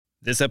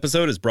This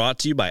episode is brought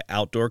to you by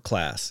Outdoor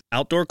Class.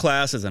 Outdoor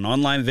Class is an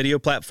online video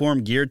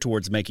platform geared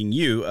towards making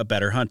you a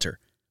better hunter.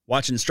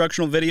 Watch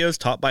instructional videos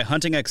taught by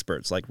hunting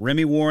experts like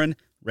Remy Warren,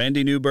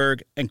 Randy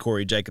Newberg, and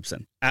Corey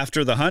Jacobson.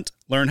 After the hunt,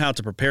 learn how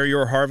to prepare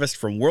your harvest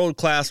from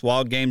world-class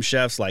wild game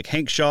chefs like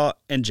Hank Shaw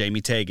and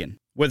Jamie Tagan.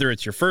 Whether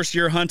it's your first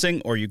year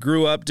hunting or you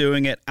grew up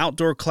doing it,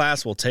 Outdoor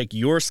Class will take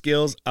your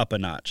skills up a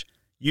notch.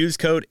 Use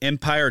code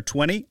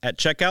EMPIRE20 at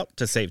checkout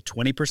to save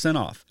 20%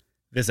 off.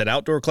 Visit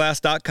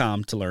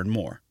OutdoorClass.com to learn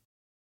more.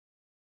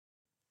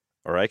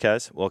 All right,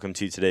 guys, welcome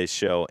to today's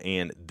show,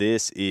 and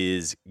this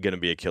is going to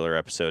be a killer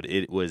episode.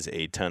 It was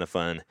a ton of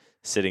fun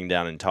sitting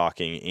down and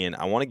talking, and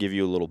I want to give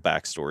you a little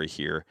backstory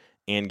here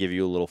and give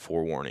you a little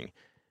forewarning.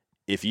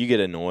 If you get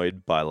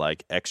annoyed by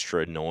like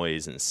extra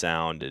noise and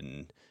sound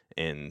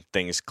and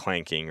things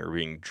clanking or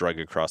being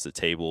dragged across the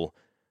table,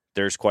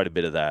 there's quite a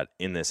bit of that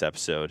in this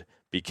episode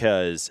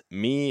because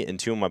me and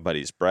two of my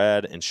buddies,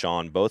 Brad and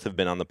Sean, both have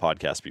been on the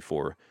podcast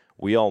before.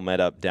 We all met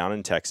up down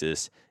in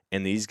Texas,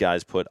 and these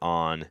guys put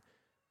on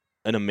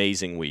an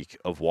amazing week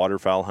of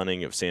waterfowl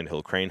hunting, of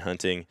sandhill crane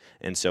hunting.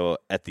 And so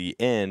at the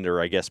end, or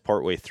I guess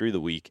partway through the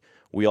week,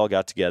 we all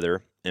got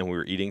together and we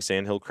were eating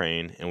sandhill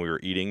crane and we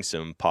were eating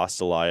some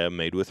pastelaia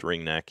made with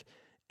ringneck.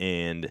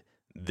 And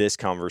this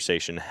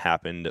conversation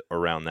happened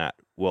around that.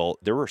 Well,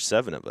 there were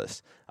 7 of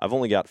us. I've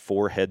only got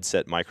 4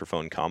 headset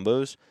microphone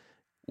combos,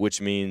 which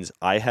means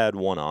I had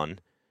one on.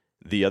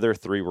 The other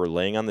 3 were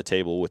laying on the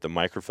table with the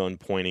microphone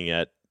pointing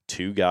at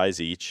 2 guys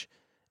each,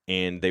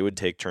 and they would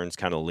take turns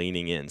kind of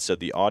leaning in. So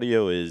the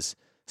audio is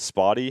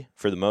spotty.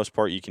 For the most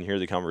part, you can hear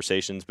the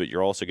conversations, but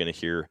you're also going to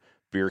hear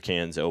beer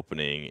cans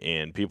opening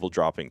and people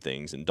dropping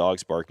things and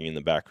dogs barking in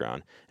the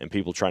background and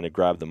people trying to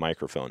grab the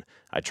microphone.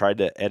 I tried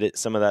to edit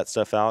some of that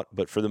stuff out,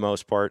 but for the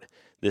most part,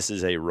 this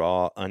is a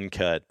raw,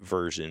 uncut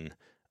version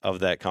of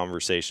that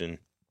conversation.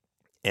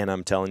 And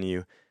I'm telling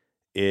you,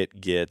 it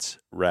gets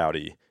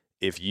rowdy.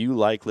 If you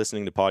like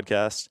listening to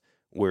podcasts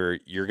where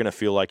you're going to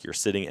feel like you're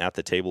sitting at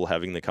the table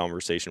having the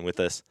conversation with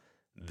us,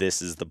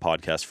 this is the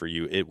podcast for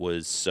you. It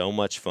was so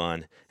much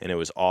fun, and it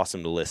was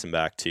awesome to listen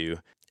back to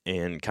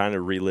and kind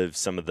of relive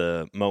some of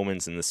the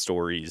moments and the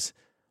stories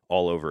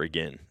all over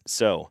again.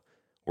 So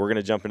we're going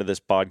to jump into this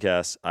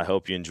podcast. I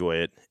hope you enjoy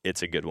it.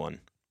 It's a good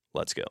one.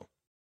 Let's go.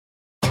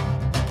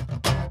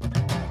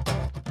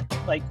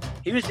 Like,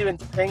 he was doing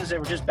things that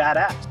were just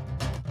badass.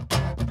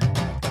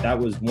 That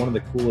was one of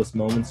the coolest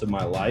moments of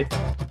my life.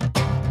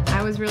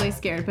 I was really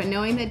scared, but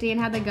knowing that Dan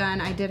had the gun,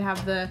 I did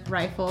have the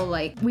rifle,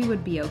 like, we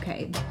would be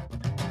okay.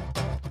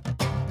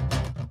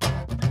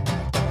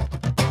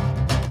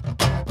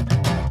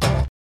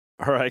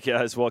 All right,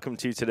 guys, welcome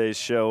to today's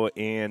show.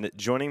 And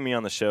joining me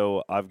on the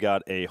show, I've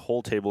got a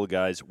whole table of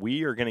guys.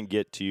 We are going to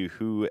get to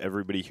who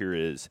everybody here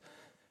is,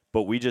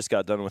 but we just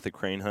got done with a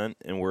crane hunt,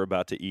 and we're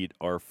about to eat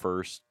our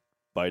first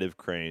bite of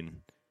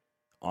crane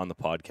on the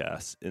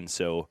podcast. And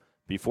so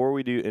before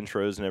we do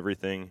intros and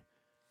everything,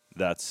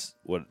 that's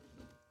what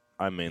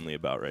I'm mainly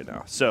about right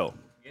now. So,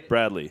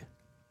 Bradley.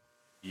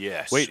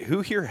 Yes. Wait,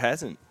 who here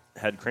hasn't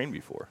had crane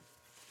before?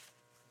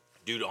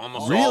 Dude,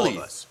 almost Really? all of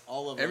us.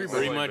 All of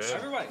Pretty us. much.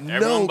 Everybody.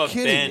 Everyone but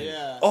kidding. Ben.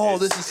 Yeah. Oh,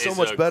 this is so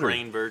much a better.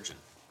 crane virgin.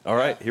 All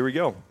right, here we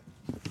go.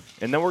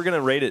 And then we're going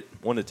to rate it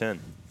 1 to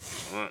 10.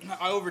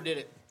 I overdid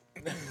it.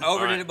 I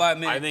overdid it by a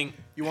minute. I think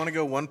You want to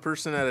go one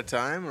person at a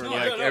time, or No,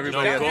 like no, no,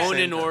 everybody no, at the going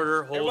same in time?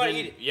 order, Everybody holding.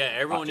 eat it. Yeah,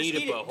 everyone Just eat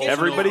eat it, it. but Get hold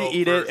Everybody on.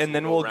 eat it, and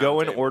then we'll go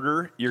in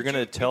order. You're going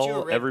to Get you a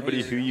tell red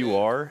everybody beer. who you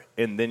are,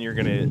 and then you're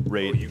going to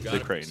rate you got the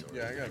it. crane.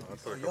 Yeah, I got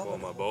it. Put a couple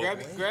on my boat.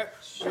 Grab.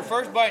 Your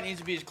first bite needs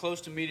to be as close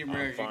to medium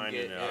rare as you can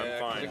finding get. it. I'm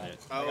finding it.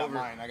 I over.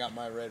 I got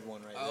my red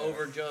one right I there.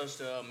 over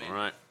just a minute. All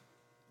right,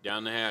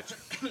 down the hatch.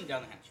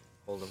 Down the hatch.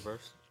 Hold them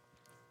first.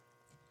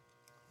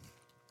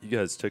 You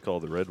guys took all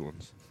the red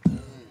ones.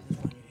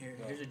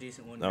 Here's a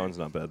decent one. That one's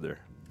not bad there.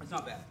 It's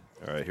not bad.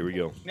 All right, here we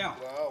go. Now,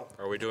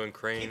 Are we doing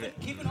crane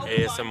keep an open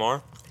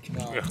ASMR?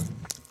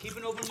 keep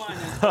an open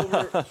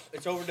mind.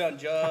 It's overdone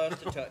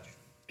just a touch.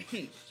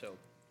 So.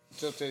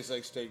 Still tastes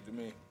like steak to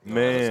me.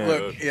 Man.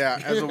 Look,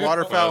 yeah, as a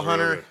waterfowl That was really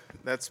hunter, good.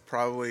 that's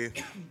probably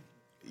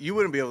you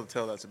wouldn't be able to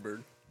tell that's a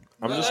bird.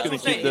 I'm just That's going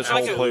what to I'm keep saying. this It's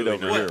whole like a- plate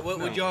over here. What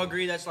would y'all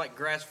agree? That's like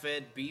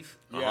grass-fed beef.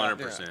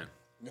 100%.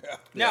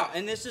 Now,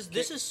 and this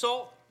is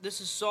salt. This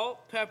is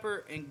salt,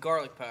 pepper, and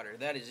garlic powder.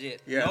 That is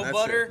it. Yeah, no that's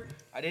butter.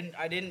 I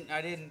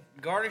didn't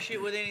garnish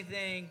it with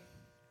anything.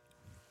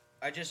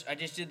 I just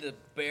did the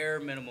bare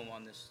minimum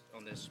on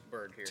this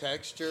bird here.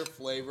 Texture,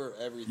 flavor,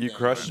 everything. You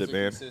crushed It's it, the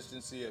man.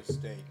 Consistency of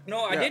steak.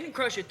 No, I Yeah. didn't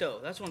crush it though.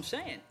 That's what I'm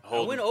saying. I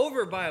Holden. went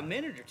over by a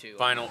minute or two.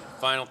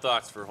 Final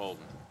thoughts for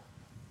Holden.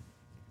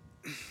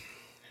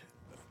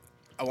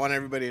 I want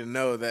everybody to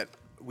know that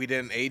we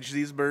didn't age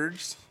these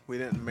birds. We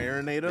didn't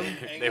marinate them.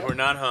 They were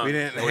not hung. We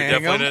didn't We hang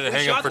definitely 'em. didn't We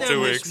hang them shot for them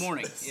 2 this weeks.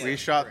 morning. Yeah. We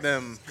shot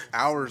them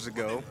hours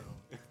ago.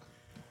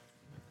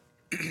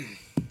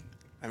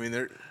 I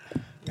mean,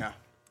 yeah,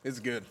 it's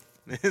good.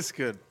 It's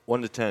good.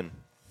 1 to 10.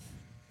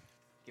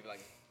 Give it like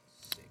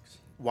a 6.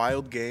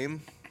 Wild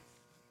game.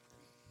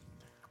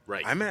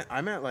 Right. I'm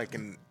at like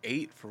an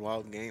 8 for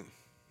wild game.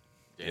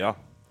 Yeah.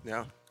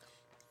 Yeah.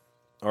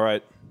 All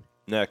right.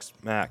 Next,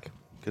 Mac,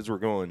 because we're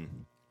going.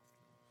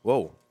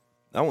 Whoa,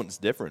 that one's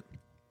different.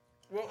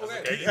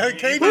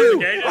 Cajun.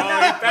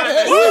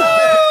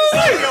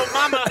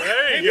 Mama.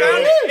 There you He go.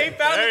 found it. He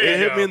found There it. you It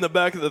hit go. me in the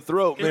back of the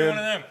throat, Give me one of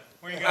man. them.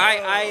 What you got?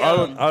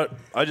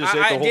 I just ate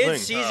the I whole did thing.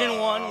 season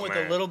one with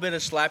man. a little bit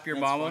of slap your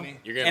mama,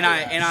 You're gonna and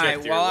I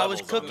shift your while I was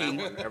levels on that cooking,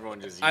 one.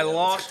 Everyone just I eat it.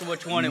 lost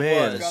which one Man,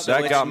 it was.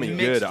 that so got it's me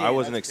mixed good. I in.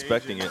 wasn't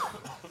expecting it.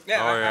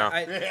 Yeah, Oh,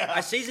 yeah.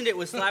 I seasoned it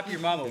with slap your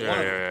mama. Yeah, one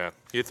of yeah, them.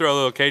 yeah. You throw a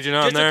little Cajun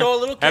on Just to there. throw a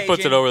little That puts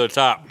it Cajun. over the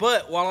top.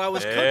 But while I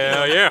was Hell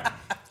cooking, yeah.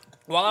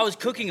 while I was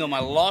cooking them, I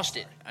lost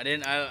it.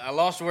 I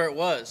lost where it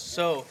was.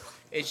 So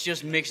it's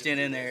just mixed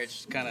in there.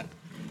 It's kind of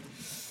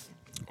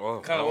Oh,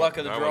 kind of luck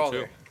of the that draw one,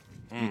 too.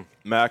 there.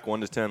 Mac,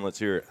 1 to 10. Let's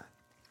hear it.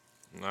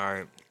 All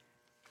right.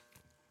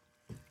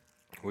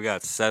 We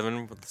got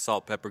 7 with the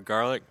salt, pepper,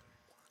 garlic.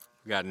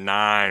 We got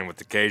 9 with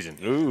the Cajun.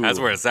 Ooh. That's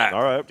where it's at.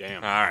 All right.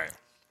 Damn. All right.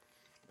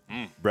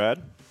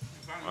 Brad?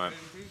 All right.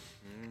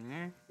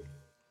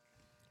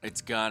 It's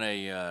got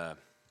a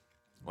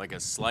like a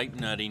slight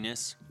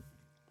nuttiness.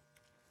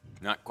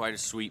 Not quite a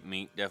sweet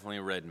meat, definitely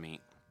a red meat.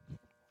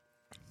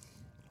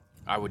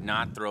 I would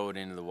not throw it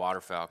into the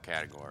waterfowl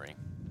category.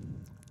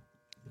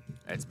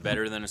 It's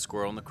better than a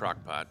squirrel in the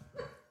crock pot.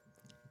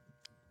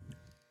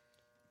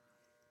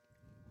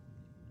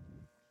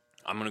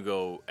 I'm going to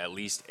go at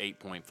least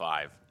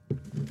 8.5.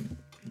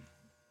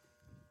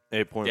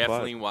 8.5.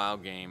 Definitely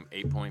wild game,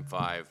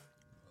 8.5.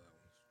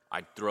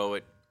 I'd throw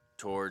it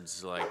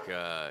towards like,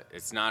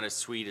 it's not as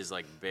sweet as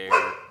like bear.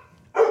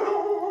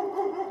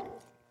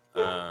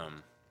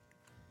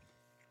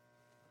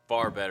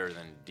 Far better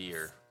than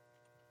deer.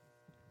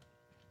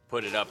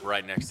 Put it up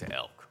right next to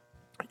elk.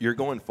 You're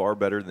going far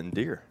better than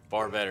deer.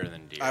 Far better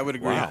than deer. I would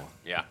agree. Wow.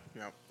 Yeah.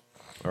 Yep.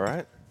 All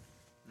right.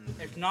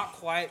 It's not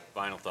quite.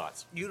 Final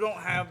thoughts. You don't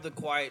have the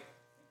quite.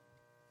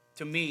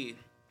 To me,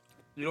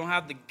 you don't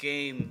have the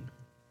game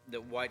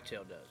that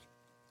whitetail does.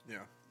 Yeah.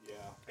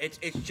 It's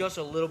just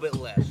a little bit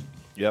less.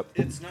 Yep.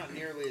 It's not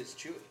nearly as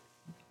chewy.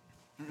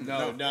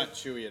 No, not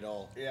chewy at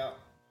all. Yeah,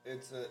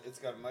 it's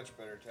got much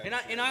better texture.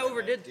 And I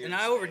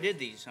overdid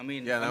these. I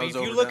mean, Yeah, that if was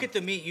you look overdone. at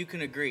the meat, you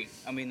can agree.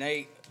 I mean,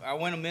 I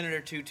went a minute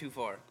or two too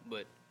far,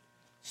 but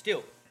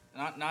still,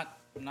 not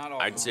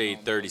all. I'd say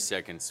 30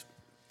 seconds,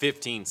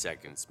 15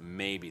 seconds,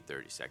 maybe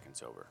 30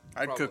 seconds over.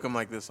 I'd cook them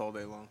like this all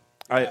day long.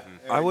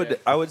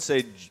 I would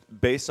say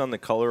based on the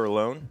color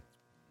alone,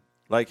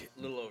 like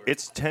Little over.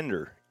 it's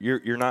tender.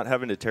 You're not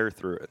having to tear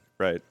through it,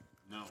 right?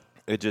 No.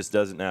 It just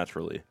does it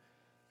naturally.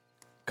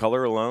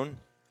 Color alone,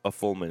 a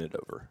full minute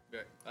over.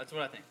 Right. That's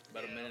what I think.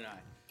 About a minute and a half.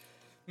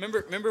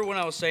 Remember when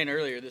I was saying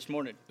earlier this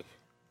morning,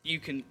 you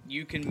can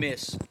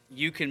miss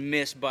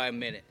by a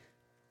minute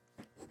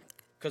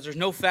because there's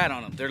no fat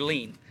on them. They're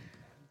lean.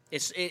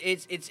 It's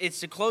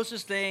the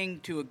closest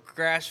thing to a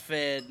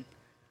grass-fed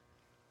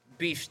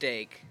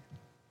beefsteak,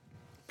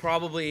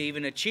 probably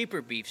even a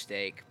cheaper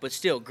beefsteak, but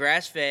still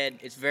grass-fed.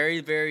 It's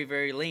very, very,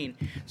 very lean.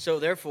 So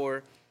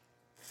therefore,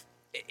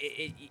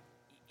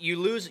 you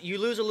lose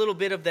a little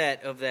bit of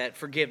that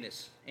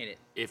forgiveness in it.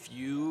 If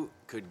you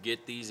could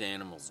get these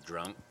animals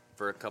drunk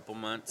for a couple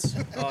months,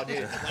 Oh,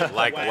 dude.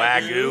 like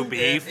Wagyu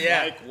beef,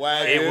 Yeah.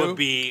 it would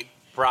be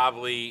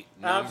probably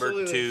number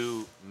Absolutely.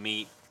 2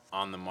 meat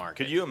on the market.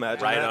 Could you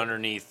imagine right that?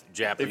 underneath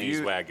Japanese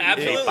you- Wagyu?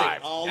 Absolutely. A5.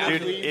 All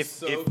Dude, the meat if-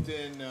 soaked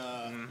in,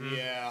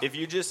 yeah. If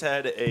you just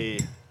had a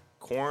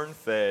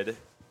corn-fed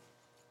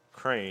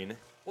crane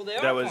Well, they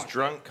that are was corn-fed.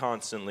 drunk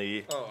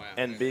constantly Oh,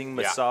 yeah. and being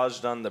Yeah.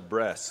 massaged on the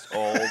breast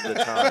all the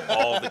time.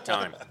 All the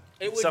time.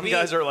 It would Some be,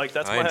 guys are like,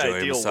 that's I my enjoy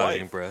ideal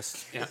massaging wife.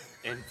 breasts. Yeah.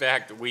 In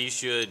fact, we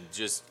should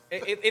just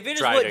if it is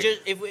try what to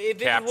just if it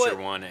is capture what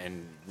one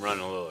and run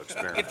a little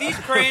experiment. if these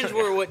cranes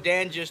were what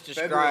Dan just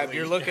described, Federally.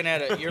 you're looking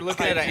at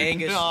an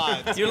Angus.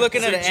 not You're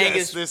looking at an suggest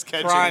Angus this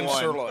catching prime one.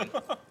 sirloin.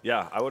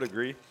 Yeah, I would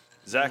agree.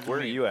 Zach, where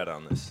are you at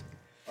on this?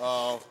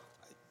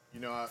 You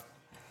know,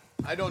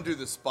 I don't do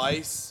the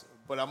spice,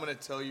 but I'm going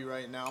to tell you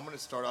right now, I'm going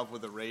to start off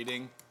with a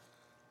rating.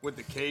 With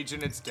the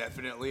Cajun, it's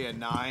definitely a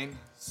 9.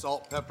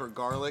 Salt, pepper,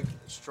 garlic,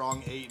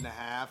 strong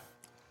 8.5.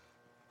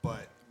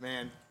 But,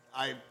 man,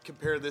 I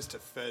compare this to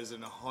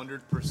pheasant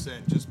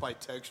 100% just by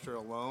texture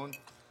alone.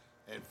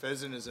 And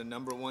pheasant is a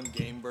number 1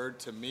 game bird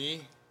to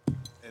me.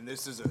 And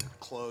this is a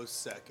close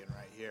second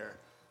right here.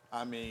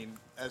 I mean,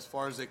 as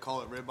far as they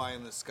call it ribeye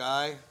in the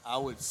sky, I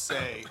would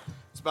say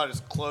it's about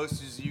as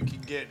close as you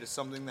can get to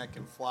something that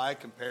can fly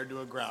compared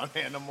to a ground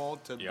animal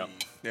to Yep.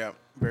 beef. Yeah,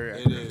 very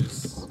It accurate.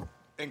 is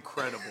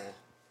incredible.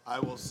 I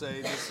will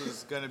say this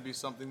is going to be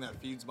something that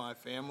feeds my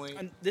family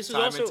And this is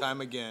time also- and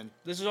time again.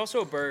 This is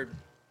also a bird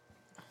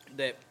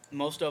that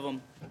most of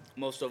them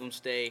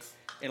stay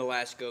in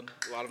Alaska.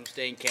 A lot of them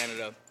stay in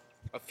Canada.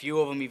 A few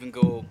of them even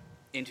go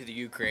into the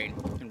Ukraine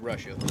and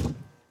Russia.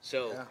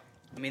 So, Yeah.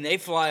 I mean, they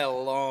fly a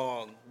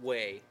long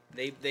way.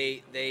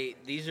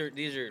 These are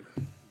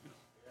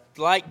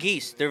like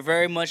geese. They're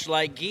very much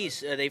like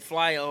geese. They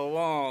fly a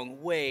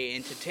long way,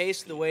 and to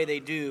taste the way they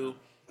do,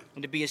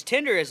 and to be as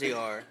tender as they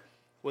are,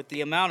 with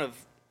the amount of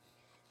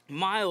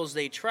miles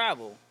they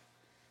travel,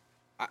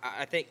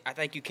 I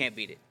think you can't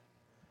beat it.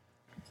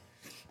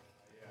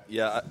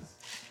 Yeah,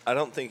 I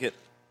don't think it.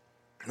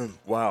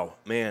 Wow,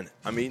 man,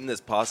 I'm eating this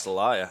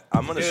pastelaya.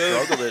 I'm gonna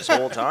struggle this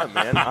whole time,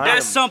 man.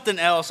 That's something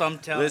else. I'm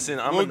telling. Listen,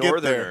 I'm We'll a get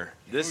northerner. there.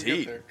 This We'll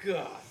heat.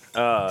 get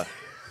God.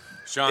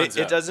 Sean's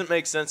It up. doesn't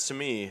make sense to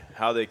me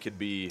how they could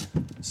be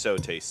so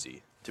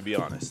tasty. To be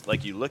honest,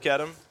 like you look at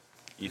them,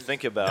 you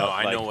think about No,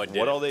 I know like, what did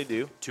what it. all they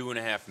do.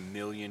 2.5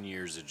 million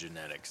years of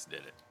genetics did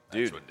it.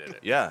 That's Dude, what did it.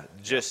 yeah,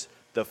 just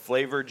the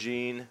flavor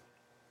gene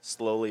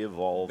slowly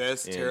evolved.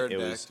 Best and it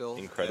was pterodactyl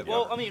incredible.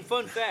 Well, I mean,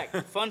 fun fact.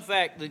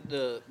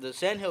 The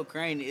sandhill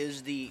crane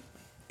is the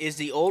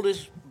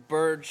oldest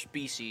bird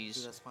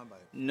species That's fine by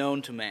it.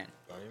 known to man.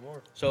 Not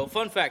anymore. So,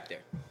 fun fact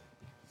there.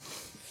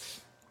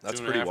 That's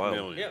 2.5 pretty wild.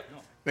 million. Yeah. No.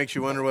 Makes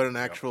you wonder what an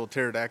actual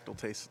pterodactyl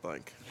tastes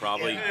like.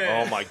 Probably.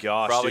 Oh my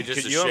gosh, Probably dude.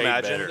 just Could a you shade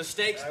imagine? better. The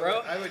steaks, I bro.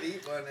 would, I would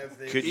eat one if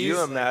they. Could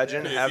you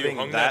imagine If you having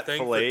hung that that thing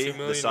for fillet 2 the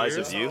million size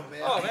years? of you?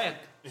 Oh man,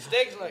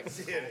 steaks like.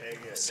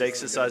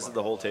 Steaks the size of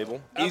the whole table?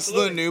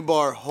 Isla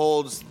Nublar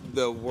holds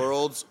the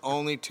world's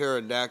only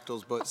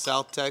pterodactyls, but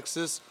South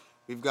Texas,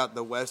 we've got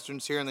the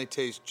westerns here, and they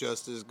taste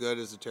just as good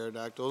as the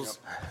pterodactyls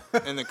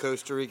in the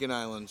Costa Rican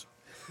islands.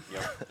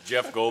 Yep.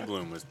 Jeff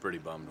Goldblum was pretty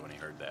bummed when he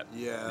heard that.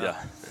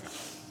 Yeah.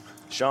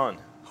 Sean,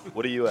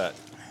 what are you at?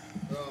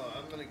 Oh,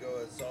 I'm gonna go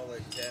a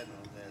solid 10 on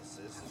this.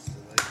 This is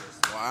delicious.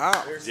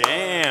 Wow.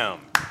 Damn.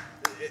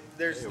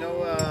 There's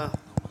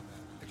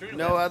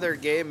no other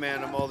game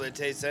animal that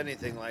tastes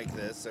anything like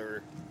this,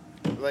 or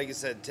like I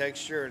said,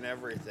 texture and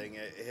everything.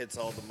 It hits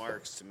all the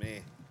marks to me.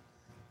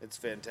 It's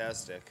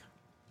fantastic.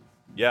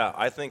 Yeah,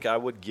 I think I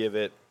would give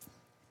it.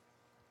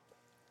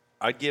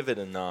 I'd give it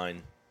a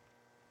 9.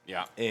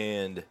 Yeah.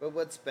 And But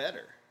what's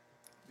better?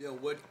 Yeah,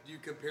 what do you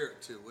compare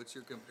it to? What's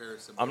your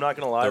comparison? I'm not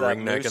gonna lie, The that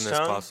ringneck moose and this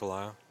tongue,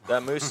 pastelaya.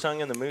 that moose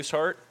tongue and the moose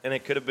heart, and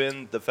it could have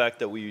been the fact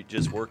that we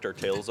just worked our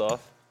tails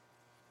off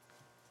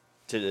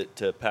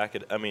to pack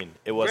it. I mean,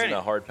 it wasn't Granted.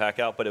 a hard pack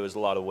out, but it was a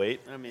lot of weight.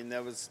 I mean,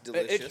 that was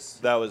delicious.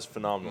 That was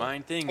phenomenal.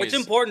 Mine thing It's is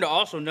important to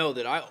also know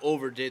that I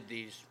overdid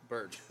these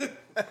birds.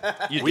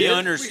 we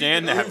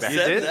understand that. You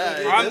did?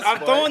 I'm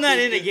throwing that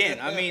in again.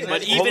 I mean,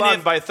 But Hold even on,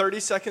 if by 30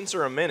 seconds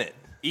or a minute?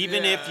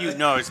 even if you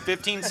no, it's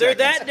 15 they're seconds.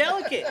 that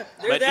delicate.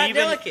 They're But that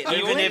even delicate. You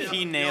even only- if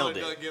he nailed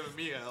Y'all it, giving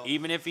me hell.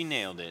 even if he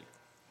nailed it,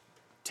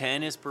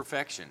 10 is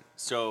perfection.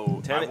 So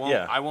 10,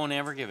 yeah. I won't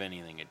ever give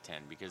anything at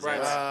 10 because Right.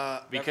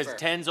 that's, because fair.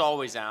 10's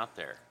always out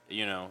there.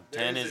 You know,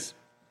 10 is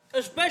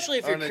especially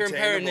if you're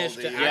comparing this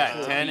to Unattainable to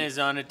actual yeah, 10 meat. is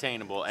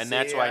unattainable, and See,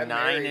 that's why I 9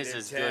 married is a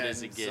as good 10,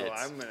 as it gets. So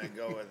I'm gonna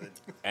go with it.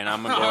 And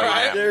I'm gonna go.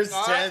 Alright. Yeah. There's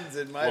 10s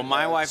in my. Well,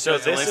 my book. wife So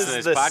doesn't this listen to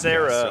is this the podcast,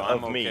 Sarah so I'm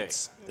of okay.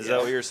 meats. Is that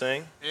what you're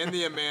saying? And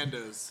the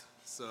Amandas.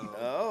 So.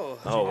 Oh.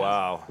 Oh,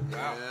 wow.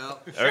 Yeah.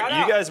 Shout You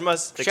out. guys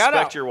must Shout expect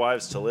out. your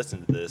wives to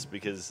listen to this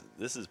because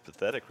this is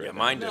pathetic right Yeah, now.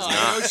 mine No, does I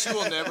know not. she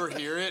will never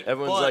hear it.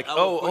 Everyone's but like, I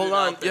will oh, put hold it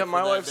on. out there Yeah, my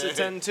for that wife's a day.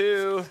 10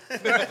 too.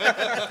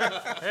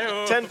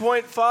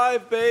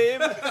 10.5,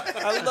 babe.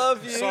 I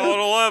love you. Solid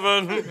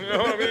 11. You know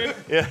what I mean?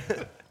 Yeah.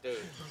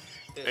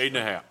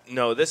 8.5.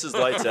 No, this is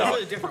lights out.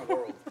 It's a different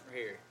world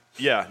here.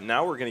 Yeah,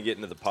 now we're going to get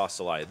into the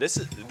pastelaya.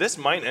 This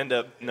might end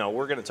up, no,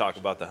 we're going to talk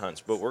about the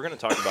hunts, but we're going to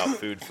talk about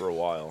food for a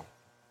while.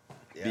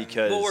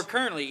 Because Well, we're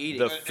currently eating.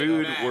 the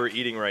food we're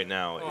eating right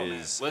now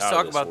is Let's out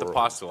talk of about this the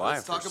world. pastelaya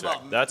Let's for a talk second.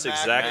 about That's Mac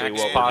exactly and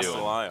what we're doing.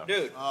 Pastelaya.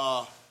 Dude,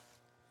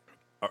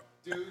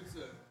 Dude's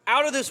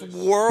out of this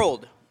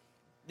world.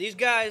 These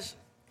guys,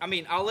 I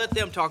mean, I'll let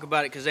them talk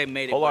about it because they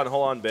made it. Hold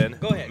on, Ben.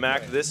 Go ahead, Mac,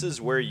 go ahead. this is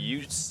where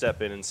you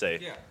step in and say,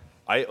 Yeah.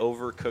 I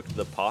overcooked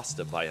the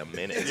pasta by a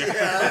minute.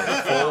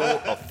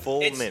 a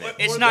full It's, minute.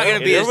 it's not going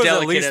to be There as was at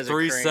delicate least as a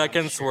 3 crane, I'm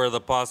seconds sure. where the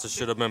pasta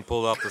should have been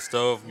pulled off the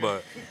stove,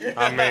 but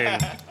I mean,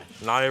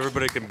 not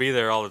everybody can be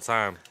there all the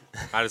time.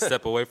 I had to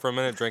step away for a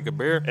minute, drink a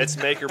beer, It's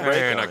make or break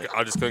and on it.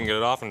 I just couldn't get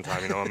it off in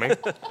time. You know what I mean?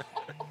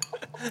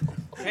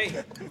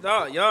 Hey,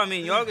 no, y'all. I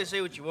mean, y'all can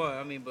say what you want.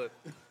 I mean, but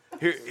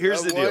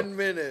Here's the deal. 1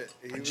 minute.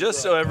 He was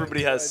Just so up.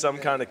 everybody has some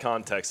kind of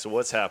context to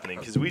what's happening,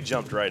 because we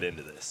jumped right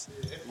into this.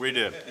 We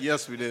did.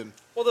 Yes, we did.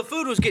 well, the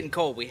food was getting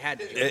cold. We had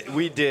to.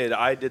 We did.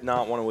 I did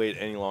not want to wait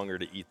any longer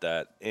to eat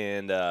that.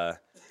 And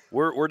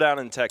we're down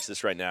in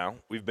Texas right now.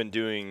 We've been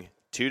doing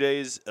 2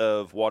 days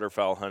of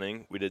waterfowl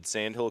hunting. We did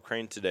sandhill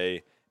crane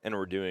today, and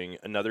we're doing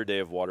another day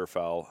of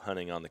waterfowl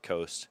hunting on the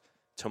coast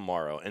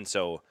tomorrow. And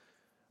so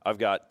I've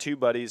got 2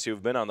 buddies who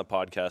have been on the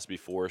podcast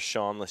before,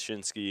 Sean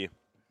Lashinsky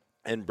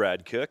and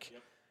Brad Cook.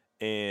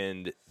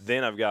 And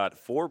then I've got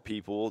 4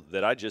 people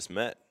that I just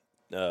met,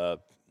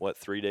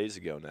 3 days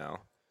ago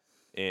now.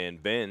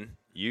 And Ben,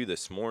 you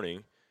this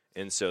morning.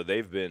 And so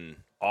they've been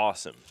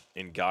awesome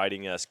in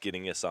guiding us,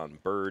 getting us on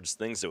birds,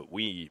 things that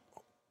we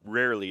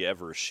rarely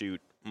ever shoot,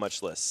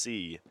 much less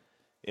see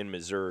in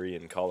Missouri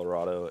and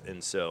Colorado.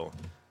 And so,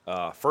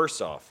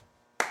 first off,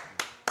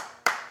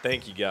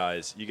 thank you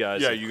guys. You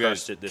guys, Yeah, have you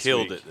crushed guys it this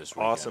killed week. it this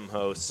week, Awesome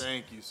hosts.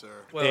 Thank you, sir.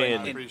 Well,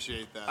 And- I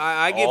appreciate that.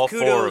 I give All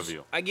kudos. 4 of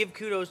you. I give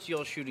kudos to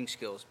y'all shooting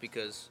skills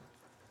because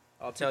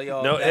I'll tell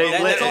y'all. No, that- hey,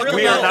 that- let- that-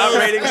 we are not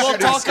rating We'll shooting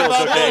talk skills,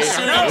 about okay? those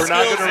shooting We're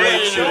not going to rate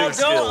skills. shooting Y'all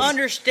skills. don't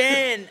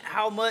understand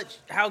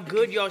how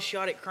good y'all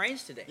shot at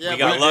cranes today. Yeah, We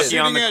got but lucky shooting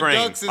on the at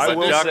crane. ducks is I a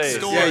will different say-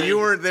 story. Yeah, you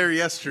weren't there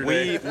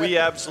yesterday. We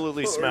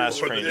absolutely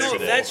smashed cranes No,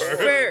 today. that's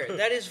fair.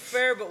 That is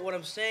fair. But what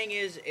I'm saying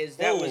is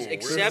that was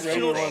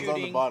exceptional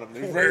shooting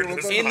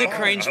in the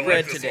crane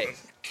spread today.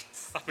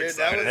 Dude,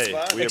 that was Hey,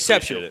 fun. we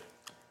Exceptional. appreciate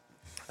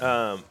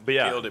it. But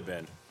yeah, Killed it,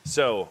 Ben.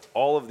 so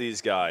all of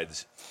these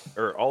guys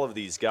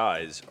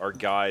are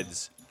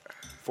guides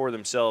for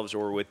themselves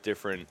or with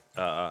different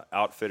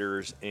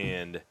outfitters,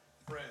 and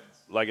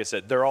like I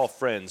said, they're all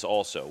friends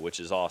also, which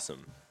is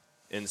awesome.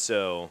 And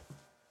so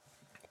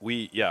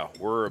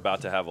we're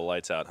about to have a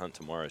lights out hunt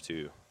tomorrow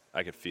too.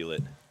 I could feel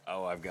it.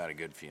 Oh, I've got a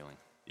good feeling.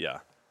 Yeah.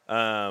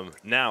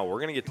 Now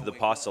we're gonna get to the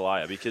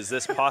Pastalaya, because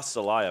this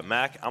Pastalaya,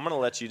 Mac, I'm gonna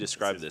let you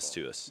describe this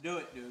to us. Do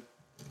it, dude.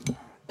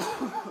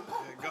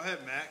 Go ahead,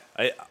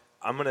 Mac.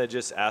 I'm gonna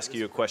just ask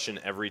you a question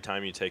every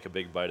time you take a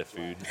big bite of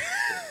food,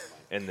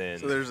 and then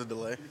So there's a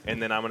delay.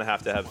 and then I'm gonna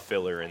have to have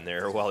filler in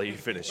there while you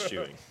finish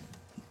chewing.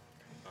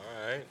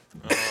 All right.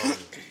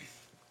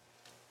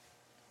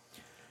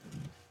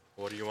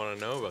 What do you want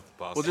to know about the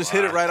pasta? We'll just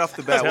hit it right off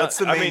the bat. What's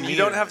the main I mean, you meat?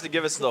 don't have to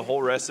give us the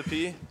whole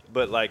recipe,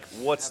 but like,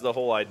 what's the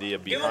whole idea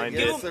behind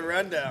Give it? us the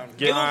rundown.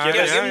 Give Alright, us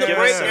yeah, Give them the give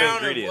us some breakdown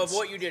ingredients. of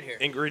what you did here.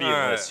 Ingredient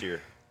Alright. list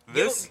here.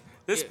 This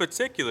yeah.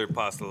 particular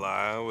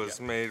pastelaya was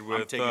made I'm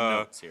with taking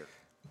notes here.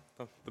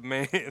 the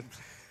main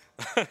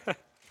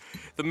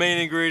the main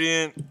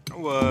ingredient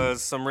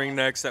was some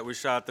ringnecks that we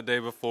shot the day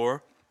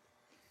before.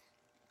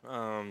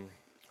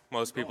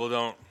 Most people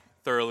don't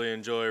thoroughly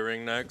enjoy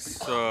ringnecks,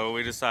 so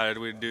we decided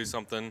we'd do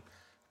something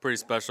pretty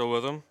special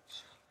with them.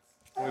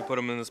 We put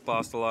them in this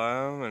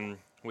pastelaya and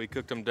we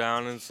cooked them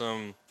down in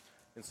some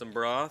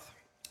broth.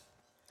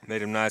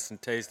 Made them nice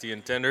and tasty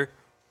and tender.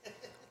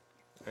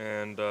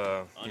 And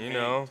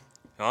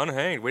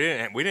unhanged. We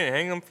didn't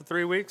hang them for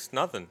 3 weeks.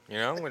 Nothing. We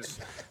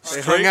just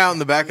They hung out in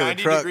the back of the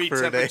 90 truck degree for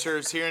a day.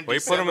 temperatures here in We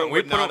put them. December We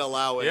would put not them.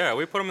 allow it. Yeah,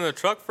 we put them in the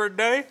truck for a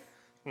day,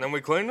 and then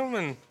we cleaned them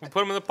and we put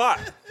them in the pot.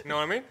 You know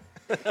what I mean?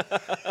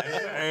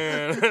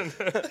 And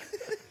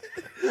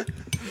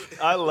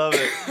I love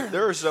it.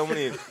 There are so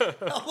many.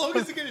 How long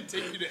is it going to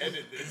take you to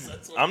edit this?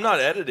 That's what I'm not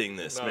editing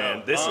this,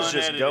 man. This is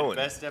just going.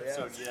 Best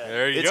episode yet.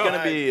 there you It's go.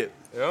 gonna be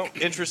Yep.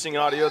 interesting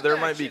audio. There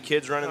might be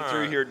kids running through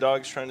Alright. here,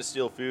 dogs trying to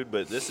steal food,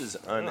 but this is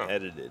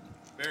unedited.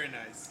 very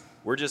nice.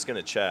 We're just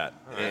gonna chat,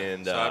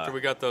 and So after we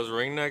got those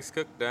ringnecks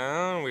cooked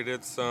down, we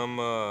did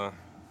some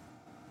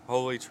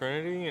Holy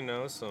Trinity.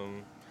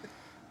 Some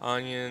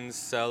onions,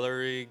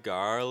 celery,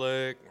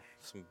 garlic,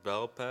 some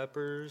bell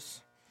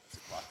peppers.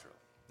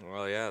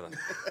 Well, yeah.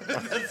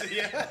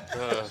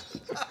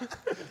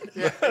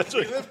 If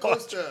you live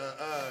close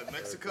to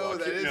Mexico,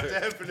 that is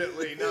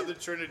definitely not the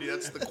Trinity.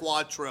 That's the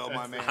Quattro,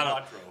 my man.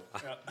 I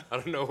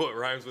don't know what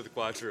rhymes with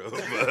quattro, but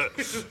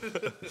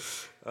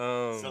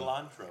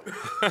Cilantro.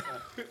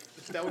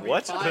 That would be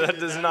what? fine That in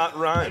does that. not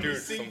rhyme. dude,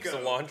 some Cinco.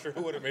 cilantro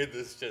would have made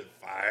this shit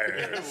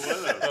fire.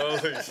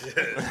 Holy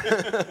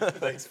shit!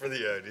 Thanks for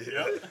the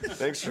idea.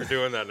 Thanks We're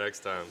doing that next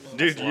time,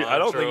 Dude, I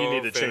don't think you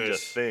need to Cilantro change a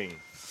finish. thing.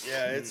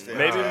 Yeah, it's fair.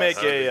 Maybe make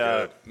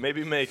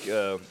that'd be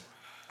a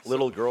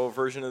little girl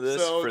version of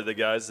this So- for the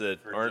guys that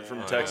aren't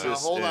from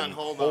Texas. Hold on, and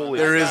hold holy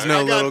on. There is I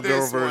no got little this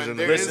girl one. version.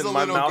 There Listen, is a my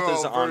little mouth girl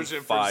is on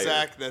version fire. for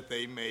Zach that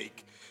they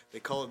make. They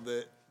call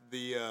it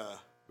the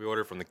We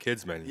order from the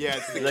kids menu. yeah,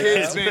 it's the The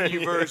kids kids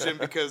menu version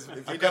because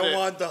If you don't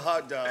want the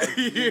hot dog,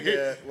 you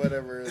get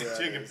whatever that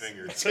Chicken is.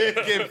 fingers.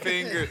 chicken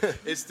finger.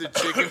 It's the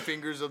chicken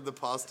fingers of the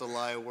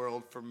pastelaya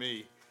world for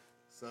me.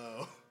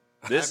 So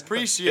This I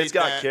appreciate It's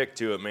got that. kick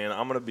to it, man.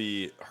 I'm gonna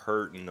be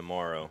hurting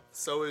tomorrow.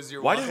 so is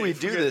your Why wife. did we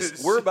do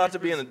this? We're about to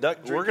be in a duck.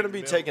 We're gonna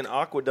be taking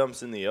aqua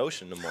dumps in the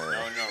ocean tomorrow.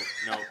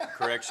 No.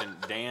 Correction.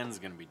 Dan's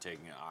gonna be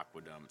taking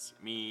aqua dumps.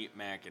 Me,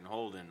 Mac, and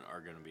Holden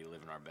are gonna be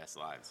living our best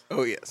lives.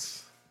 Oh,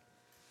 yes.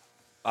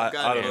 I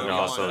got don't it. know. And Yeah,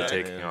 about also that,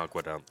 taking man.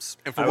 aqua dumps.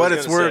 And I for was what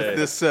it's gonna worth,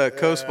 say- this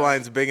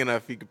coastline's big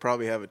enough, you could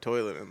probably have a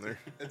toilet in there.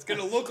 It's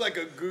gonna look like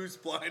a goose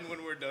blind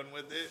when we're done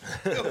with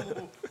it.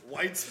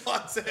 White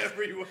spots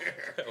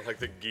everywhere. Like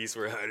the geese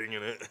were hiding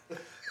in it.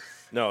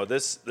 No,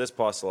 this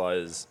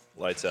pastela is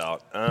lights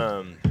out.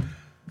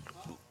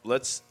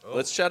 Let's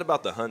chat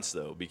about the hunts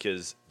though,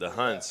 because the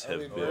hunts Are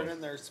we have been.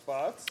 burning their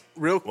spots?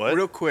 Real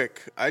What?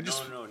 quick,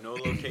 No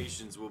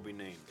locations will be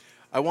named.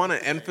 I want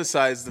to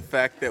emphasize the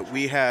fact that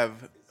we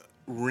have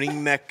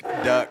ringneck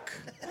duck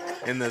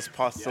in this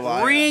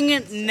pastelaya,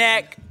 Ring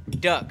neck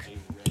duck.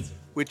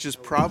 which is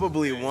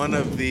probably one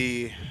of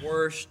the.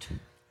 Worst.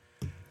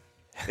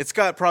 It's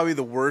got probably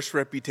the worst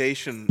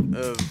reputation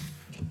of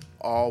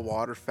all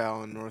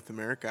waterfowl in North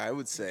America, I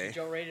would say. Did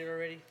y'all rate it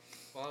already?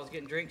 While I was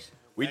getting drinks.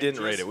 We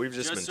didn't rate it. We've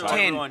just been so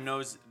talking. everyone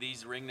knows,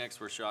 these ringnecks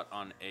were shot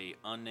on a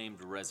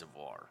unnamed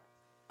reservoir.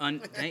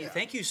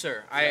 Thank you,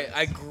 sir.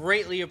 I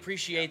greatly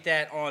appreciate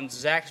that on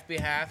Zach's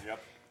behalf,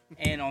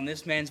 and on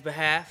this man's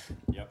behalf,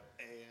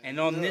 and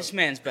on this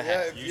man's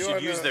behalf. if You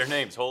should use their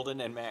names,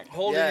 Holden and Mac.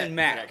 Holden Yeah. and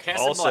Mac. Cast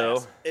Also, and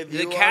blast. If The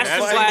you cast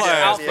want and to blast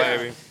find outfit. out,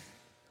 baby.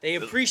 They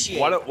appreciate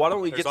Why it.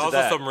 don't we There's get to also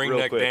that some real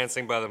ringneck quick?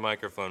 dancing by the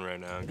microphone right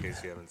now, in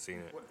case you haven't seen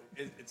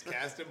it. It's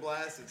cast and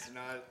blast. It's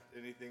not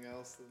anything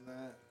else than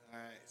that. All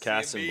right.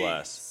 Cast and CMB,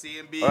 blast.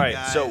 CMB, All right,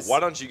 guys. so why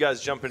don't you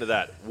guys jump into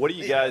that? What do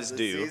you guys the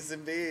do? C's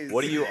and B's.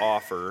 What do you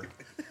offer?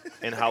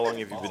 And how long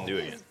have you been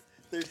doing it?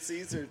 Their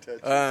Caesar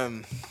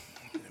touches.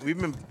 We've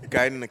been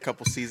guiding a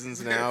couple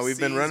seasons now. We've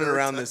been running Caesar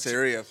around this touches.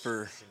 area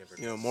for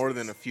more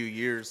than a few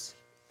years.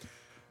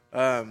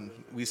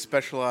 We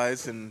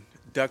specialize in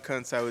duck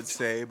hunts, I would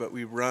say, but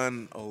we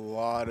run a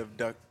lot of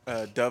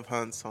dove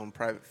hunts on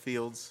private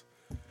fields,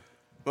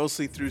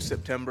 mostly through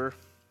September.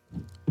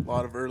 A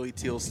lot of early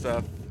teal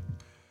stuff.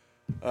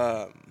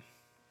 Yeah,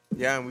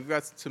 and we've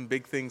got some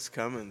big things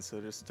coming, so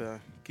just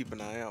keep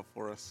an eye out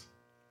for us.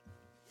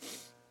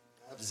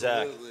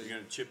 Zach, Absolutely. You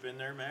gonna chip in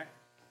there, Mac?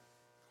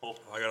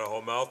 I got a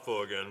whole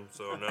mouthful again,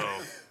 so no.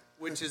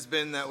 Which has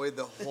been that way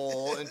the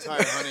whole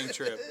entire hunting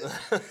trip.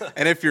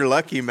 And if you're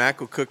lucky, Mac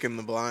will cook in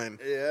the blind.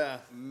 Yeah.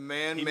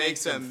 Man He makes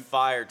makes some them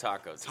fire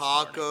tacos.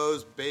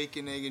 tacos,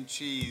 bacon, egg, and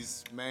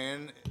cheese.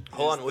 Man,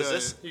 Hold is on, was the-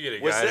 this You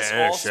get a was guy this and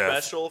a all chef.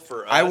 special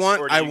for us? I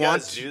want- or do I you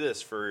want- guys do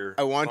this for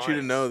I want you to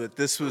clients? know that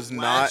this was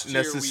Last not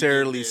year we did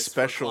necessarily this for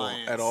special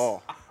clients. at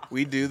all.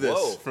 We do this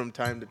Whoa. from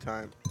time to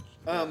time.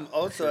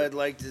 Also, I'd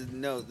like to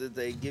note that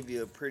they give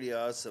you a pretty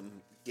awesome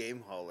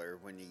game hauler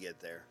when you get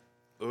there.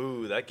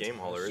 Ooh, that game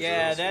hauler is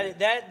Yeah, really sweet.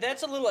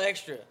 that's a little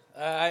extra.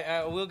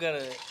 I will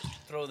gotta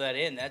throw that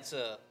in. That's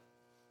a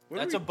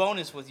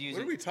bonus with What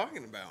using. are we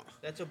talking about?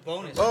 That's a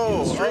bonus.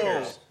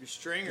 Your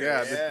stringer.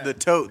 Yeah, Yeah. the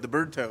tote, the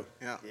bird tote.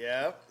 Yeah.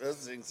 Yep, those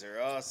things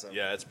are awesome.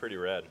 Yeah, it's pretty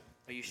rad.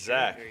 Are you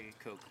Zach. Or are you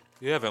Coke?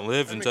 You haven't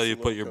lived until you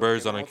put your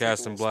birds on a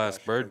cast and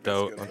blast bird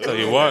tote. I'll tell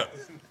you Ooh. what.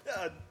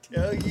 I'll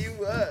tell you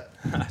what.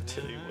 I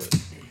tell you what.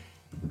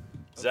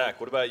 Zach,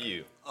 what about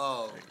you?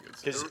 Oh,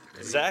 Because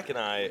Zach and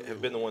I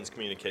have been the ones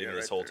communicating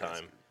this whole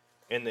time.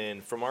 And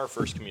then from our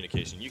first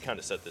communication, you kind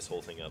of set this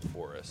whole thing up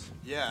for us.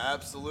 yeah,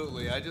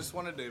 absolutely. I just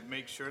wanted to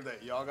make sure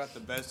that y'all got the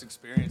best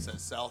experience that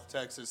South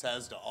Texas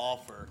has to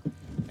offer.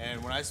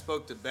 And when I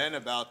spoke to Ben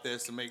about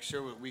this to make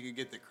sure that we could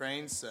get the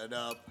cranes set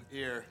up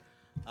here,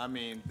 I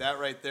mean, that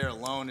right there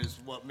alone is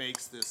what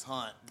makes this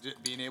hunt.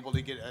 Being able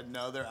to get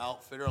another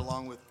outfitter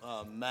along with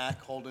Mac,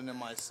 Holden, and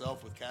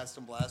myself with Cast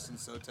and Blast and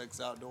Sotex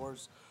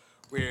Outdoors,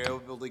 we were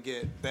able to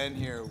get Ben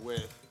here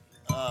with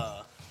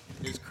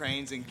his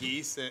cranes and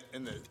geese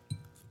and the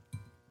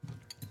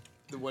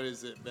what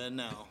is it, Ben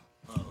now?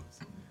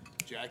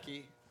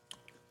 Jackie?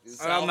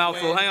 I'm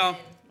mouthful. Hang on.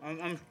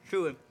 I'm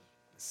chewing.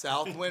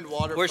 Southwind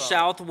Waterfowl. We're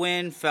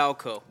Southwind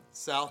Falco.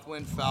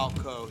 Southwind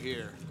Falco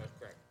here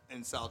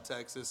in South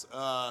Texas.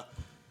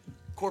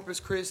 Corpus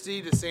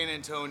Christi to San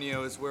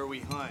Antonio is where we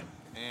hunt,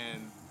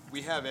 and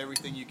we have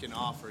everything you can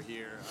offer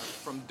here.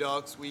 From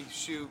ducks, we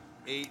shoot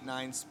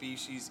 8-9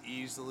 species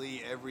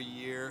easily every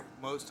year.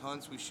 Most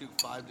hunts, we shoot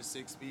 5 to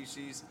 6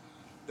 species.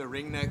 The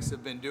ringnecks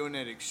have been doing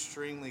it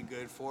extremely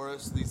good for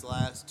us these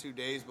last 2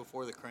 days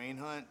before the crane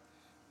hunt.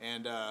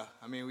 And, I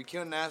mean, we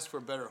couldn't ask for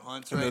better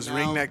hunts And right those now.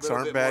 ringnecks Little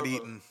aren't bit bad more of a-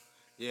 eating.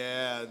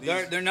 Yeah.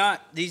 They're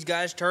not. These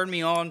guys turned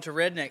me on to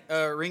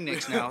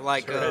ringnecks now.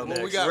 Like Well,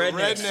 we got rednecks.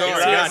 rednecks. Sorry,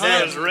 Yeah, goddamn.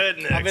 those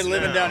rednecks I've been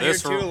living now. down here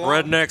This too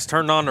long. rednecks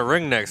turned on to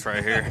ringnecks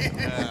right here.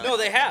 No,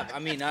 they have. I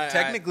mean,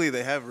 Technically,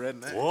 they have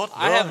rednecks. What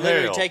I have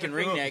literally taken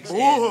ringnecks.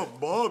 Oh, And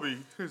Bobby.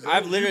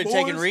 I've literally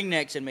taken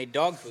ringnecks and made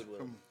dog food with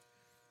them.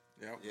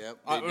 Yep.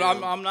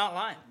 I'm not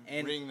lying.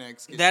 And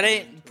Ringnecks. get that you.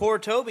 ain't poor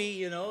Toby.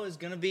 You know, is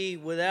gonna be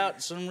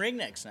without some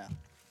ringnecks now.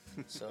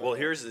 So, Well,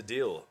 here's the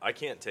deal. I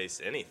can't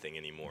taste anything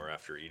anymore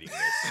after eating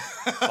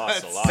this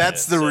pasta.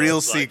 That's the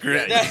real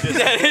secret. That's the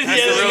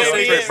real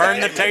secret. Burn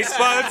the taste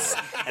buds,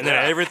 and then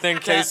everything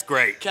tastes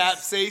great.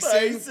 Capsaicin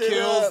Spice it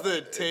kills up.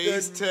 the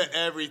taste to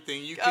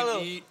everything. You Hello.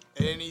 can eat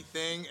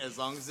anything as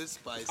long as it's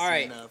spicy all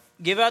right, enough.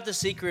 give out the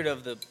secret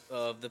of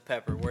the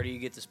pepper. Where do you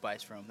get the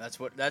spice from? That's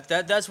what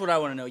I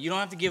want to know. You don't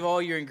have to give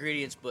all your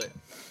ingredients, but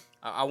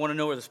I want to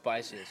know where the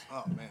spice is.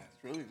 Oh man,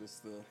 it's really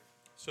just the.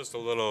 It's just a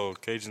little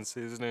Cajun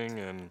seasoning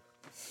and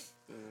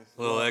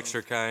a little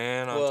extra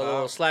cayenne on Well, a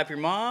little top. slap your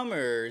mom,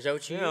 or is that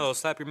what you? Yeah, a little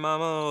slap your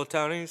mama, a little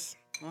Tony's,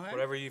 All right.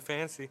 whatever you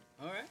fancy.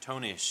 All right.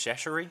 Tony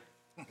Cheshire.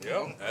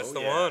 Yep, that's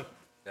the yeah. one.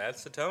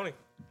 That's the Tony.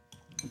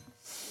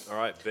 All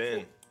right,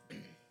 Ben,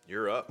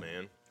 you're up,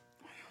 man.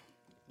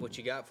 What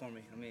you got for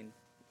me? I mean,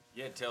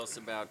 Yeah, tell us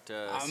about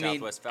I mean-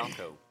 Southwest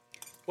Falco.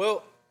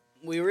 well,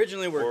 we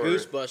originally were Or-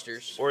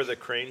 Goosebusters. Or the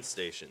crane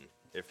station,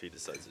 if he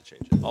decides to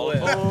change it. All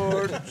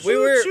aboard! we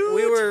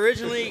were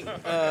originally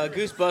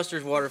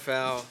Goosebusters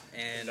waterfowl,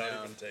 and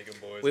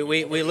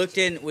we looked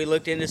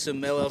into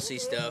some LLC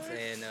stuff,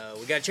 and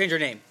we got to change our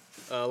name.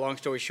 Long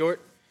story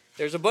short,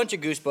 there's a bunch of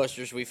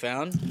Goosebusters we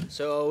found,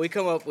 so we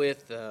come up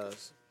with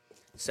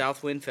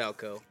Southwind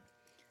Falco.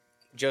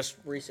 Just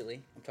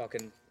recently, I'm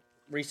talking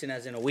recent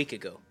as in a week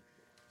ago.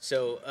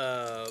 So,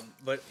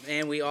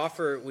 we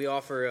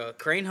offer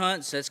crane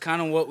hunts. That's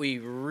kind of what we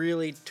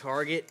really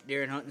target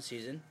during hunting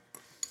season.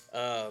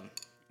 But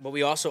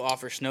we also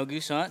offer snow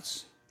goose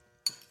hunts.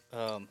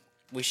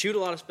 We shoot a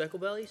lot of speckle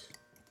bellies.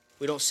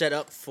 We don't set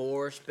up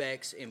for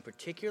specks in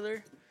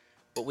particular,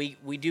 but we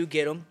do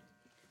get them.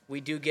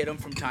 We do get them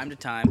from time to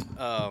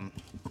time.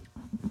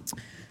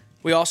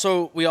 We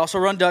also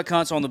run duck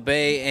hunts on the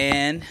bay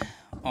and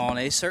on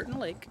a certain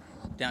lake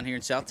down here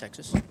in South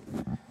Texas.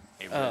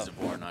 A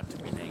reservoir not to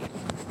be named.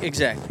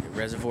 Exactly, a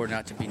reservoir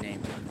not to be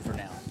named for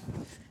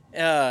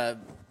now.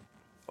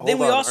 Hold then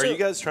we on. also Are you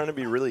guys trying to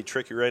be really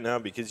tricky right now?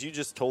 Because you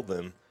just told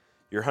them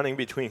you're hunting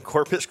between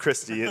Corpus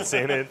Christi and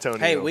San Antonio.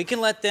 Hey, we can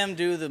let them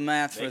do the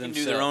math for themselves. They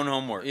can do their own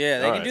homework. Yeah,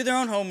 they All can right. do their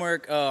own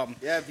homework. Yeah,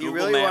 if you Google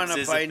really Maps want to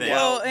is a find thing. out,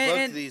 Well,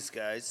 and- book these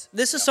guys.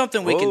 This is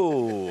something we can.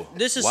 Whoa.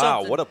 This is wow,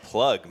 something. what a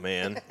plug,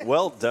 man.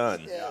 Well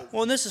done.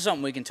 Well, and this is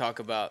something we can talk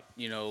about,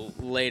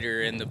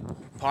 later in the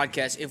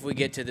podcast if we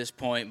get to this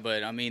point.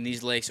 But I mean,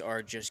 these lakes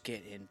are just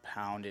getting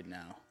pounded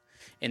now.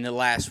 In the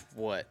last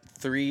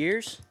 3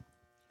 years?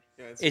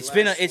 It's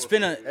been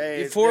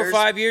Hey, 4 or there's-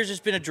 5 years. It's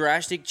been a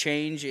drastic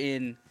change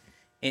in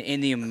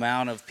the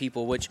amount of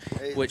people, which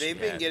They've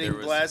been getting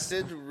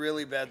blasted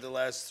really bad the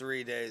last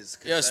 3 days.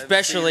 'cause I've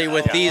especially seen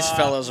with a these lot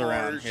fellows more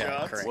around. Yeah,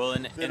 shots correct. Well,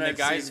 and than the I've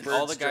guys, seen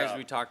all the birds guys drop.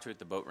 we talked to at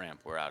the boat ramp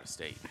were out of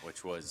state,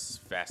 which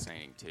was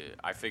fascinating too.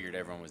 I figured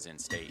everyone was in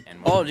state. And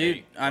Oh, when dude,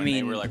 they, I when they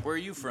mean- were like, "Where are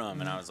you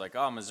from?" And I was like,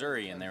 "Oh,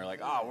 Missouri," and they were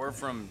like, "Oh, we're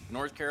from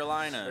North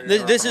Carolina."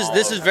 This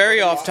is very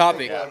off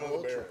topic.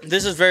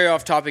 This is very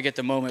off topic at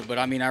the moment, but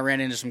I mean, I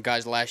ran into some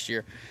guys last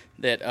year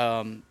that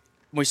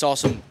we saw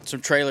some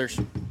trailers,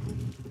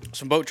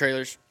 some boat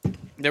trailers.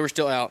 They were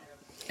still out,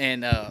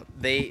 and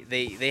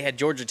they had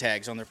Georgia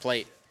tags on their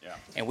plate. Yeah.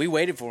 And we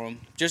waited for them.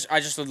 I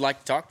just would like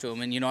to talk to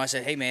them, and I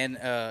said, "Hey man,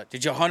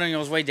 did you hunt on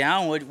your way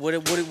down? What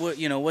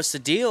what's the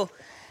deal?"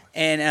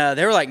 And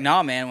they were like,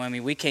 "Nah, man. I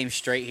mean, we came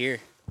straight here."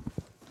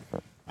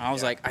 I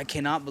was like, I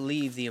cannot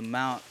believe the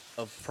amount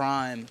of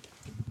prime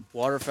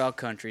waterfowl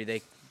country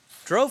they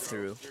drove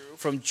through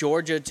from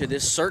Georgia to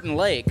this certain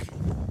lake.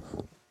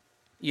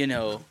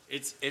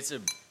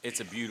 It's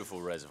a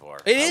beautiful reservoir.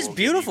 It I is will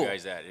beautiful. Give you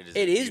guys that.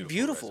 It is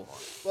beautiful.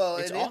 Well,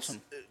 It's and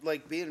awesome. It's,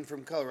 like being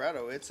from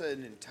Colorado, it's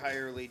an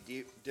entirely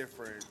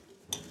different.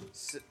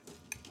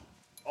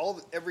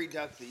 Every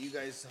duck that you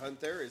guys hunt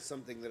there is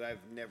something that I've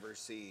never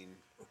seen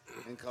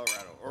in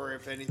Colorado, or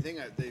if anything,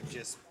 they've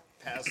just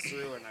passed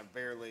through, and I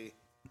barely.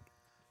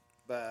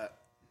 But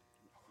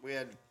we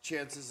had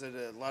chances at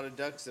a lot of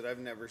ducks that I've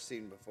never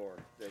seen before.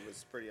 That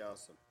was pretty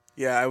awesome.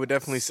 Yeah, I would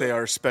definitely say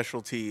our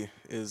specialty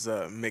is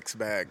mixed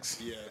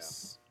bags.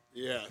 Yes.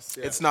 Yes.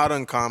 It's not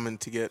uncommon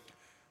to get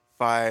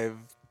 5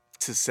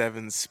 to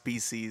 7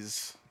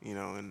 species,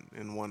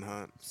 in one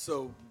hunt.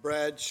 So,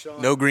 Brad,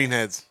 Sean. No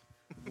greenheads.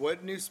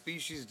 What new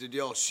species did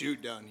y'all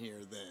shoot down here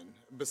then?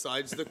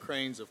 Besides the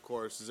cranes, of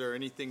course. Is there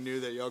anything new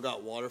that y'all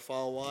got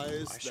waterfowl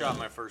wise? I shot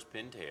my first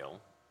pintail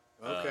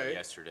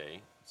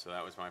yesterday, so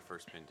that was my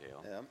first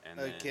pintail. Yeah. And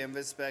A then,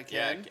 canvasback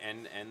yeah,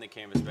 hen? and the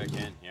canvasback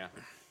hen, yeah.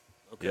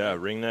 Okay. Yeah,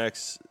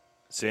 ringnecks,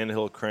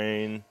 sandhill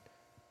crane.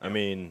 I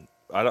mean,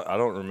 I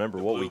don't remember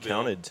what we bluebill.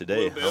 counted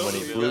today. Bluebill. How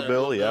many Yeah,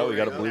 bluebill? Yeah, we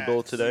got a ringnecks.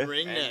 bluebill today.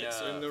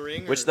 Ringnecks and the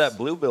ringers. Which that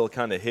bluebill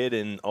kind of hid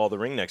in all the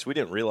ringnecks. We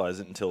didn't realize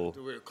it until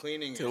We were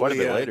cleaning it. quite a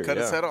bit later. Cut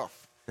yeah. his head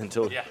off.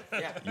 Until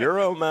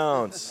Euro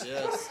mounts.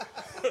 Yes.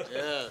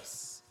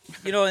 Yes.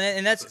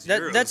 And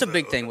that's a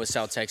big thing with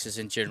South Texas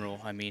in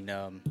general. I mean,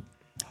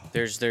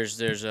 there's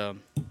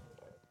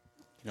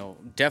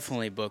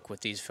definitely book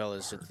with these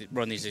fellas that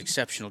run these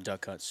exceptional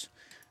duck hunts.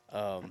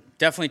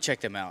 Definitely check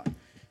them out.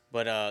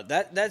 But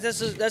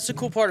that's the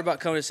cool part about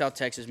coming to South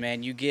Texas,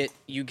 man. You get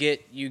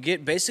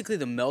basically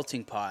the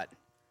melting pot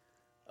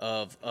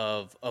of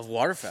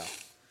waterfowl.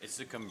 It's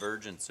the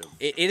convergence of.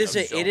 It is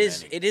of so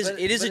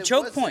a But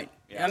choke wasn't- point.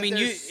 Yeah. I mean, But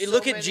you there's so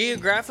look at many-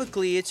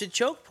 geographically, it's a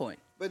choke point.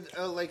 But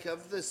like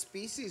of the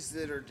species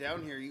that are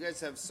down here, you guys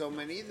have so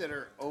many that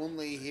are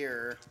only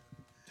here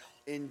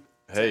in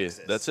Hey,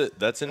 Texas.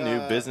 that's a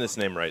new business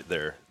name right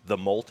there. The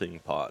molting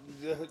pot.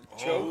 The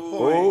choke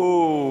point.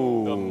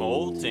 Oh. The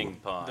molting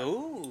pot.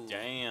 Ooh.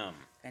 Damn.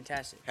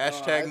 Fantastic.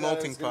 Hashtag I molting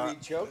thought it was gonna pot.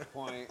 be choke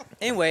point.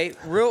 Anyway,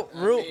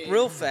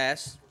 real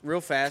fast.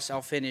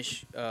 I'll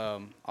finish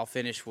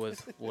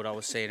with what I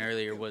was saying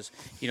earlier. Was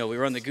we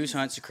run the goose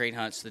hunts, the crane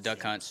hunts, the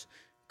duck hunts,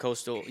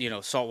 coastal,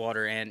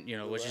 saltwater, and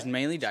which is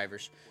mainly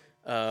divers,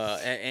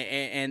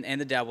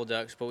 and the dabble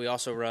ducks. But we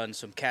also run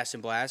some cast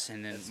and blast,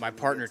 and then my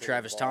partner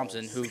Travis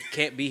Thompson, who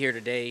can't be here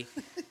today,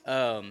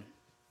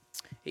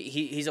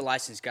 he's a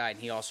licensed guide, and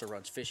he also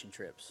runs fishing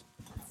trips.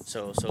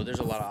 So there's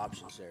a lot of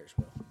options there as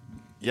well.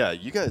 Yeah,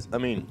 you guys. I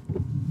mean,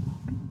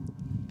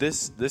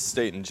 this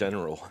state in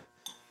general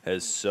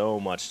has so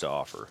much to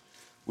offer.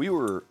 We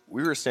were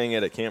staying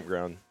at a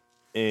campground,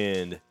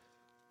 and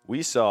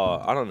we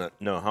saw, I don't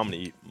know how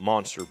many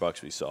monster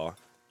bucks we saw.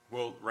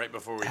 Well, right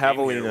before we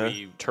Javelina, came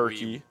here,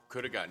 turkey. we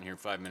could have gotten here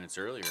 5 minutes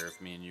earlier if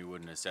me and you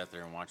wouldn't have sat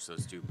there and watched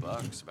those two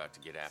bucks about to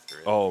get after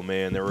it. Oh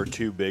man, there were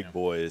two big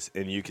boys,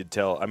 and you could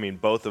tell. I mean,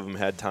 both of them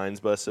had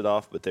tines busted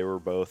off, but they were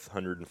both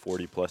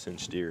 140 plus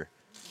inch deer,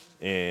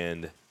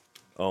 and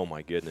oh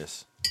my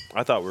goodness,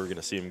 I thought we were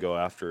gonna see them go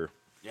after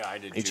Yeah, I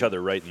did each too.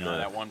 other right in No, the.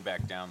 that one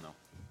back down though.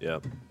 Yeah.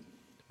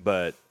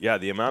 But yeah,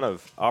 the amount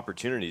of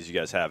opportunities you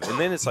guys have. And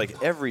then it's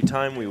like every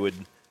time we would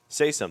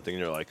say something,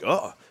 they're like,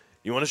 oh,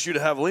 You want to shoot a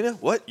javelina?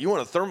 What? You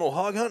want a thermal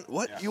hog hunt?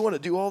 What? Yeah. You want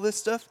to do all this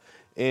stuff?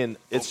 And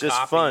it's just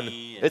copy fun.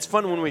 and, It's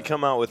fun when we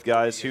come out with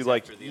guys who,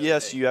 like, after the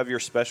yes, other day. you have your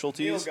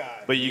specialties, Neil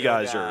guy. but you Neil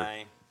guys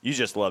guy. you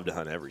just love to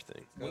hunt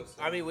everything.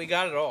 I mean, we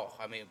got it all.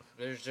 I mean,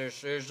 there's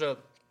a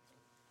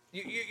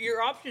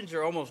your options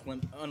are almost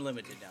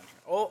unlimited down here.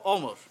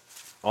 Almost.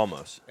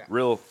 Almost. Yeah.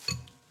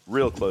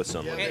 Real close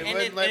on Yeah, one. they And- and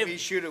wouldn't it- let and me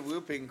shoot a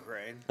whooping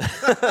crane.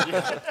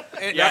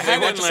 And Yeah, I they had a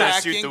wouldn't let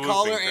us shoot tracking the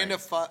collar whooping and a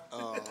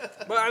cranes.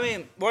 But I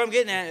mean, what I'm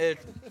getting at is,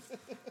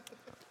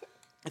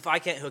 if I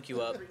can't hook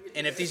you up,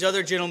 and if these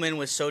other gentlemen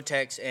with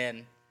Sotex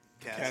and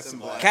Cast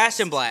and blast. Cast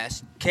and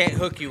Blast can't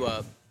hook you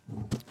up,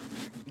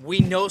 we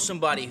know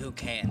somebody who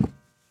can.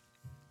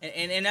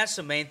 And that's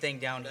the main thing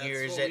down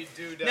here is what that we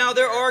do down now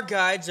there here. are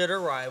guides that are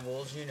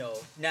rivals,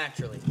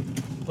 naturally,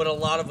 but a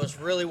lot of us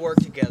really work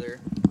together,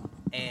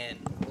 and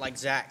like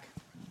Zach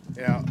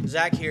Yeah.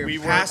 here We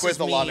work passes with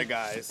a lot me- of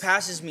guys.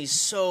 passes me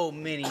so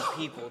many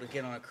people to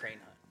get on a crane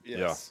hunt.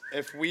 Yes.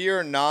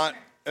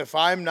 If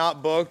I'm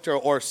not booked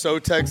or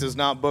Sotex is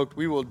not booked,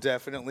 we will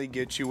definitely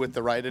get you with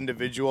the right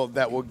individual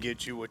that will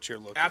get you what you're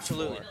looking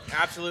Absolutely,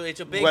 it's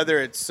a for. big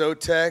Whether it's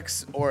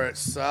Sotex or it's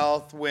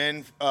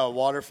Southwind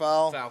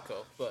Waterfowl.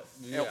 Falco, but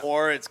yeah.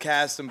 Or it's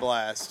Cast and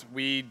Blast.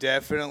 We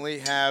definitely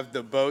have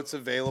the boats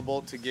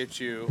available to get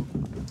you,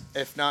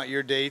 if not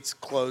your dates,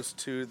 close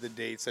to the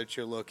dates that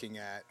you're looking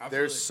at. Absolutely.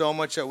 There's so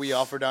much that we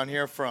offer down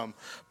here, from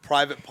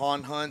private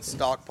pond hunts,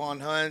 stock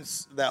pond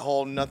hunts, that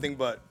hold nothing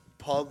but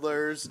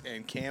puddlers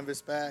and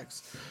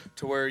canvasbacks,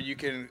 to where you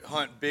can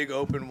hunt big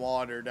open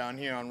water down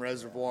here on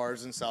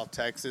reservoirs in South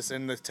Texas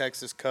and the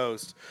Texas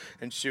coast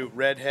and shoot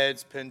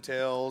redheads,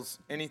 pintails,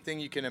 anything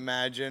you can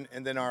imagine.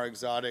 And then our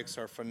exotics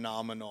are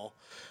phenomenal.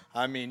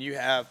 I mean, you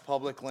have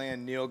public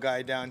land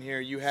nilgai down here.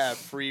 You have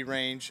free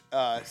range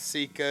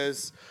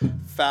Sikas,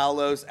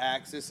 Fallows,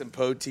 Axis, and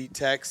Poteet,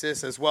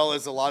 Texas, as well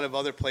as a lot of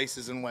other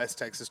places in West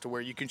Texas to where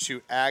you can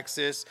shoot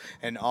Axis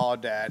and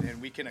Aoudad,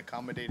 and we can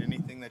accommodate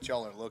anything that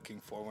y'all are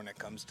looking for when it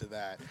comes to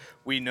that.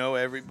 We know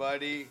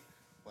everybody.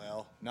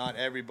 Well, not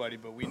everybody,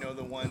 but we know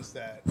the ones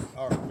that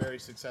are very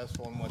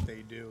successful in what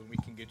they do, and we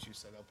can get you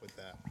set up with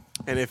that.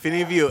 And if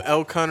any of you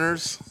elk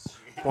hunters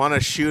want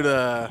to shoot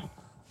a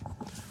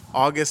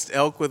August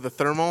elk with a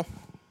thermal,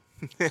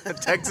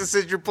 Texas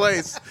is your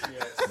place.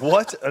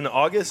 What? An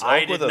August elk I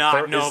with did a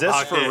not know Is this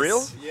about for this.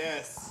 real?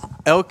 Yes.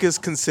 Elk is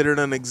considered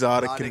an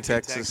exotic Exotic in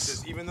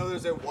Texas. Even though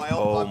there's a wild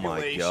Oh my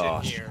population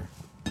gosh. here.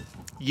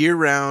 Year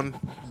round,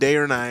 day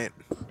or night.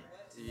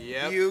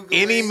 Yep.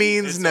 Any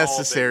means It's all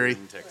necessary.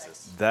 bigger in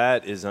Texas.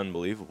 That is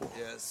unbelievable.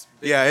 Yes.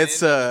 Yeah, Big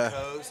it's, Bend on the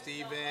coast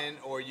even,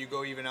 or you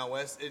go even out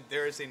west.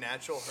 There is a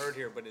natural herd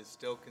here, but it's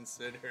still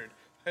considered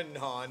a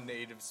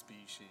non-native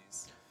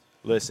species.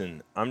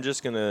 Listen, I'm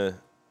just going to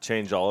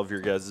change all of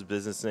your guys'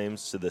 business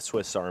names to the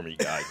Swiss Army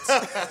Guides.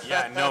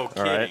 Yeah, no All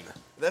kidding. right.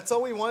 That's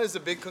all we want is a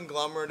big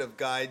conglomerate of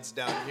guides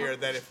down here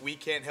that if we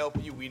can't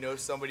help you, we know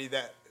somebody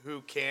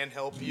who can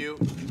help you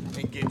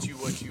and get you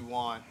what you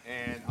want.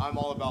 And I'm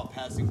all about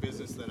passing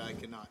business that I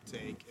cannot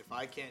take. If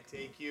I can't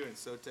take you and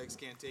Sotex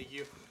can't take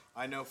you,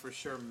 I know for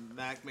sure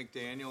Mac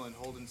McDaniel and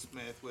Holden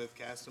Smith with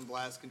Cast and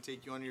Blast can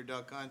take you on your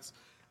duck hunts,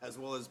 as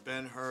well as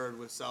Ben Hurd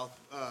with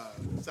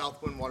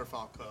Southwind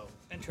Waterfowl Co.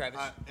 And Travis.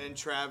 And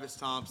Travis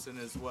Thompson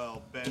as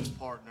well, Ben's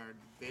partner.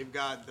 They've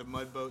got the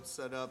mud boats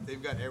set up.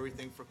 They've got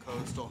everything for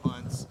coastal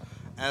hunts,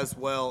 as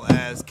well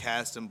as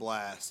Cast and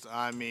Blast.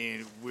 I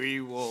mean, we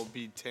will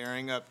be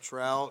tearing up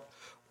trout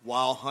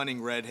while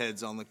hunting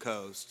redheads on the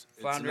coast. It's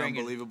an Floundering and-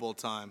 unbelievable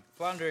time.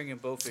 Floundering and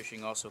bow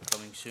fishing also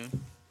coming soon,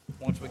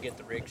 once we get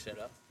the rig set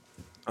up.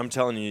 I'm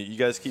telling you, you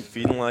guys keep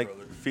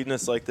feeding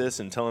us like this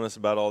and telling us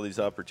about all these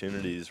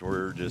opportunities.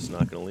 We're just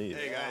not going to leave.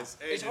 Hey guys,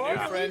 It's the hard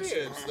new to leave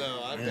friendships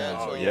though. I've Yeah.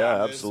 got Oh, you yeah,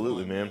 on this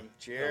absolutely, one, man.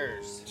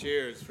 Cheers.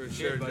 Cheers for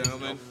sure, buddy.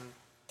 gentlemen.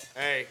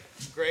 Hey,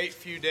 great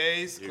few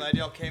days. Glad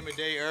y'all came a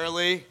day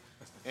early,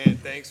 and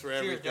thanks for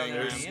everything.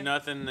 gentlemen. man. There's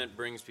nothing that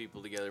brings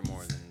people together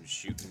more than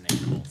shooting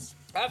animals.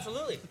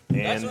 Absolutely.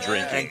 And drinking.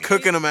 And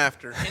cooking them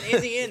after. And in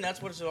the end, that's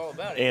what it's all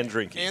about. And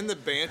drinking. And the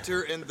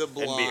banter and the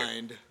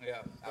blind. Yeah.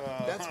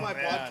 That's my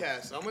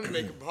podcast. I'm gonna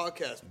make a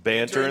podcast.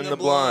 Banter in the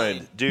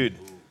blind. Dude,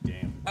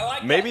 I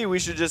like maybe we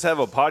should just have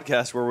a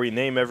podcast where we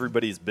name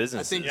everybody's I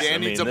businesses. think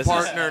Dan needs a this is-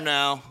 partner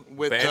now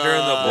with Banter in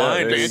the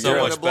blind there you is so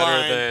go. much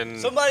better than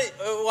Somebody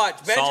watch.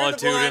 Banter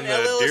Solitude in the in Blind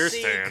the deer LLC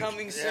stand.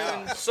 coming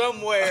soon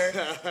somewhere.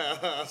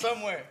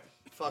 Somewhere.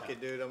 Fuck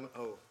it, dude.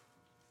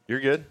 You're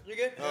good? You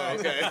good? Oh,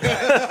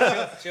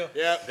 okay. Chill.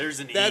 Yeah. There's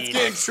an That's E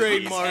getting next to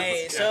these. trademarked.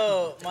 Hey,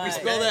 so my, We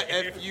spell that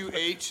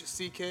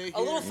Fuhck. a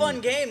little fun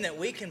game that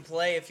we can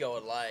play if y'all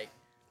would like.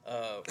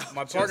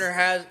 My partner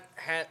has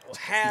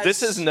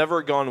This has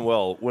never gone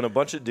well when a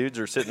bunch of dudes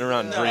are sitting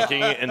around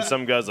drinking and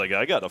some guy's like,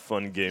 I got a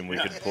fun game we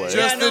could play.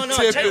 Just no, the no,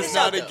 tip check is this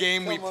not out, a though.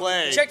 game we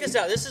play. Check this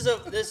out. This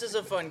is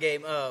a fun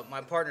game.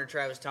 My partner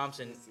Travis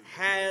Thompson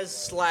had a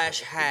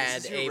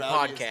podcast.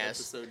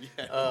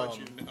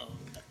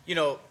 You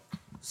know,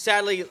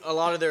 sadly, a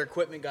lot of their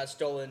equipment got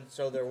stolen,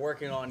 so they're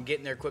working on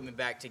getting their equipment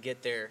back to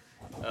get their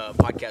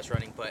podcast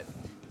running. But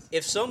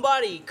if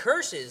somebody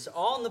curses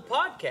on the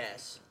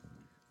podcast,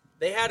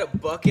 they had a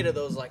bucket of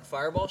those like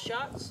fireball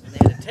shots, and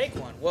they had to take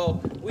one.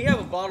 Well, we have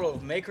a bottle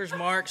of Maker's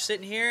Mark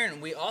sitting here,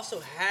 and we also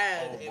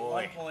had at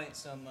one point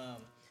some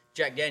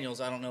Jack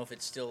Daniels. I don't know if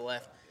it's still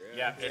left.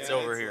 Yeah, it's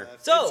over here.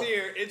 So,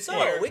 It's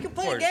here. we can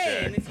play a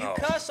game. If you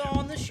cuss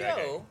on the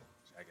show,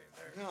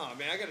 No,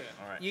 man, I gotta.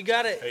 All right. you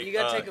gotta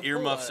take a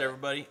earmuffs, pull.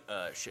 everybody.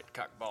 Shit,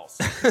 cock balls.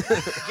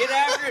 Get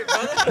after it,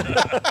 brother.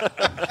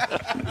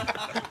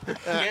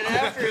 Get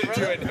after it,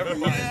 brother. Never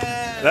mind.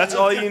 That's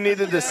all you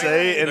needed to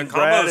say, and The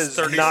Brad combo's is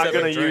 37 not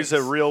going to drinks. use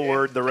a real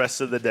word the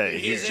rest of the day.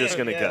 He's just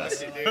going to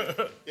cuss.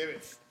 Give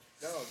it.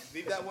 No,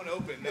 leave that one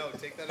open. No,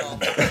 take that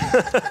off.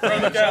 Throw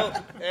the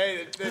cap.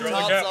 Hey, the Throw the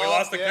top's cap. off. We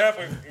lost the cap.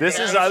 This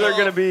is Yeah, either so-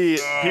 going to be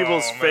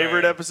people's man.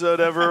 favorite episode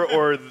ever,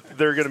 or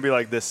they're going to be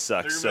like, this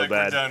sucks so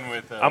bad.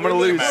 I'm going to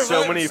lose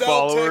so many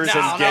followers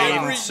and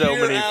gain so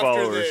many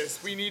followers.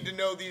 This, we need to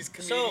know these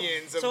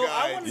comedians of I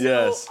guys. want to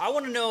Yes. know. I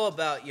want to know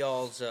about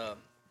y'all's.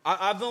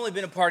 I've only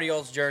been a part of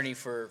y'all's journey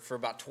for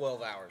about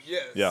 12 hours.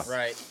 Yes. Yeah.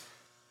 Right.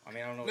 I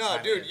mean, I don't know. what No, time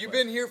it dude, is, you've but-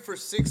 been here for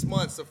 6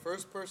 months. The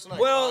first person I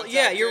Well,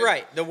 yeah, contacted- you're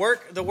right. The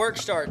work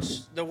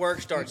starts 6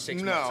 months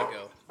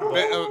ago.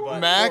 But,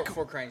 Mac,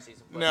 before crane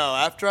season. but- no,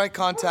 after I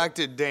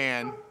contacted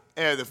Dan,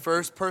 the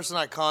first person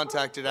I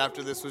contacted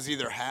after this was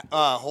either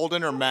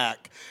Holden or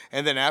Mac.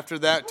 And then after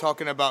that,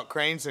 talking about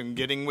cranes and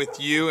getting with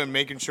you and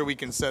making sure we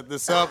can set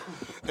this up,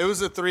 it was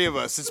the three of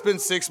us. It's been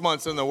 6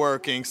 months in the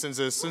working since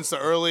the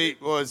early,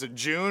 was it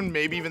June,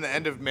 maybe even the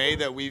end of May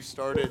that we've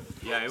started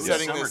Yeah, it was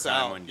setting this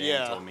summertime out. when Dan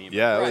Yeah. told me.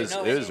 Yeah, Right,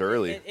 it was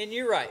early. And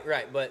you're right,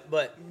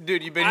 but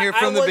Dude, you've been here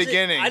from the wasn't-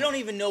 beginning. I don't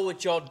even know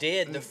what y'all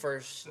did the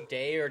first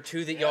day or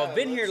two that y'all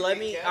been here.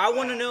 I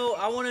want to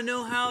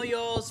know how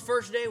y'all's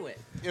first day went.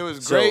 It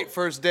was great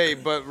first day,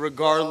 but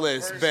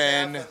regardless, First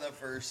Ben. half of the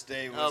first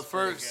day was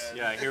pretty good.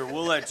 Yeah, here,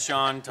 we'll let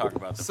Sean talk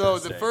about the So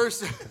first the day.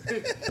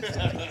 first,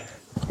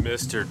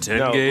 Mr. 10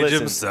 No, Gauge listen.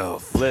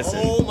 himself. Listen,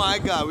 oh my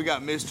God, we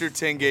got Mr.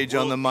 10 Gauge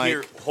on the mic.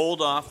 Here,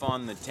 hold off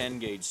on the 10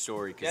 gauge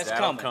story because That's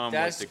that'll coming. come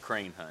That's- with the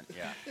crane hunt.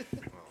 Yeah.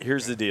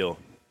 here's the deal.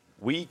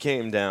 We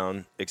came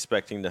down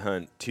expecting to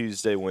hunt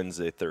Tuesday,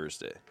 Wednesday,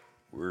 Thursday.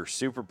 We were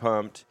super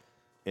pumped,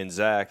 and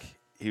Zach,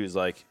 he was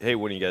like, hey,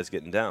 when are you guys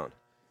getting down?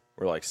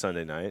 We're like,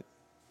 Sunday night.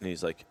 And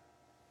he's like,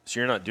 so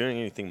you're not doing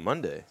anything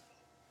Monday?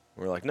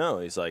 We're like, no.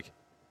 He's like,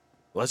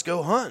 let's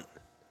go hunt.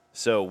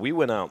 So we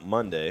went out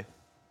Monday.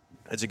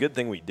 It's a good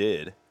thing we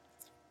did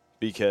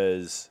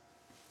because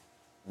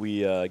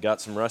we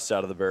got some rust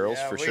out of the barrels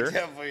Yeah, for we sure.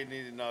 definitely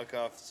need to knock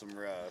off some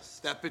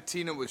rust. That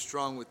patina was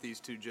strong with these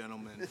two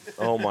gentlemen.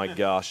 Oh my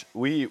gosh,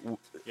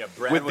 Yeah,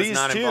 Brad with was these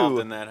not two, involved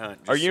in that hunt.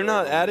 Are just you so not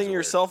everyone is adding aware.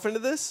 yourself into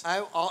this?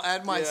 I'll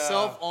add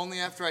myself only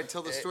after I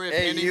tell the story of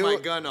Hey, handing you- my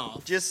gun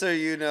off. Just so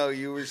you know,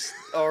 you were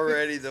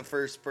already the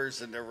first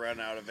person to run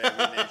out of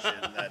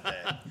ammunition that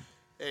day.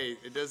 Hey,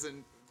 that doesn't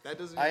need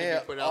I to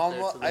be put out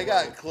there. To the I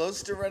got world.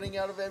 close to running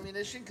out of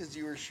ammunition because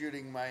you were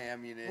shooting my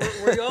ammunition.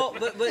 Were y'all?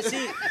 But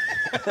see,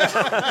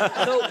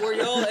 so were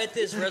y'all at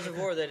this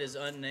reservoir that is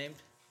unnamed?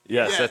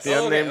 Yes, at the Oh,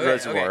 okay, unnamed okay,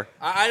 reservoir. okay.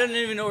 I didn't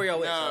even know where y'all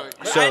went. No.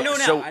 But So, I know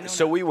now. so, I know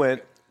so now. we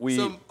went. We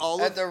So all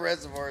At of, the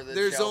reservoir, that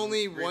there's shall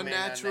only one remain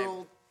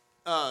natural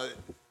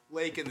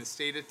lake in the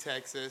state of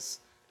Texas.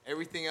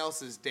 Everything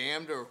else is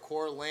dammed or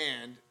core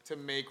land to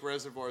make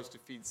reservoirs to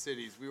feed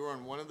cities. We were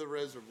on one of the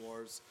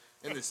reservoirs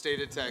in the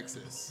state of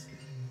Texas.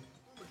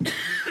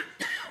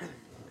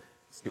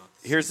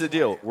 here's the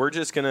deal. We're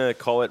just gonna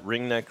call it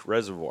Ringneck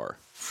Reservoir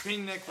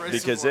Ringneck Reservoir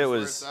because it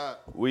was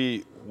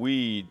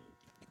we.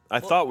 I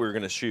thought we were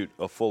gonna shoot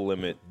a full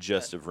limit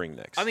just of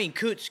ringnecks. I mean,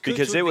 coots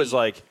because would it was be-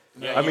 like.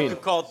 Yeah, I you mean,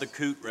 could call it the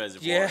Coot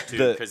Reservoir Yeah. too,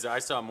 The- because I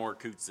saw more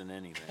coots than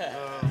anything.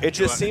 it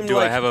just seemed Do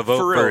like I have a vote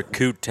for for real.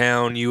 Coot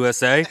Town,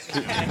 USA?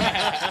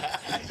 I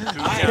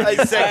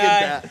second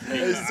that.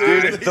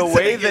 Dude, the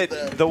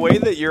way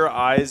that your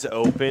eyes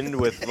opened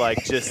with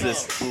like just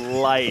this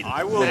light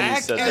when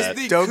you said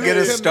that. Don't get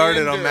us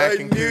started on Mac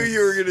and knew you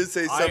were gonna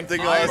say something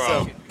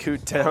awesome.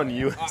 Coot Town,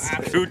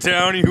 USA. Coot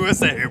Town,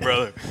 USA,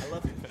 brother.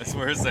 That's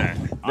where it's at.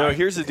 No,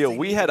 here's the deal.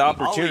 We had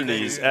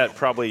opportunities at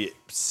probably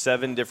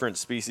 7 different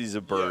species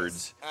of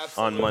birds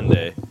on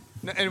Monday.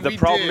 And The we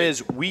problem did.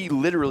 is we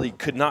literally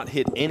could not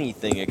hit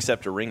anything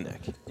except a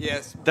ringneck.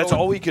 Yes, That's but-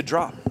 all we could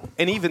drop.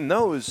 And even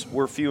those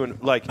were few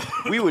and like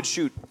we would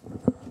shoot.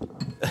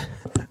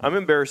 I'm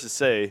embarrassed to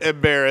say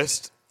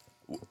Embarrassed.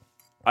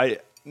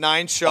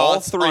 9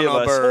 shots on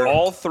a bird.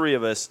 all three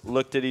of us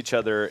looked at each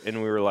other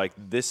and we were like,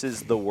 "This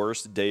is the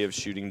worst day of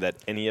shooting that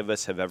any of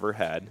us have ever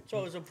had." So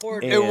it was a poor.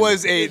 And- It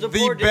was It was a the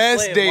poor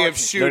best display of day of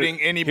marksmanship. shooting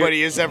No, anybody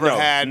here- has ever no,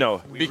 had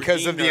no. We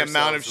because of the redeemed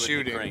amount of ourselves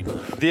with the shooting.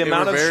 crane. The They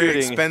amount were of very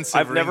shooting, expensive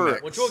I've never,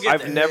 ringnecks. Which we'll get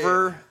I've there.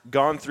 never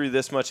gone through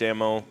this much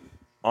ammo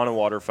on a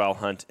waterfowl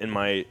hunt in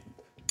my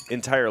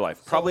entire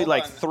life. Probably hold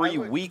like on. 3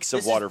 weeks of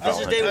This is waterfowl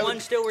day hunting. one.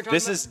 Still, we're talking.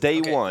 This about? is day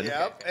Okay. one.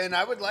 Yep, and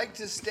I would like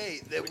to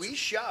state that we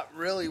shot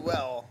really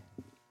well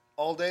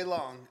all day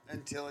long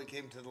until it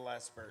came to the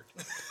last bird.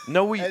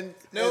 No, we And-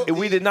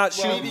 we did not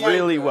shoot mediocre.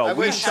 really well. I We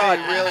wouldn't shot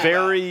say really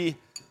very.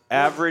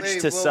 average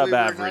Wait, to well, we were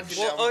sub-average. knocking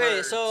Well, down okay,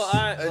 birds so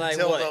I like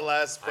until what? the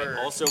last bird.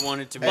 I also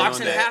wanted to be Box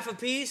on and a that. half a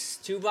piece,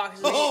 2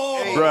 boxes.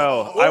 Hey,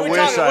 Bro, What I are we wish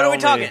talking? I What are we only-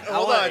 talking?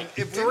 Hold on. If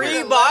we 3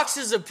 would've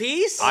boxes a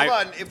piece. Hold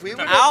on. If we would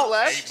have Ouch.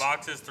 left, 8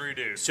 boxes, 3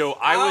 dudes. So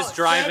I was Ouch.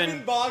 driving.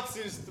 7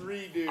 boxes,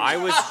 3 dudes. I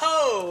was.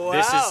 Oh,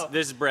 wow.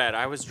 This is Brad.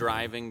 I was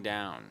driving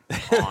down.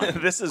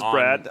 On, This is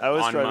Brad. I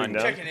was on driving Monday.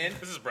 down. Checking in.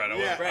 This is Brad.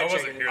 Yeah. I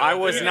wasn't here. I that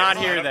was day. not I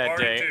was here at a that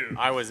party, day. too.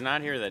 I was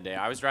not here that day.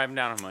 I was driving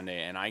down on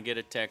Monday, and I get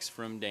a text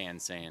from Dan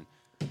saying,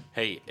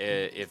 "Hey,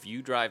 if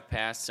you drive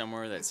past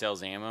somewhere that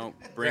sells ammo,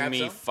 bring Grab me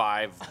some.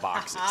 5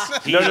 boxes."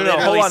 He No.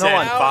 literally Hold on.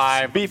 said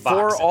 5 Before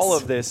boxes. all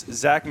of this,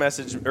 Zach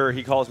messaged, or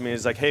he calls me.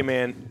 He's like, "Hey,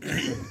 man,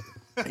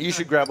 you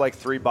should grab like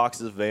 3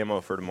 boxes of ammo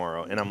for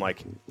tomorrow." And I'm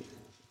like,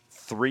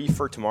 3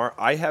 for tomorrow?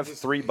 I have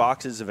 3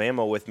 boxes of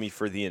ammo with me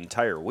for the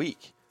entire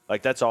week.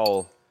 Like that's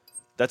all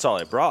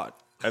I brought.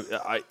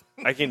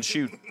 I can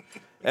shoot.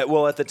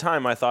 Well, at the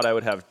time, I thought I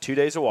would have 2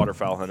 days of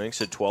waterfowl hunting,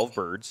 so 12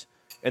 birds,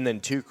 and then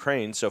 2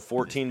 cranes, so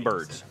 14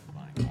 birds.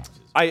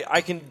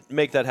 I can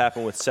make that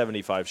happen with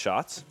 75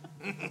 shots.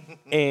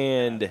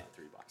 And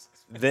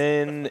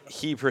then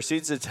he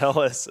proceeds to tell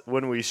us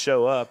when we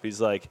show up,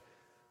 he's like,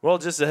 well,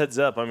 just a heads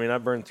up. I mean, I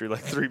burned through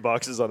like 3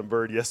 boxes on a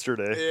bird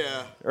yesterday.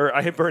 Yeah. Or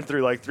I burned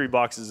through like 3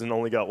 boxes and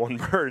only got 1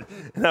 bird.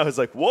 And I was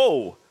like,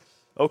 whoa.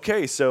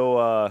 Okay,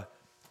 so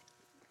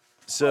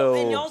Well,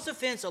 in y'all's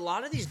defense, a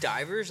lot of these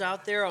divers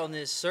out there on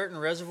this certain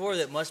reservoir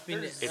that must be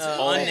It's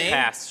all unnamed.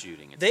 pass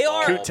shooting. It's They are-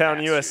 all Coot-Town,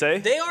 pass USA?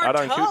 They are Out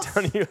on tough.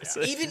 Coot-Town,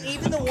 USA.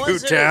 Even the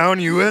ones that are,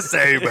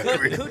 USA,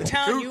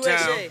 Coot-Town,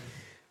 USA.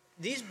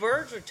 These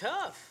birds are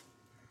tough.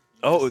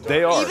 Oh,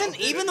 they are.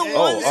 Even the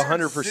Oh, ones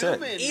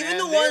 100%. even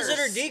the ones that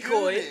are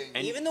decoyed,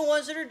 even the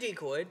ones that are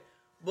decoyed,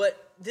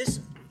 but this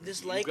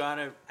lake,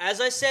 gotta- as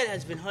I said,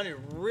 has been hunted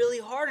really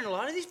hard, and a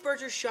lot of these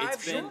birds are shy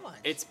of been, shot.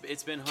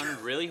 it's been hunted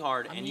really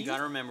hard, and you got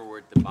to remember we're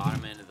at the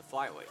bottom end of the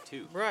flyway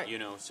too. Right. You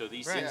know, so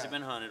these Right. things have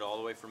been hunted all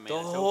the way from The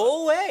Manitoba.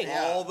 whole way.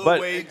 All the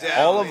But way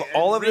down.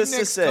 all of And this to ringnecks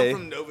come say,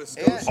 from Nova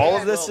Scotia. all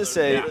of this to Well,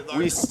 say, they're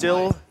we large.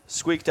 still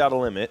squeaked out a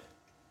limit.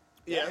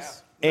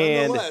 Yes.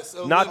 And Nonetheless,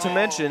 a not to limit.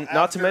 mention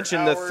After the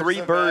hours 3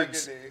 of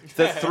birds, agony.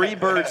 the 3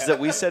 birds that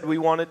we said we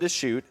wanted to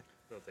shoot,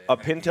 a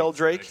pintail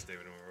drake,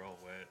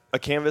 a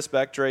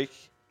canvasback drake,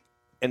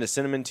 and a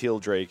cinnamon teal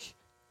drake.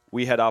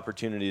 We had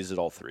opportunities at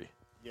all 3.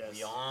 Yes.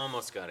 We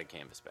almost got a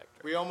canvasback.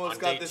 We almost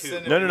On got day the 2.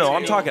 cinnamon. No.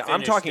 I'm We talking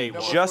finished day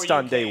one. just Before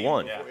on you day came.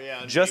 1. Yeah,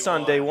 on Just day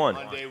on day 1.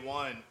 On day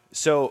 1.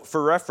 So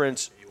for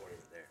reference,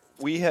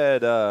 we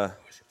had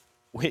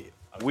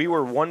we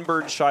were 1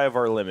 bird shy of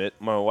our limit.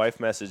 My wife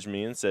messaged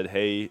me and said,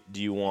 "Hey,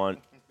 do you want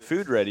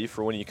food ready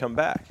for when you come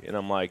back?" And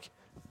I'm like,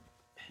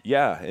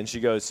 "Yeah." And she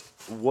goes,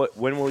 "What?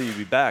 When will you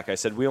be back?" I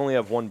said, "We only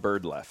have 1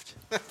 bird left."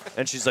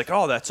 And she's like,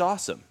 "Oh, that's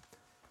awesome."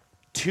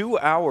 2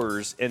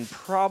 hours and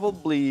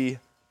probably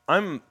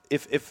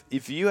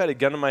if you had a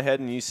gun in my head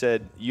and you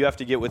said you have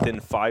to get within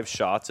 5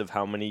 shots of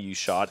how many you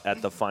shot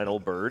at the final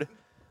bird,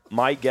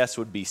 my guess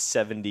would be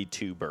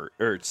 72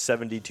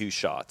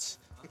 shots.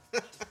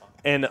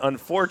 And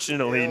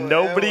unfortunately,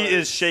 nobody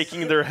is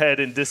shaking their head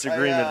in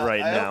disagreement right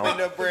now. opened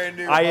a brand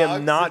new I box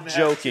am not and had 2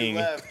 joking.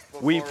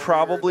 left We before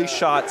probably were done.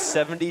 shot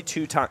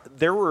 72 times.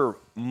 There were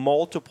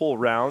multiple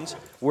rounds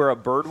where a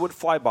bird would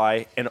fly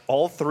by and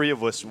all 3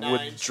 of us 9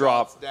 would shots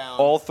drop down.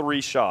 all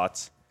 3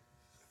 shots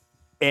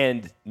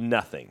and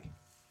nothing.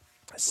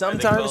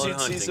 Sometimes you'd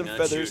see some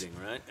feathers. Shooting,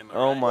 right? Am I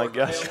Oh right? my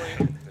gosh.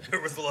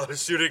 There was a lot of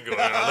shooting going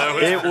on. That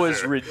was It for was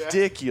sure.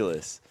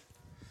 ridiculous.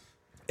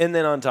 And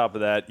then on top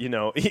of that,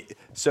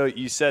 so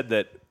you said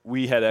that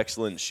we had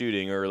excellent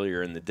shooting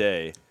earlier in the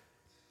day.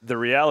 The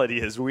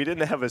reality is we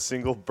didn't have a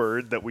single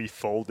bird that we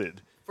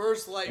folded.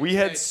 First light. We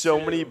had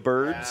so many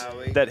birds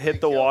that hit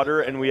the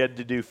water, and we had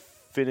to do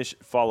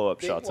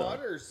follow-up Big shots on it.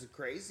 water's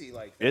crazy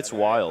like that. It's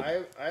wild.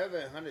 I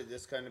haven't hunted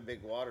this kind of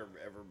big water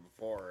ever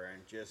before,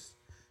 and just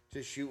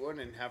to shoot one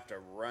and have to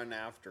run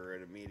after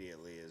it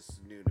immediately is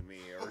new to me.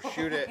 Or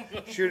shoot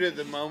it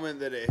the moment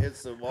that it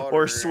hits the water.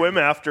 Or swim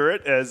after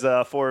it, as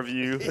 4 of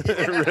you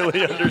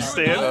really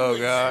understand. Oh,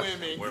 God.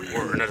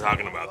 We're not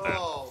talking about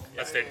that.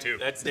 That's day 2.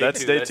 That's day That's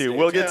 2. day 2.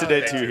 We'll get to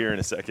day 2 here in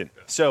a second.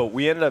 So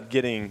we ended up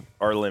getting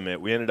our limit.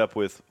 We ended up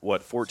with,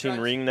 14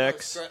 ring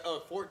necks?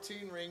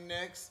 14 ring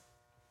necks,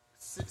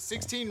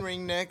 16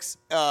 ring necks,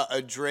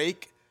 a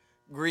drake,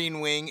 green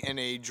wing, and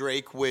a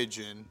drake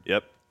widgeon.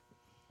 Yep.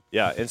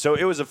 Yeah, and so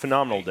it was a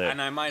phenomenal day.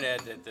 And I might add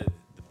that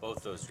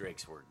both those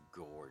drakes were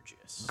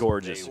gorgeous.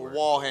 Gorgeous. They were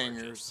Wall gorgeous.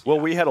 hangers. Well,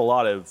 we had a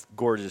lot of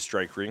gorgeous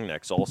strike ring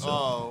necks also.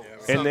 Oh,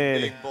 and some then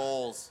big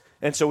bulls.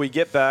 and so we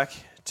get back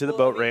to the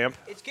boat ramp.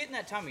 It's getting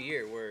that time of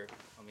year where,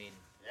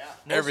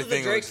 most Everything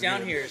of the drakes looks down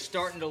good. here is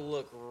starting to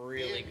look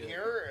really good.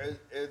 Here,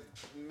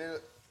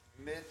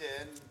 mid to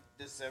end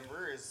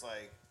December is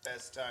like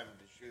best time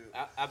to shoot.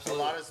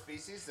 Absolutely. A lot of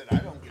species that I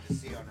don't get to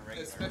see on a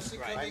regular. Especially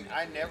coming-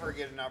 I never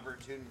get an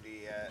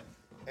opportunity at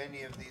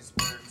any of these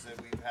birds that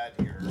we've had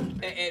here.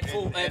 At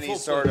full any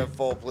sort plumage. of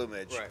full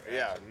plumage. Right.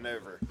 Yeah,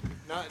 never.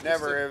 Not just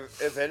Never.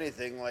 If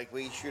anything, like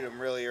we shoot them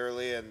really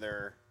early and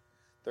they're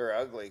they're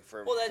ugly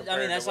for. Well,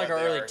 that's like our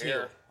our early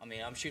teal. I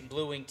mean, I'm shooting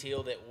blue wing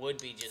teal that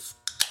would be just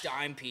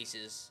dime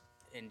pieces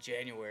in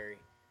January.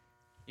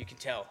 You can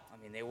tell.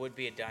 I mean, they would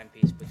be a dime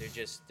piece, but they're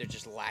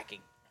just lacking.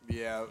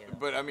 Yeah,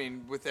 but I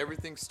mean, with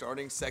everything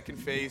starting second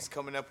phase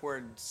coming up, we're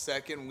in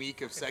second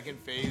week of second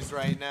phase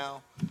right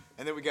now,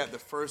 and then we got the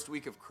first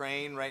week of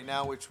crane right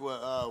now, which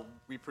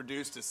we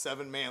produced a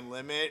 7-man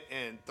limit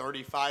in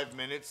 35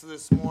 minutes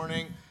this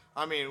morning.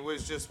 I mean, it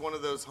was just one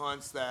of those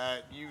hunts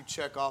that you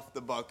check off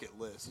the bucket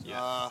list.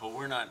 Yeah, but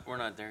we're not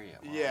there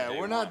yet.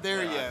 We're not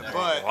there yet.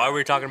 But why are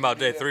we talking about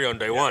day 3 on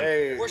day 1?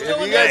 Hey, we're still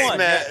have on you day guys 1.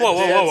 met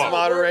Whoa.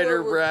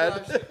 moderator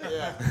Brad?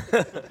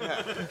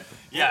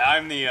 Yeah,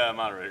 I'm the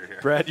moderator here.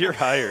 Brad, you're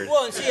hired.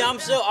 Well, and see, I'm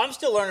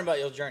still learning about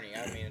your journey.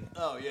 I mean,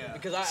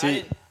 because I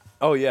didn't.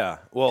 Oh yeah,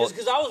 well,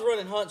 Because I was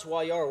running hunts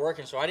while y'all were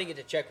working, so I didn't get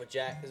to check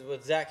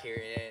with Zach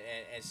here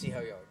and see how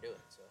y'all were doing.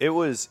 So.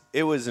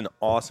 it was an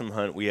awesome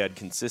hunt. We had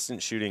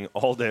consistent shooting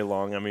all day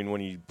long. I mean, when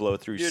you blow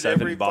through Dude,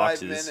 7 every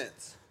boxes, 5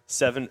 minutes.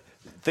 7.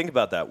 Think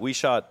about that. We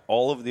shot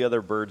all of the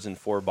other birds in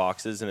 4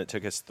 boxes, and it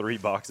took us 3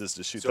 boxes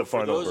to shoot So the for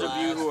final those bird. of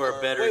you who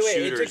are better Wait, it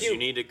shooters, took you you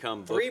need to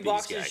come book 3 these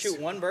boxes guys. to shoot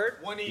 1 bird?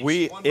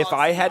 If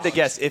I had to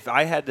guess, if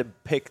I had to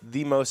pick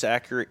the most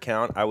accurate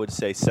count, I would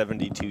say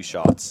 72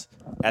 shots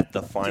at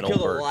the final kill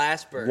the bird.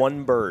 last bird.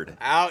 1 bird.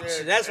 Ouch,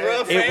 that's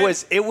rough. It man.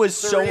 was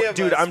so, Three of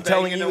dude. us I'm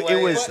telling banging you, away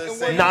it was at the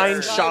same 9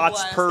 bird.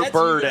 shots per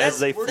bird as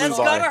they flew That's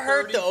by. gotta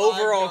hurt the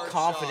overall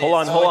confidence.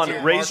 Hold on.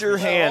 of Raise your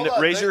hand. Hold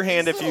on. Raise your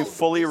hand These if you little-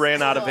 fully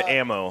ran out of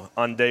ammo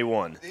on day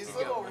 1. These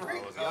little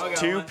rings.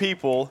 2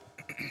 people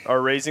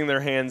are raising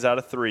their hands out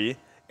of 3,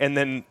 and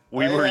then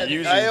we were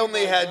using. I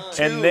only had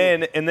 2.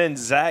 And then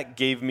Zach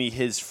gave me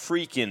his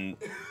freaking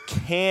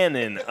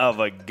cannon of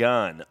a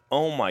gun.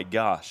 Oh my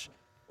gosh.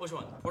 Which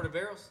one? Ported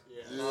barrels?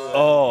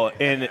 Oh,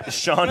 and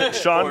Sean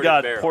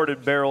got barrel.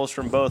 ported barrels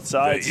from both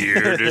sides.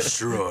 Ear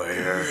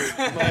destroyer.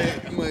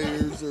 My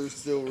ears are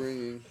still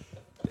ringing.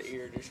 The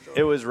ear destroyer.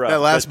 It was rough. That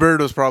last but-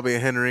 bird was probably a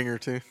hen ringer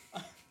too.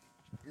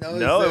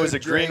 No, it was a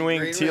green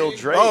wing teal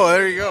drake. Oh,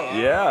 there you go.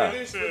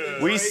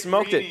 Yeah, we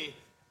smoked it.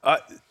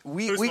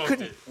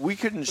 We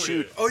couldn't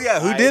shoot. Oh yeah,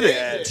 who did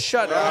it?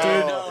 Shut up,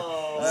 dude.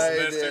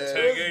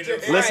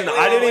 Listen,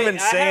 I didn't even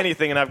say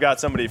anything, and I've got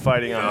somebody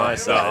fighting on my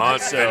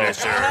side. So,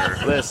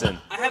 listen.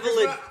 I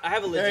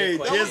have a legit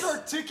question. just- our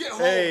ticket home,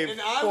 Hey, and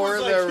I for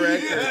was the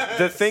like, record.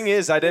 The thing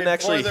is, I didn't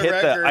actually the hit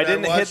record, I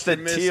didn't I hit watched the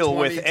you miss teal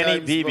with 20 any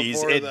times BBs.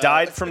 before It that.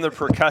 died from the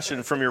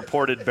percussion from your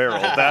ported barrel.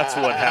 That's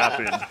what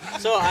happened.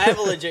 So I have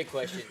a legit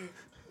question.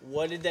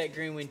 What did that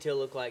green wing teal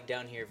look like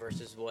down here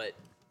versus what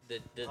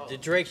the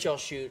drakes y'all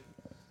shoot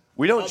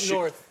We don't up shoot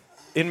north?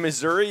 in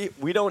Missouri.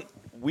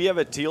 We have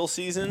a teal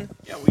season.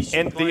 Yeah, we shoot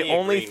And the plenty of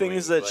only green things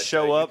wings, that but,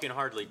 show up- You can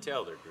hardly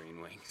tell they're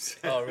green wings.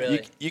 Oh,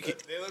 really? You can,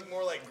 They look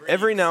more like green.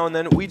 every now and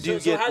then we do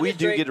So how'd this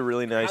Drake- get a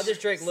really nice. How'd this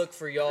Drake look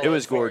for y'all? It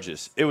was as far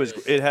as-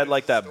 gorgeous. It had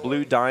like that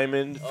blue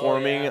diamond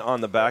forming yeah.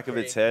 on the back of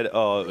its head.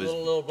 Oh, it was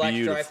little black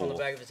stripe beautiful. on the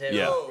back of his head.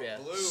 Yeah. Oh, yeah.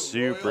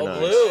 Super Oh, nice.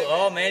 blue.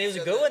 Oh, man, he was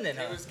a good one then,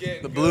 huh?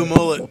 The blue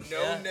mullet.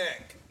 No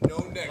neck. No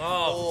neck.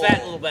 Oh,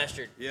 fat little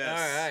bastard. Yes.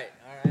 All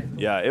right.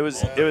 Yeah, it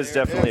was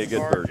definitely a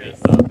good bird.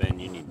 Ben,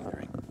 you need to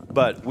drink.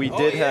 But we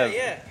did have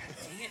Yeah.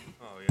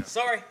 Oh yeah.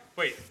 Sorry.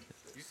 Wait,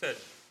 you said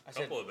a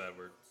said- couple of bad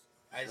words.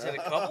 I said a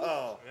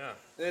couple.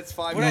 Yeah. It's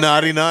 5 What I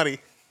Naughty, naughty.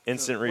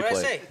 instant What did I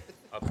replay. say?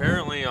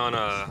 Apparently on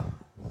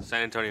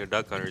San Antonio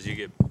Duck Hunters, you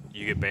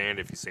get banned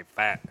if you say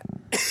fat.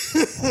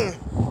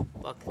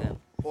 Fuck them.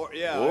 Or,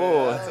 yeah,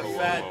 Whoa. that's a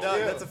fat duck.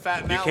 That's a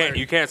fat You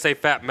mallard. can't say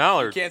fat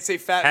mallard. You can't say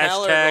fat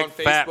mallard on Hashtag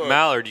Facebook. fat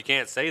mallard. You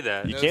can't say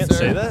that. You No, can't sir.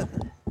 say that?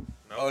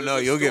 Oh no,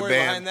 There's a you'll get story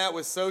banned. behind that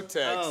with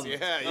Sotex.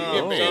 Yeah,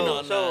 you get banned on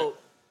that. So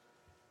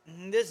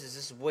this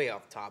is way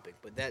off topic,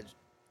 but that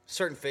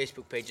certain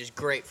Facebook page is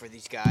great for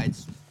these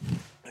guides,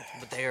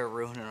 but they are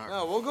ruining our.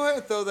 No, we'll go ahead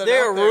and throw that They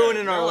out are there.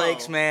 ruining our No.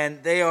 lakes,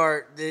 man. They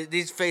are.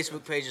 These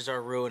Facebook pages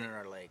are ruining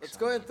our lakes. Let's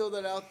go ahead and throw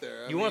that out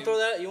there. You want to throw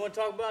that? You want to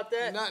talk about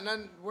that?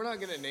 We're not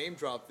going to name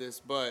drop this,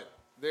 but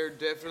there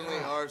definitely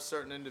are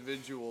certain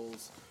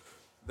individuals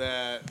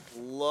that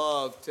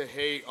love to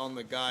hate on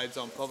the guides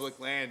on public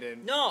land,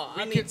 and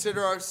we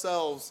consider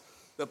ourselves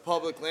the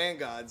public land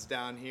gods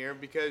down here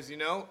because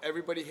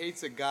everybody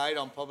hates a guide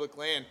on public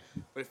land.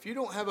 But if you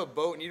don't have a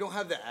boat and you don't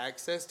have the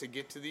access to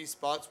get to these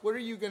spots, what are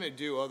you going to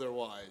do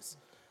otherwise?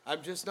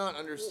 I'm just not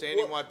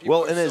understanding why people.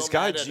 Well, are and as so mad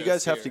guides, at you us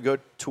guys have here. to go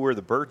to where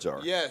the birds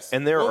are. Yes.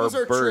 And there What are was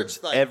our birds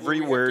trips like? Where we have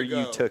everywhere to you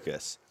go? took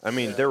us. I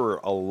mean, there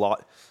were a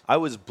lot. I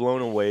was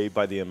blown away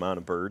by the amount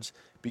of birds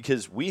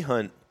because we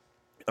hunt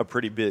a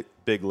pretty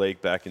big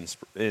lake back in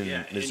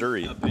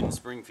Missouri. Up in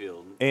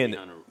Springfield. And we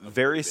hunt a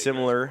very big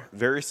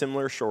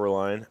similar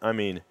shoreline. I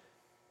mean,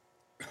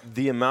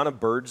 the amount of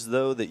birds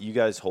though that you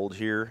guys hold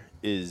here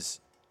is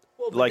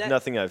Well, but like that-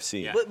 nothing I've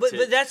seen.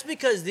 But that's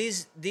because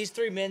these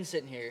 3 men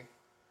sitting here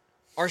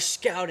are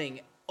scouting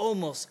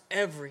almost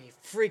every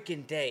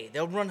freaking day.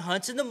 They'll run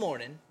hunts in the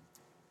morning,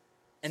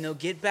 and they'll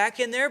get back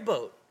in their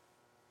boat,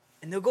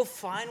 and they'll go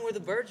find where the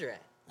birds are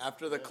at.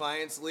 After the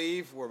clients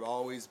leave, we're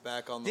always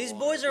back on the These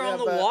water. boys are on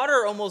the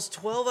water almost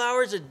 12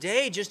 hours a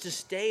day just to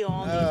stay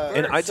on these birds.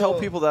 And I tell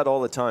people that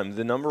all the time.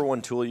 The number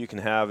one tool you can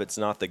have, it's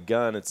not the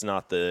gun, it's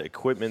not the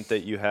equipment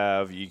that you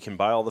have. You can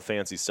buy all the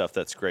fancy stuff.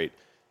 That's great.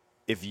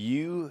 If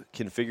you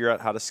can figure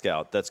out how to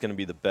scout, that's going to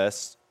be the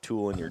best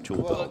tool in your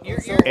tool belt.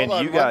 And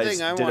you guys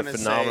did a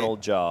phenomenal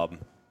job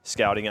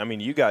scouting. I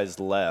mean, you guys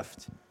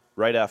left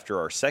right after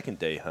our second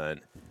day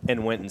hunt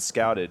and went and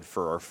scouted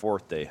for our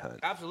fourth day hunt.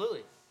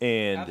 Absolutely.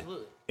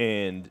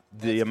 And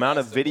the amount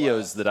of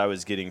videos that I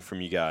was getting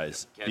from you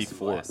guys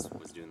before.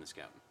 was doing the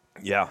scouting.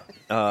 Yeah.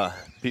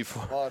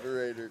 Before.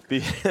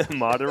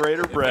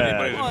 Moderator Brad.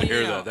 Anybody didn't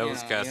hear that. That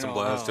was Cast and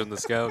Blast doing the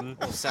scouting.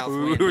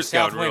 Southwind, We were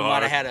scouting real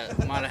might hard.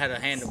 have had a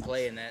hand to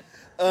play in that.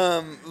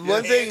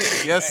 One thing.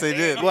 Yes, they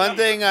did. One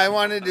thing I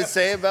wanted to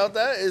say about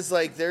that is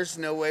like, there's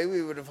no way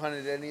we would have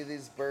hunted any of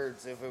these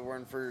birds if it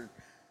weren't for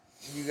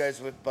you guys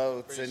with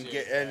boats and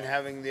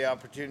having the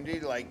opportunity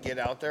to like get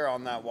out there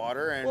on that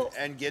water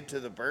and get to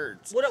the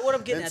birds. What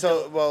I'm getting and at,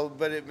 so, though- well,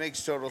 but it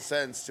makes total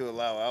sense to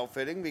allow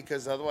outfitting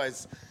because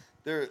otherwise.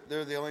 They're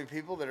the only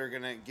people that are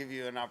going to give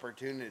you an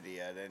opportunity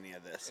at any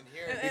of this.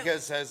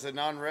 Because as a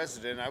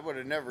non-resident, I would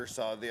have never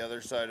saw the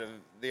other side of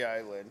the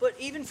island. But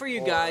even for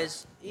you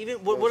guys,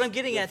 what I'm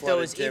getting at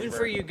though is even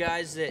for you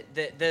guys that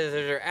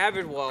are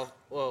avid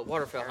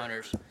waterfowl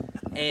hunters,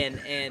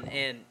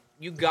 and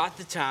you got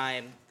the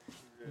time,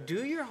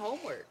 do your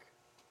homework.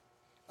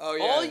 Oh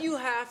yeah. All you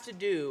have to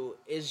do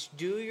is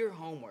do your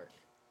homework.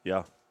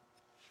 Yeah.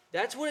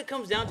 That's what it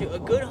comes down to. A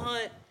good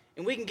hunt.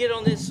 And we can get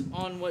on this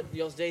on what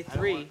y'all's day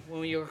 3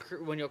 when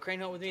you'll crane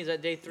hunt with me. Is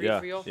that day 3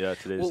 for y'all? Yeah,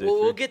 today's day 3.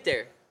 We'll get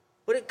there,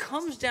 but it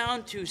comes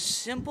down to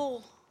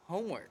simple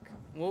homework.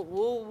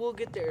 We'll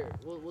get there.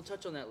 We'll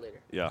touch on that later.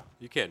 Yeah.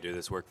 You can't do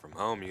this work from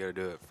home. You got to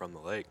do it from the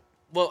lake.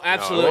 Well,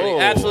 absolutely,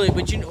 absolutely.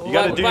 But you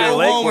got to do your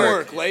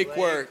lake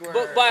work.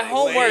 But by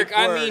homework,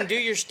 I mean do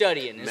your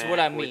studying. Is what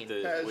I mean.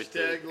 With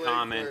the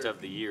comment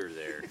of the year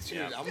there.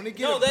 Dude, I'm gonna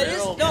get No, that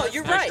is no.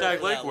 You're right.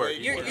 Hashtag lake work.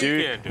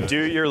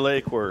 Do your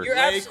lake work. You're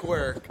lake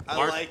work. I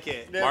Marsh- like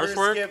it. Marsh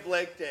work? Skip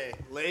lake day.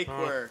 Lake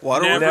work.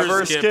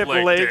 Never skip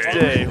lake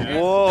day.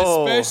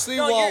 Whoa. Especially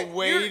No, while you're-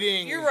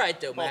 waiting. You're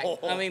right though, Mac.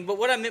 I mean, but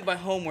what I meant by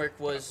homework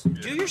was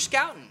do your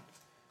scouting.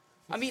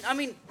 I mean,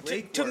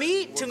 to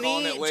me,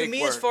 calling it lake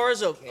as work. far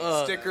as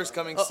Stickers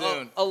coming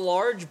soon. a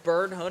large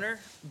bird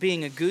hunter,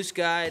 being a goose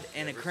guide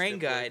and a crane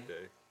guide,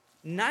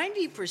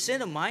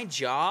 90% of my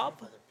job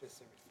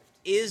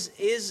is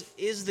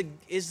the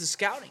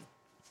scouting,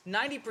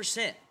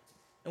 90%,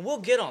 and we'll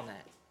get on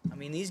that. I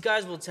mean, these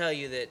guys will tell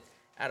you that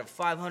out of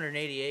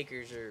 580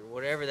 acres or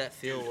whatever that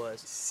field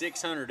was,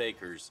 600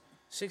 acres.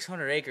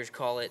 600 acres,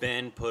 call it.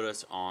 Ben put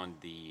us on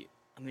the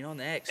On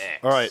the X.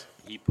 All right.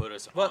 He put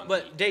us on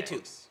But day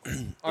 2.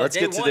 Or Let's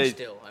day get to 1 day.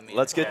 still. I mean,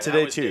 Let's get to that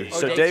day was 2. day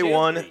So two. day Day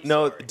 1,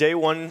 no, sorry. day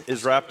 1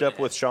 is wrapped up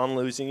with Sean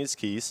losing his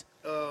keys.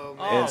 Oh,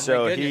 man. And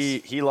so my he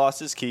goodness. lost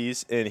his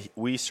keys, and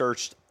we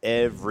searched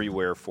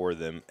everywhere for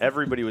them.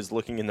 Everybody was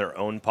looking in their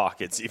own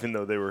pockets, even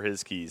though they were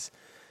his keys.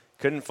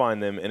 Couldn't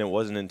find them, and it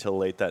wasn't until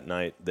late that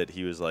night that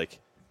he was like,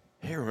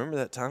 "Hey, remember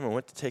that time I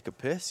went to take a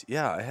piss?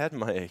 Yeah, I had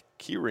my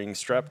key ring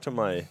strapped to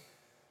my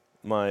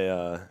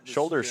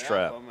shoulder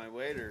strap." on my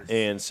waders.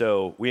 And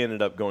so we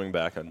ended up going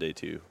back on day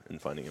 2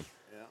 and finding him.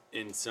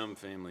 In some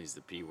families,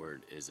 the P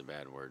word is a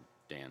bad word,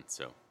 Dan.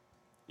 So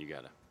you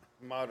gotta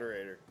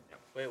Moderator.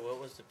 Wait, what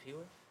was the P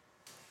word?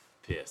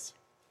 piss.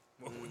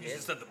 You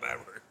just said the bad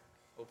word.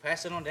 Well,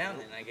 pass it on down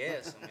then, I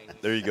guess. I mean,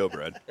 There you go,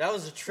 Brad. that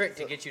was a trick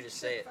to get you to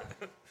say it.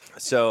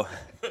 So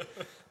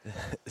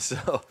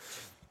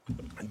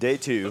day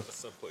 2,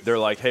 they're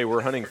like, "Hey,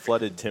 we're hunting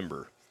flooded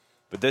timber."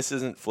 But this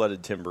isn't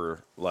flooded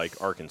timber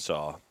like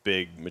Arkansas,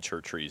 big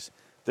mature trees.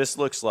 This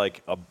looks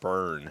like a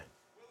burn.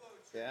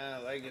 Yeah,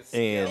 like it's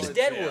And It's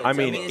deadwood. I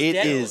mean, it's it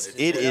deadwoods. is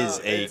it is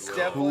a it's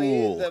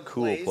definitely the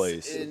cool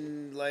place.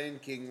 in Lion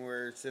King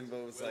where Simba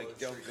was like,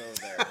 "Don't go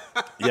there."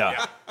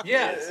 Yeah,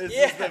 Yeah, This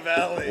yeah. is the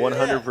valley.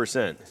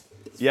 100%.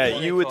 Yeah, What do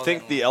you they would call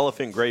think that the one?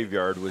 elephant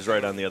graveyard was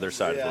right on the other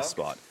side of Yeah. this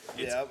spot.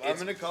 Yeah, I'm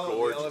gonna call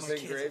gorgeous. it the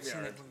Elephant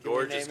Graveyard.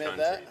 Gorgeous Can we name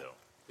country, it that? though.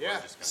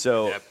 Yeah.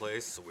 So That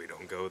place, so we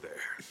don't go there.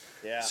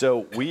 Yeah.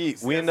 so we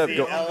end up the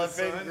going.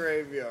 Elephant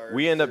Graveyard.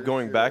 We end up for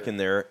going sure. back in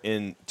there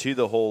and to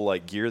the whole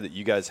like gear that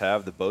you guys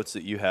have, the boats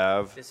that you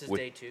have. This is with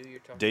day 2 you're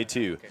talking day about?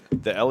 2, Okay.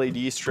 the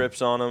LED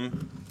strips on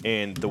them,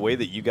 and the way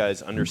that you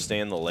guys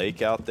understand the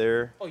lake out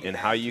there Oh, you and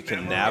how you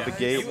can You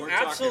navigate.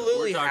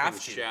 absolutely we're talking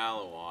have to.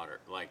 shallow water.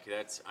 Like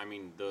that's, I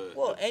mean,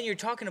 Well, and you're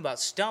talking about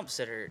stumps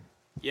that are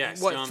yeah.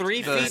 what stumps.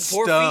 3 The feet,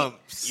 4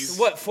 stumps. feet,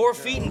 what 4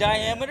 feet in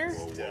diameter?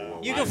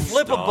 You can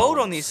flip a boat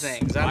on these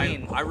things. I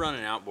mean, I run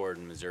an outboard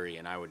in Missouri,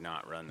 and I would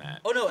not run that.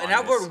 oh no, an on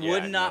outboard this.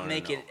 would Yeah, not no,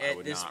 make no, it I at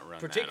would this not run that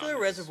particular on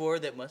this. reservoir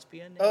that must be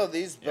unnamed. Oh,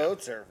 these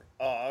boats are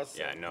awesome.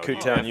 Yeah, no. Coot you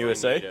Town, definitely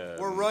USA? need a-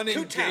 We're running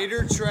Cootown.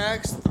 gator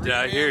tracks. Did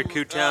I hear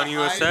Cootown,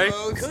 USA?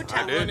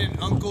 Cootown. We're running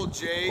Uncle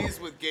Jay's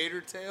with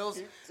gator tails,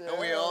 and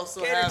we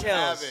also Gator have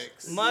tails,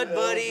 Havocs. mud Elephant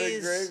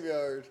buddies,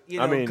 Graveyard. you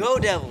know, I mean- go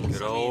Devils.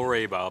 Good old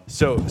Ray Bob.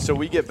 So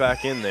we get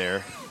back in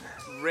there.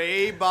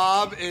 Ray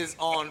Bob is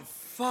on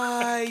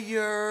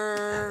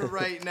fire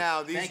right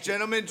now. These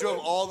gentlemen drove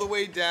all the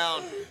way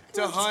down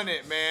to hunt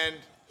it, man.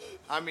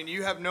 I mean,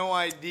 you have no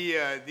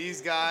idea.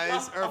 These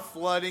guys are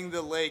flooding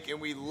the lake,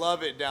 and we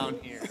love it down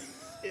here.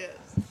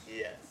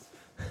 Yes.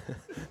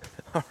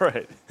 All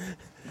right.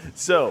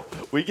 So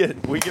we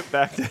get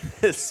back to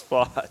this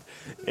spot,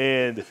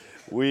 and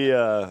we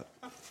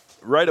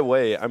right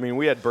away. I mean,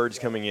 we had birds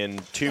coming in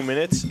 2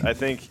 minutes. I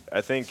think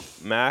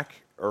Mac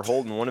or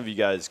Holden, one of you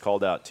guys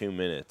called out 2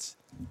 minutes.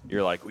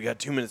 You're like, we got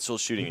 2 minutes till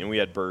shooting, and we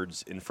had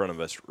birds in front of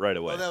us right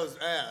away. Oh, that was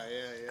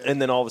yeah.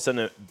 And then all of a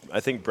sudden, I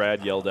think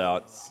Brad yelled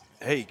out,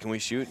 "Hey, can we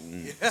shoot?"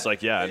 And it's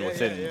like, yeah. And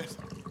within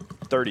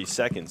 30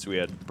 seconds, we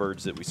had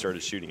birds that we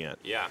started shooting at.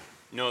 Yeah.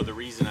 No, the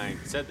reason I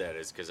said that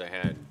is because I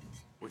had,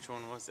 which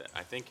one was that?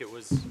 I think it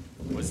was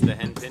the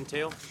hen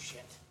pintail.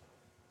 Shit.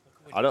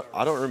 I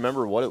don't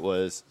remember what it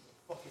was,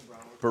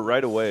 but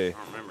right away. I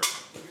don't remember.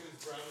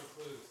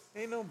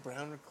 Ain't no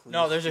brown recluse.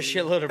 No, there's a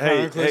shitload of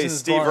brown recluse in this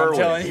Steve barn. I'm Irwin.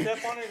 telling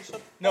you.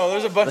 No,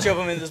 there's a bunch of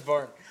them in this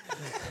barn.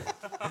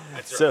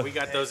 That's right. We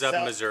got those up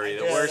in Missouri.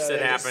 The worst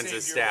that happens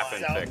is staph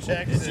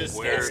infection.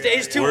 It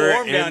stays too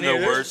warm down here.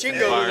 There's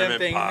chingo with them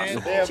things,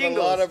 man. They have a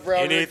lot of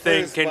brown Anything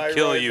recluse can by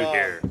kill right you now.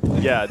 here.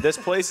 Yeah, this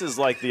place is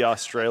like the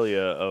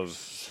Australia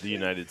of the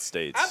United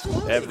States.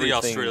 Absolutely. The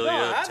Australia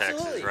No, of Texas,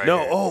 absolutely. right? No,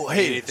 here. oh,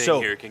 hey, Anything so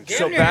here can kill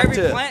so Damn near back every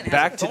to plant has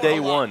back a to thorn. day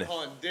Hold one.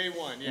 on, day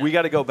one. Yeah. We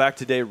got to go back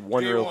to day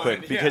one Day real one,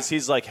 quick because yeah.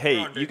 he's like, hey,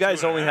 We're on day you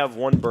guys 2.5. only have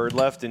one bird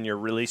left and you're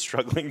really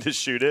struggling to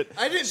shoot it.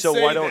 I didn't so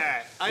say why don't,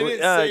 that. I didn't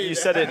say you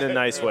that. said it in a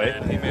nice way.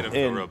 He made him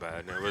feel And- real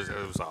bad. It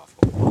was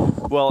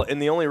awful. Well,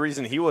 and the only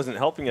reason he wasn't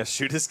helping us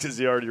shoot is because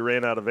he already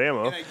ran out of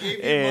ammo. And I gave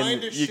you And mine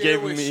to you share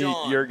gave with me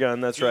Sean. your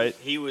gun. That's right.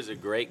 He was a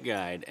great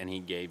guide, and he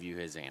gave you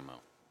his ammo.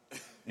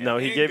 No,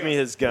 he gave me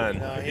his gun.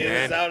 No, he was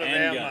And- out of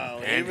and ammo. gun.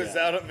 He And was gun.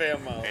 out of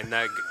ammo. And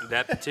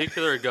that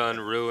particular gun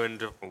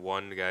ruined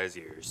one guy's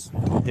ears.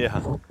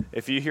 Yeah.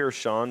 If you hear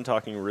Sean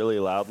talking really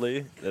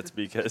loudly, that's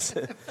because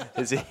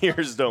his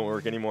ears don't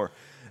work anymore.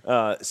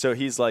 So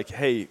he's like,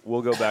 "Hey,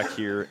 we'll go back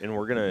here and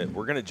we're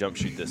gonna jump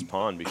shoot this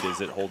pond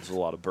because it holds a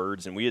lot of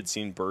birds." And we had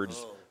seen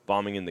birds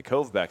bombing in the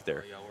cove back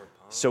there.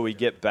 So we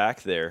get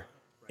back there,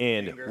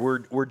 and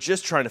we're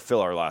just trying to fill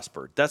our last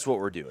bird. That's what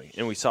we're doing.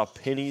 And we saw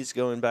pennies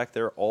going back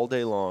there all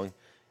day long,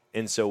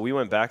 and so we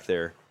went back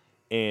there,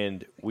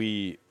 and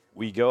we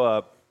go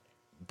up.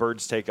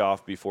 Birds take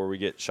off before we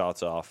get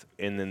shots off,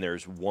 and then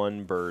there's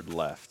one bird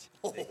left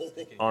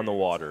on the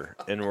water,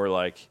 and we're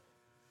like,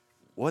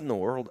 what in the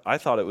world? I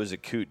thought it was a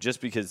coot just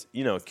because,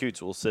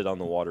 coots will sit on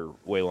the water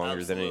way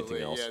longer than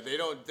anything else. Yeah, they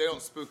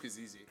don't spook as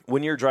easy.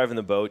 When you're driving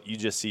the boat, you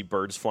just see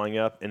birds flying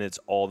up, and it's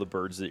all the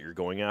birds that you're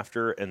going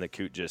after, and the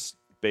coot just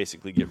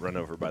basically get run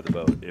over by the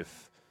boat.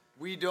 If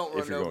We don't If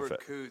run you're going over fit.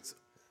 coots.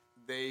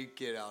 They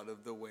get out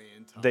of the way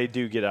in time. they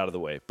do get out of the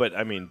way, but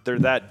I mean, they're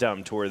that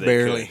dumb to where they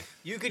Barely. could.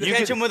 You could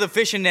catch them with a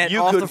fishing net You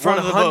off could the front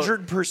of the boat.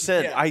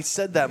 100%. Yeah. I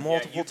said that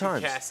multiple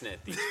times. Cast net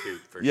these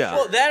coot for Yeah. sure.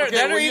 Well, that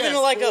Okay, or even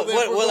yes. like a Well,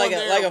 then we're like going a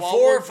there like a while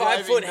 4 we're or 5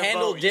 foot driving the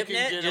handle boat. dip You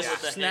can net, get 'em just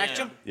with a snatch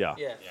hand. them. Yeah.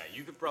 Yeah. Yeah,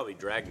 you could probably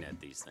drag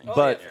net these things.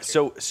 But yeah.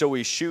 so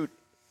we shoot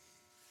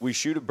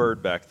a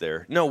bird back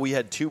there. No, we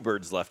had 2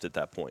 birds left at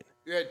that point.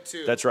 You had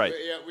 2. That's right.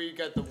 Yeah, we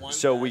got the one.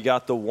 So back. we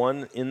got the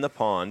one in the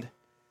pond,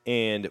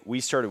 and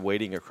we started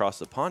wading across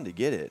the pond to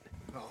get it.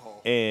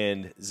 Oh.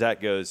 And Zach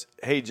goes,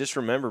 "Hey, just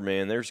remember,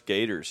 man, there's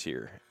gators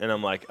here." And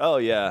I'm like, "Oh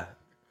yeah,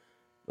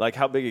 like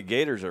how big of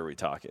gators are we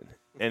talking?"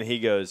 And he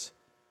goes,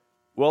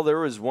 "Well, there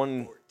was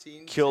one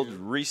killed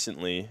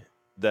recently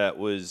that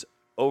was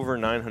over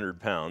 900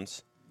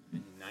 pounds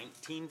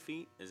 19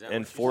 feet? Is that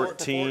and what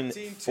you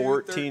said?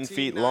 14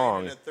 feet 13,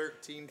 long." 9, and a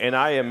 13. And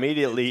I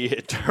immediately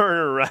turned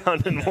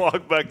around and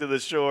walked back to the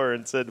shore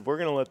and said, "We're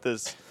gonna let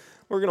this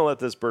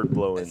bird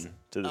blow in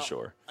to the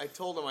shore." I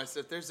told him, I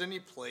said, if there's any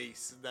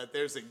place that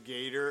there's a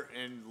gator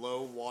in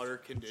low water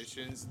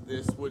conditions,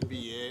 this would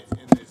be it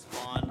in this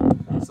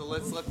pond. So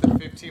let's let the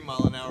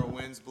 15-mile-an-hour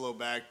winds blow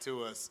back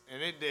to us.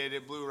 And it did.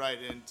 It blew right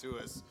into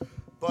us.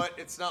 But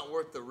it's not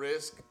worth the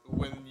risk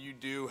when you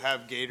do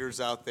have gators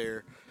out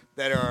there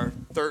that are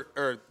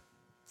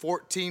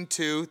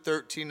 14.2,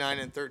 13.9,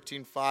 and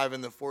 13.5,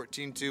 and the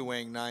 14.2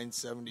 weighing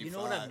 975. You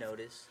know what I've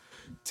noticed?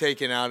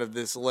 Taken out of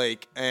this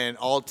lake, and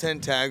all 10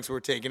 tags were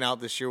taken out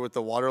this year with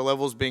the water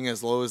levels being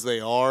as low as they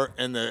are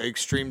and the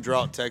extreme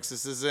drought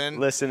Texas is in.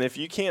 Listen, if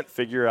you can't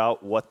figure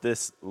out what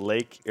this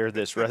lake or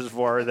this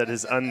reservoir that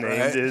is unnamed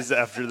Right. is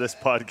after this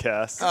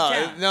podcast,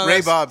 No, Ray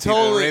that's Bob, people,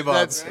 totally, Ray Bob.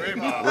 that's- Ray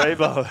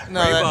Bob.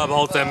 No, Ray that- Bob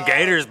holds them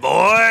gators,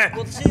 boy.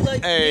 Well, see,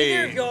 like Hey.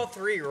 neither of y'all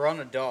 3 run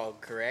a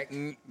dog, correct?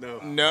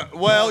 No,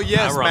 well,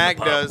 yes, I run Mac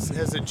the pub. does.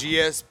 Has a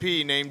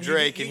GSP named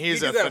Drake, and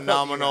he's you a do got a puppy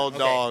phenomenal run. Okay.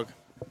 dog.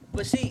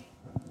 But see,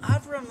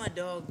 I've run my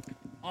dog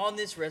on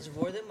this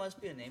reservoir. There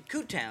must be a name.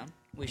 Coot Town,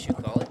 we should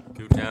call it.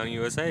 Coottown,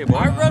 USA, boy.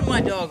 I run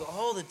my dog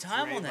all the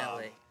time on that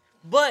lake.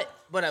 But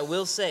I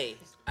will say,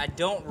 I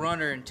don't run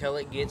her until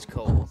it gets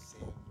cold.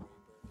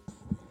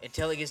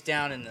 Until it gets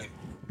down in the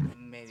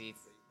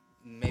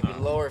maybe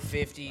lower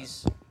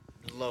 50s,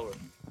 lower.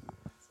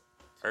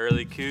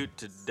 Early coot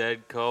to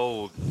dead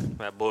cold.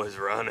 That boy's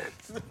running.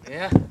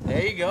 Yeah,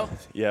 there you go.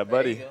 Yeah,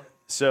 buddy.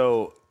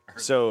 So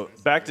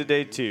back to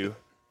day 2.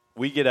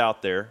 We get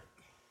out there,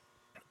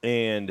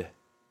 and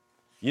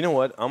you know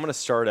what? I'm going to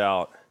start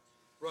out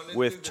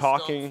with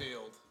talking.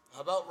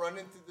 How about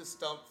running through the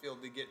stump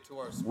field to get to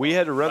our spot? We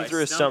had to run By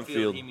through a stump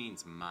field. He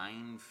means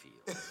minefield.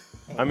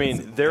 I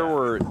mean, there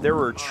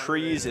were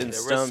trees and There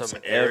was stumps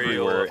some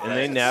aerial everywhere, and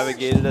they effects.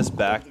 navigated us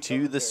back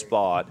to the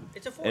spot,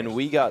 and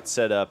we got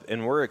set up,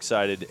 and we're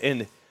excited.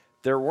 And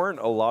there weren't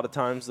a lot of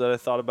times that I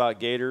thought about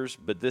gators,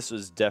 but this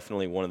was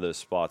definitely one of those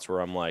spots where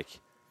I'm like,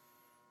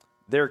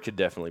 there could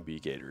definitely be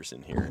gators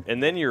in here.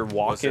 And then you're Was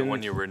walking. it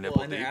when you were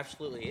nipple And there deep?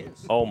 absolutely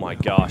is. Oh my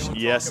gosh!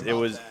 Yes, it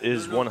was. It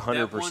is That one,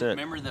 100%.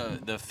 remember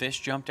the fish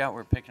jumped out?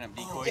 We're picking up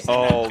decoys.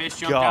 Oh, and that fish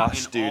jumped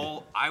gosh, out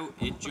dude.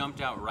 it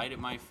jumped out right at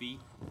my feet,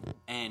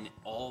 and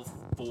all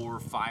 4 or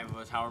 5 of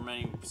us, however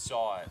many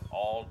saw it,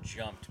 all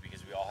jumped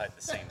because we all had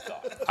the same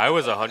thought. I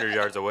was 100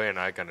 yards away and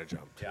I kind of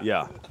jumped.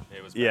 Yeah.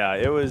 It was Yeah,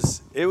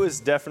 it was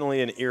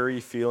definitely an eerie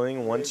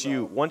feeling. Once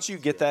you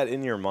get that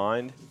in your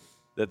mind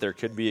that there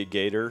could be a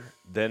gator,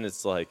 then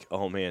it's like,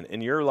 oh man.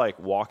 And you're like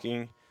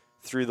walking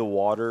through the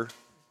water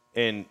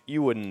and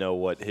you wouldn't know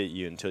what hit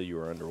you until you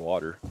were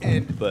underwater.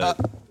 And But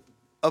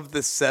of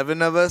the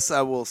 7 of us,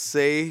 I will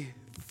say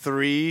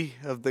 3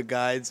 of the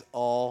guides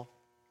all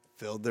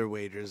filled their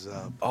waders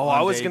up. oh,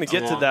 I was going to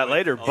get to that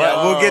later, but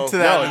Yeah, we'll get to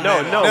that.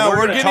 No, we're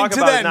gonna getting talk to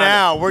about that it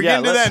now. We're Yeah,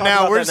 getting to let's that talk now.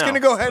 about We're that just now. gonna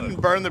go ahead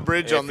and burn the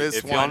bridge on this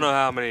If one. y'all know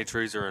how many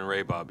trees are in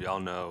Ray Bob, y'all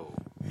know.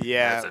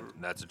 Yeah.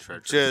 That's a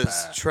treacherous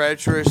Just path.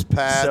 treacherous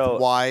path, So-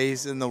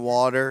 wise in the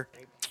water.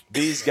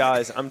 these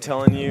guys, I'm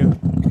telling you,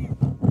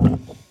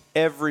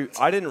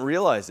 I didn't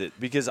realize it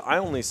because I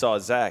only saw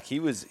Zach. He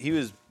was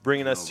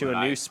bringing us to No, a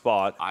but new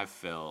spot. I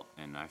fell,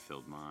 and I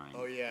filled mine.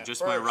 Oh, yeah.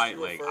 Just my First, right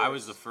you were leg. I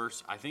was the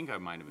first. first. I think I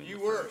might have been You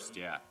the were. first.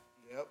 Yeah.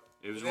 Yep.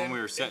 It was And when we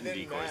then- were setting and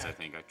then decoys, I Matt,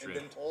 think I and tripped.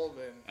 then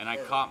Holden. And I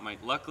caught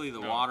luckily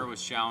the water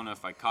was shallow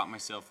enough, I caught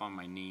myself on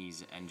my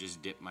knees and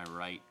just dipped my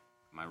right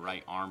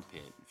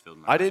armpit and filled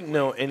my I right didn't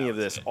know leg. any That of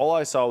was this. it. All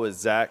I saw was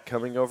Zach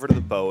coming over to the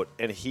boat,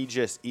 and he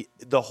just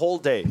the whole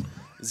day.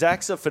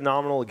 Zach's a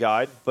phenomenal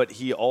guide, but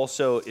he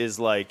also is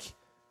like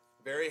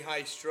Very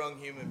high-strung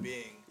human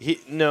being. you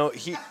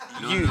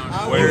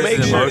Wears make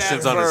his sure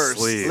emotions on his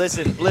sleeve.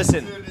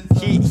 Listen.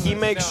 He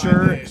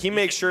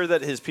makes sure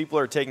that his people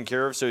are taken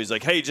care of. So he's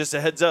like, hey, just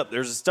a heads up.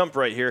 There's a stump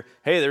right here.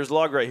 Hey, there's a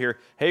log right here.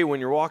 Hey, when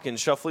you're walking,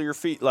 shuffle your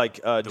feet. Like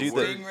do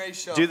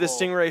the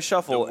stingray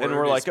shuffle. The And we're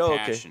word like, is oh, okay.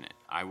 passionate.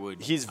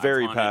 He's I've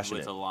very hunted passionate,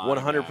 with a lot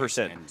of 100%. guys,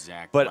 and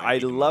Zach But might I be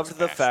the loved most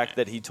the fact passionate.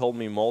 that he told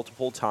me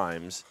multiple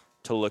times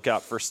to look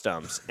out for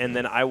stumps, and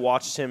then I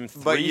watched him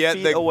 3 But yet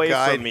feet the away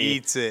guide from me,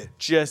 eats it.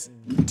 just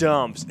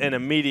dumps, and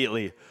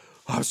immediately,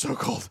 I'm so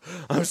cold,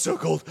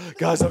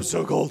 guys, I'm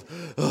so cold.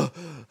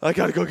 I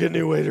gotta go get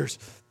new waders.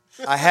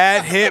 I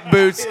had hip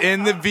boots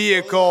in the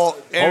vehicle.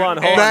 Hold on.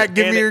 Matt,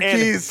 give me your And-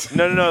 keys.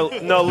 No.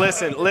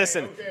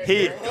 Listen.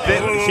 Here's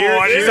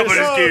I need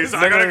somebody's keys.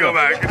 I gotta go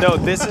back. No,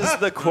 this is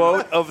the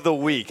quote of the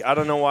week. I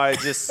don't know why I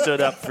just stood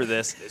up for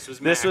this.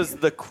 This was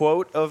the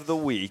quote of the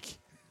week,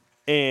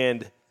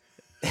 and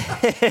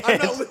I'm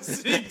not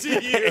listening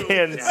to you.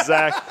 and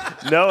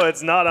Zach. No,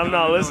 it's not. I'm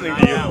not listening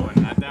to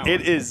you.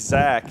 It is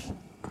Zach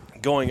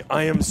going,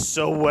 I am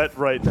so wet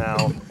right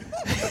now.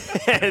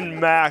 And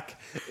Mac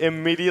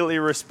immediately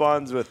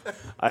responds with,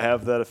 I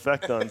have that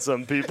effect on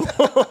some people.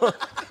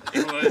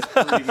 It was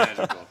pretty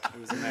magical.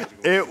 It was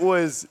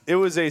magical. It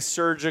was a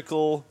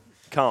surgical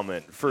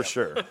comment for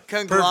sure.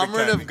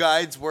 Conglomerate of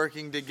guides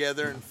working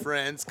together and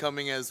friends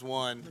coming as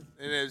one.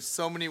 And there's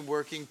so many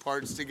working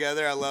parts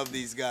together. I love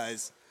these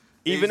guys.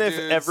 Even These if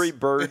dudes- every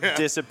bird Yeah.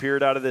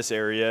 disappeared out of this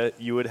area,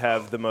 you would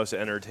have the most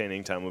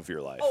entertaining time of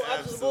your life. Oh,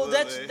 absolutely. Well,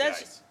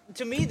 that's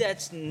to me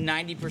that's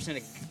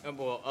 90%.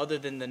 Well, other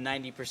than the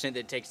 90%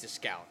 that takes to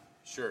scout.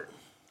 Sure.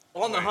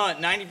 On the hunt,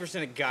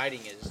 90% of guiding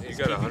is You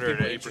got keeping people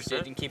 180%?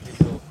 interested and keep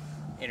people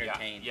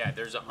entertained. Yeah,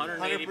 there's 180%.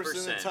 100%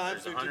 of the time,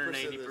 There's 50% of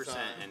the 180%, time.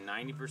 and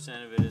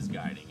 90% of it is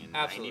guiding, and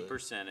Absolutely.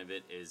 90% of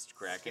it is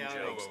cracking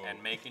jokes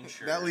and making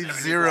sure. That leaves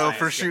that 0 Ryan's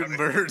for got- shooting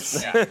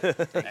birds. Yeah.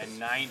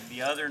 And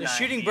the other The 90,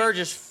 shooting bird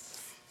just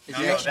No,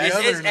 it's, that's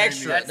it's the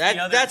extra. That's the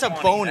other That's a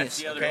 20. bonus. That's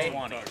the other Okay.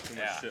 20.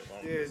 Yeah.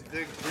 Dude, the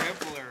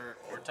grappler.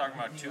 We're talking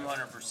about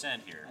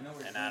 200% here,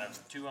 and out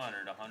of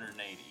 200,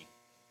 180.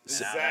 And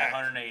Zach. out of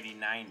 180,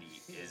 90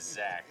 is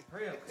Zach.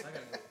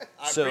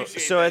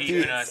 So at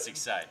Keeping the us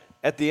excited.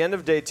 at the end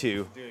of day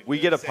 2, we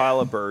get a pile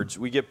of birds.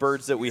 We get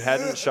birds that we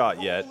hadn't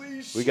shot yet.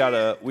 We got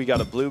a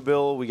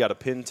bluebill, we got a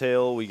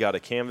pintail, we got a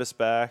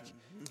canvasback,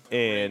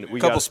 and we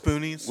Couple got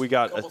spoonies. We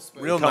got a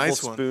Real couple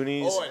nice one.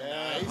 spoonies. Oh,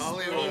 nice.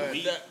 Hollywood.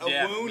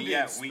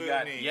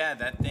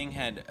 That thing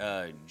had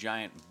a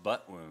giant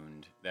butt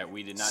wound that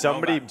we did not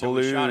Somebody know about until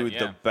we shot blew it,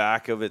 yeah. the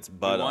back of its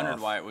butt We wondered off.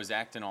 why it was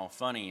acting all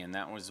funny, and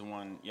that was the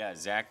one. Yeah,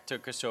 Zach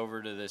took us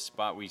over to this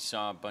spot. We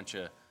saw a bunch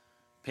of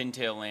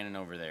pintail landing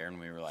over there, and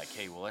we were like,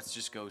 "Hey, well, let's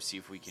just go see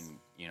if we can,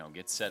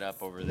 get set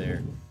up over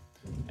there."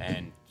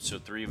 And so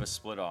 3 of us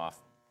split off.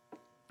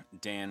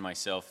 Dan,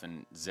 myself,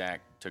 and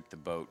Zach took the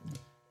boat,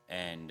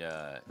 And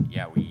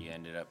yeah, we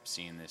ended up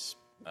seeing this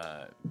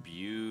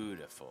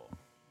beautiful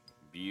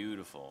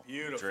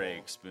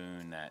Drake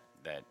spoon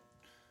that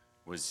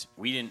was,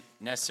 we didn't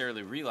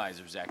necessarily realize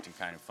it was acting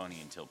kind of funny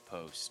until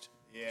post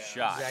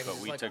shot, Exactly.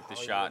 but we It's took like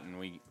the shot and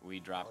we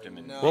dropped him.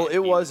 And Well, it he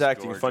was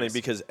acting funny gorgeous.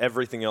 because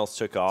everything else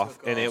took off,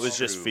 and it was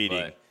just True, feeding.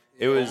 but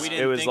It was we it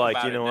didn't was think like,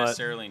 about you know it what?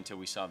 necessarily until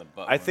we saw the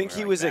butt. I think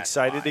he was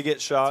excited to get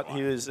shot.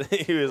 He was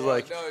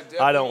like, no,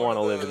 I don't definitely want to one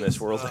of live in this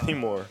those, world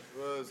anymore.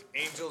 Those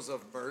Angels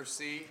of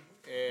Mercy,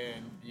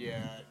 and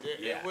it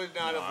Yeah. would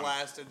not No, have I'm-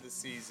 lasted the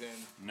season.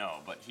 No,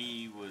 but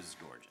he was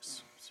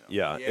gorgeous. So.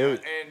 Yeah, Yeah, it was,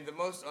 and the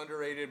most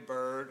underrated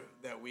bird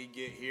that we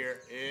get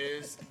here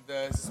is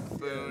the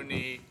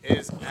spoonie.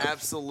 Is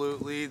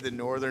absolutely the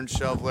northern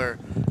shoveler.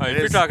 If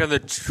you're talking the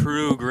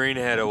true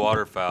green-headed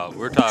waterfowl,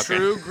 we're talking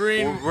True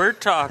green- We're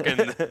talking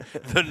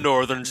the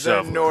northern The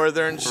shoveler.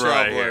 northern right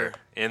shoveler here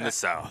in the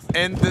south.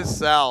 In the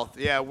south,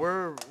 yeah,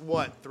 we're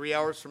what 3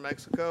 hours from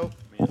Mexico.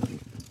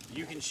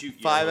 You can shoot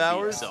 5 yellow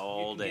hours? beaks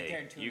all You can get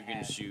there day. in 2.5. You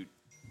can shoot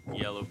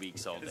yellow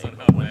beaks all day. It's But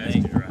about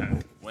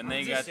when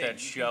they got that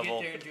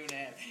shovel,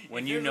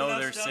 when you know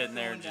they're sitting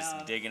there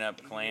just digging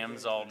up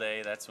clams all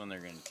day, that's when they're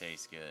gonna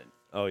taste good.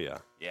 oh yeah.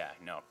 Yeah,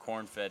 no,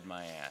 corn fed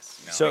my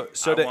ass. No,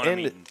 So I to want 'em end-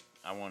 eating-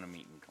 I want them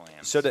eating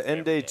clams. So to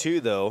end every day day. 2,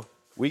 though,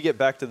 we get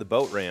back to the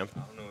boat ramp,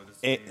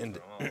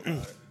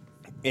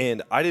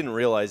 and I didn't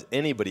realize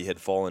anybody had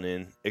fallen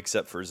in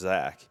except for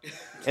Zach.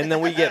 And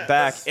then we get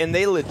back, and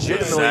they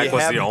legitimately Zach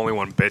was have the only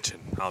one bitching.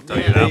 I'll tell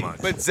you that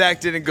much. But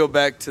Zach didn't go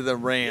back to the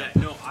ramp.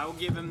 Yeah, no, I'll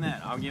give him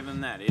that. I'll give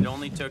him that. It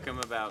only took him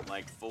about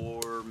like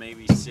 4,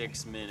 maybe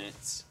 6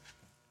 minutes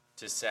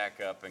to sack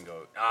up and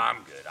go,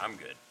 I'm good.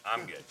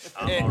 I'm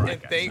all And, right,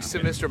 and guys, thanks to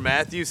I'm good." Mr.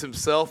 Matthews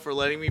himself for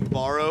letting me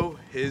borrow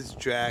his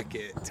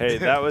jacket. Hey,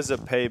 that was a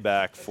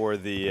payback for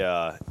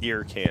the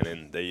ear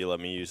cannon that you let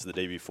me use the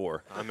day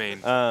before. I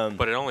mean, Um,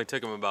 but it only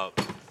took him about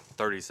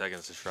 30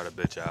 seconds to shred a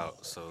bitch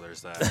out, so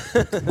there's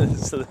that.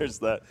 So there's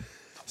that.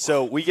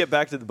 So we get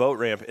back to the boat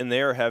ramp, and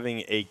they are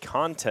having a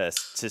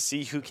contest to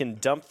see who can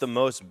dump the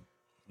most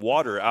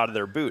water out of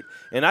their boot.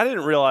 And I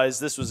didn't realize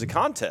this was a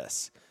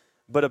contest.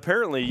 But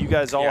apparently, you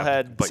guys all Yeah,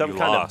 had but some you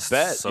kind lost, of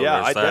bet. so yeah,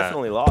 there's I that.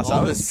 definitely lost. I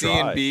All the was C dry.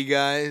 and B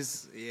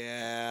guys,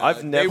 yeah. I've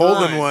they never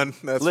won. one.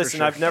 That's for Listen,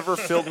 sure. I've never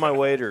filled my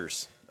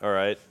waders. All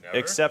right,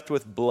 except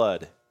with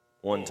blood,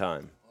 one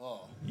time.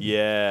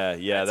 Yeah,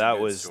 That's a that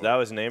good was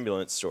story. an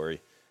ambulance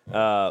story.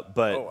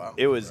 But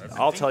it was.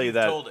 I'll tell you you've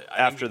that told it. I think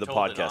after you've the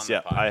told it on podcast. the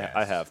Yeah, podcast.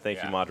 I have. Thank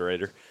Yeah. you,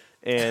 moderator.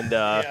 And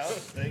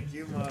Thank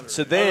you, moderator.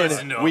 so listened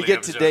then to all we the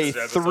get to day episodes,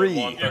 episode 3.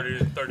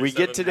 130, We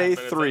get to 37 day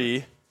minutes in.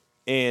 3,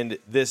 and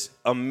this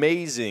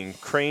amazing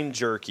crane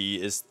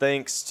jerky is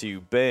thanks to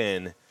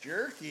Ben.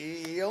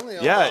 Jerky. He only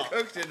Yeah.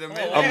 cooked it a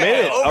minute. A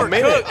minute. Only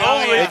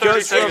It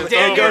goes 30 from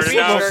seconds over, a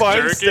now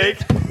fine jerky. steak.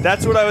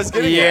 That's what I was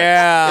getting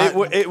Yeah.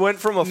 at. It went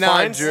from a Not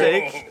fine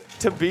jerky. steak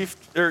to beef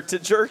or to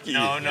jerky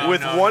No,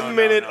 with no, 1 no,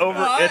 minute no, over.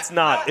 no. It's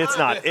not. It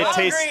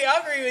tastes.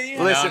 I'll agree with you.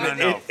 Listen,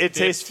 No. it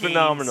tastes 15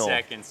 phenomenal.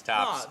 seconds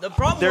tops. The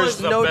problem There's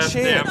was no best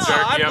damn chance. No,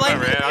 jerky I I've blame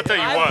ever it. had. I'll tell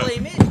you I what.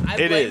 blame it. I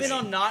It blame is. it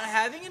on not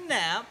having a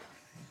nap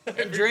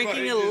and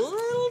drinking a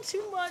little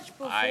too much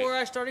before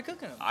I started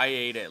cooking them. I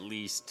ate at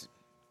least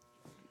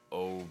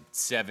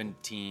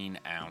 17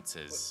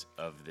 ounces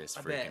of this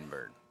I bet. freaking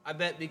bird. I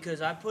bet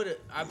because I put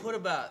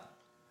about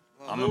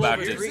I'm a little about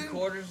over to.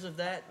 3/4 of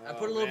that. I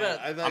put a little bit.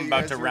 I'm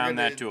about to round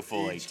that to a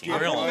full 18. I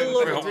put a We're little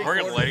over gonna- we're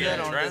gonna 3/4 lay of that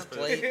it on in this trap.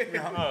 plate.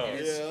 Oh. And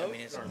it's, I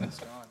mean, it's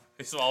gone.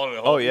 He swallowed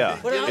it. Oh yeah.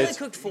 But I only It's-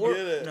 cooked 4.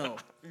 No,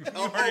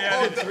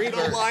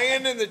 The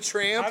Lion and the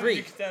Tramp 3.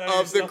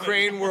 of the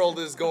crane world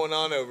is going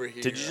on over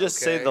here. Did you just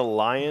say okay? the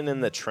lion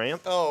and the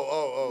tramp?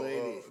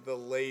 Oh, the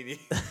lady.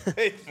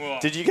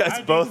 Did you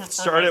guys both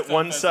start at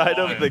one side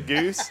of the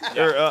goose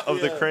or of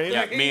the crane?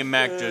 Yeah, me and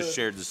Mac just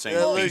shared the same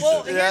That piece looks,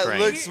 of the that crane.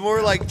 looks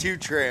more like 2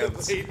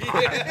 tramps. Hey,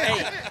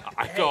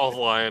 I call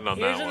lying on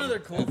here's that another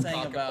one. cool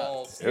thing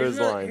about. It was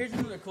lying. Here's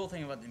another cool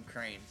thing about them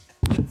cranes.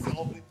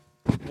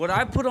 What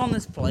I put on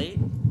this plate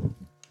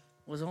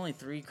was only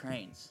 3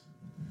 cranes.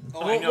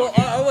 I know,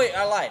 dude. Wait,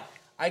 I lied.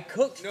 I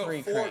cooked No,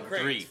 3 4 cranes.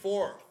 cranes. Three.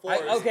 Four.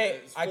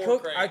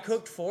 I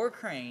cooked 4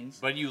 cranes,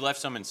 But you left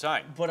some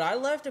inside. but I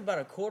left about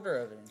a quarter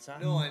of it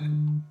inside. No,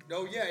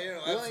 yeah, You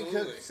only absolutely.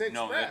 cooked 6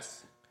 No,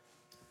 breasts.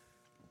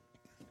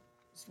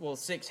 Well,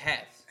 6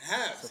 halves.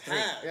 Halves.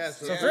 Yeah,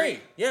 So 3.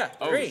 Yeah,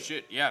 3. Oh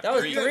shit! Yeah, That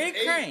was three. 3 8.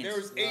 cranes. There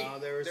was 8. No,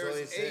 there was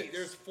only 6. 8.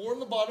 There's 4 on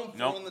the bottom, 4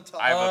 Nope. on the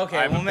top. I have a, okay,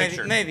 I have well, a maybe-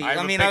 picture. maybe. I have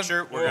I mean, a I've-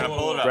 picture. We're gonna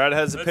pull it up. Brad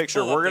has a Let's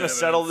picture. pull up We're the gonna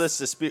settle evidence.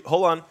 this dispute.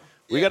 Hold on.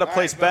 We got to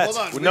place but bets.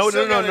 hold on. We No,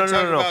 still no, no, gotta no,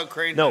 talk no, no. about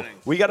crane No, hunting.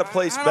 we got to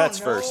place I bets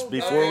don't first know.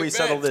 before we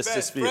settle this bets,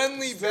 dispute.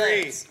 Friendly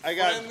bets. I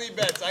got friendly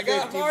bets. I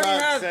got 50 I've already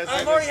bucks had, says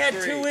I've it already was had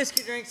 3. 2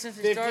 whiskey drinks since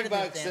we 50 started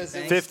bucks this says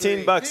damn it thing. was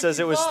 15 bucks says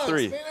it was 50 bucks,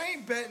 3. Man, I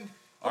ain't betting.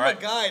 All I'm right.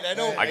 a guide. I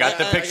don't. I got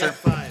the picture.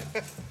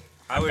 5.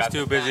 I was got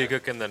too the busy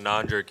cooking the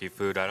non-jerky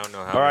food. I don't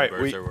know how All right,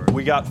 many birds there were.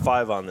 we got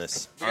 5 on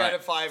this. We got a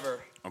 $5.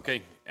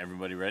 Okay,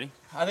 everybody ready?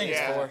 I think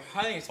Yeah. it's 4.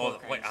 I think it's 4 Oh,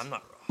 wait, cranes. I'm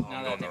not. Now I'm that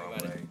I going the think wrong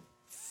about way. it.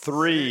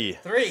 Three.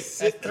 That's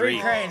three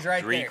cranes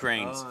right Three there.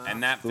 cranes,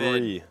 and that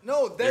Three. fed.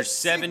 No, that's There's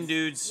 7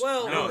 dudes.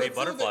 Well, No, he That's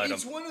one of the- butterflied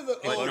each him. one of the.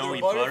 No, the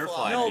he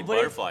butterflied. No, He but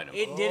butterflied him.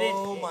 it didn't.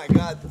 Oh my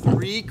God!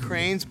 3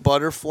 cranes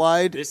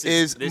butterflied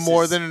is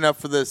more than enough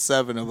for the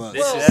 7 of us.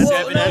 This is Well,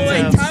 7 no,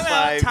 wait, dudes.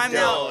 time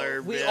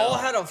out. We all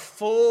had a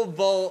full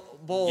bowl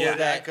Yeah, of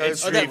that.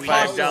 it's of that $5.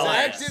 pasta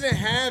Zach salad. didn't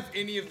have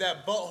any of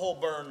that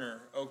butthole burner.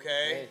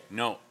 Okay.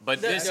 No,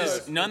 but this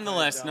is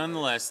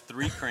nonetheless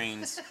 3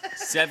 cranes,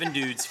 7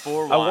 dudes,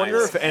 4 wives. I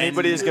wonder if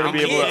anybody and is going how to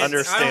be able many to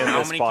kids? understand How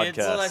this many podcast. kids?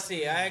 Well, let's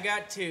see. I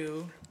got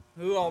 2.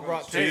 Who all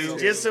brought 2?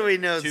 Just so we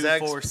know, 2,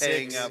 Zach's 4,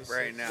 paying 6, up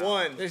right now.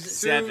 1, There's 2,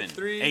 7,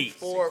 3, 8,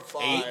 4,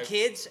 5. 8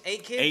 kids?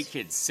 8 kids? 8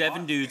 kids,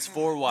 7 dudes,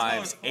 4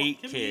 wives,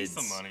 8 Give me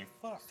some kids, money.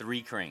 Fuck.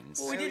 3 cranes.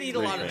 Well, we did eat a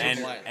lot of and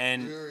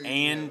Chick-fil-A.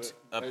 and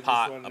a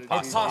pot of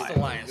Pasta pasta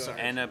Lions,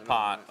 sorry. and a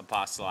pot of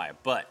pasta.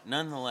 But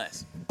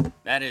nonetheless,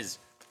 that is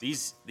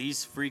these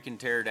freaking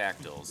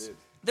pterodactyls.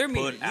 They're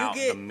put meat. out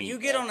the meat. You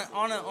get on a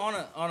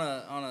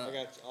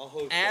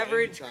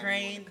average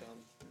crane.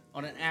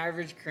 On an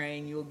average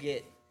crane, you'll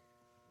get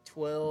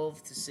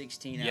 12 to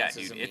 16 Yeah, ounces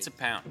dude, of meat. it's a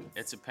pound.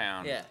 It's a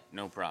pound. Yeah.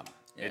 No problem.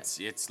 Yeah.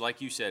 It's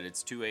like you said,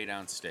 it's 2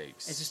 8-ounce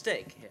steaks. It's a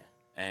steak. Yeah.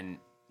 And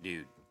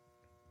dude,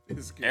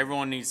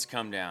 everyone needs to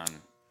come down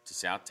to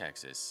South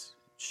Texas,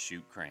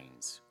 shoot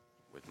cranes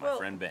with my Well,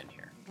 friend Ben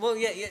here. Well,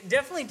 yeah,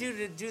 definitely do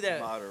that.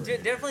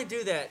 Definitely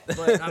do that.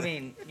 But I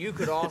mean, you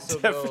could also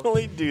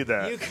Definitely do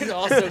that. You could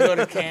also go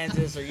to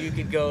Kansas, or you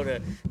could go to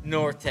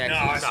North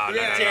Texas.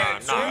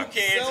 No.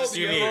 Kansas,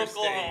 you need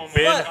Oklahoma.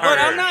 But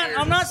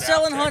I'm not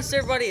selling hunts to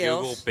everybody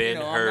else. Google Ben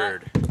I'm not-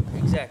 Hurd.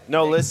 Exactly.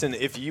 No, listen,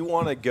 if you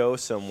want to go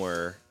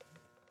somewhere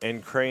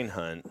and crane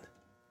hunt,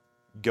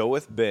 go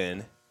with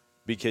Ben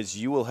because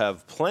you will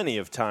have plenty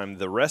of time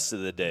the rest of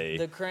the day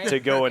The crane- to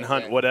go and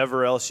hunt Okay.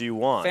 whatever else you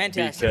want.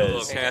 Fantastic.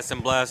 Because Cast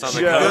and blast on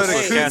the Yeah. coast. Go to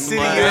Cast Kansas and City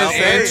blast.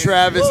 and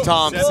Travis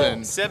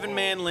Thompson.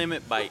 7-man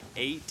limit by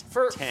 8,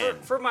 For 10.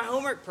 for my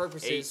homework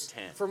purposes, 8,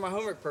 10. for my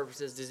homework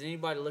purposes, does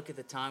anybody look at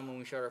the time when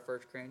we shot our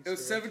first crane? It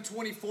was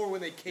 7:24 when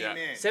they came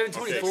in.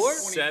 7:24?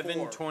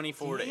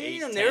 7:24 to 8.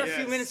 Damn, they were a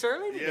few minutes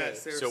early today.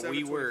 Yes, they were So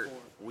we 7:24.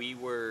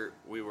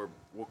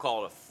 we'll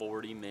call it a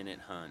 40-minute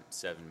hunt,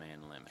 7-man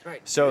limit.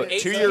 Right. So,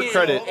 Eight, to your 10,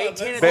 credit, 8,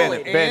 10 is Ben, all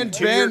it. Ben, And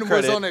to Ben your was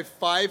credit, on a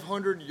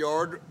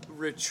 500-yard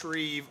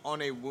retrieve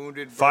on a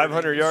wounded bird.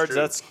 500 yards,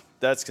 True.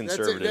 that's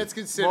conservative. That's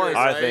considered. I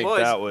right? think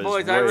that was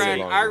boys, way I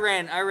longer.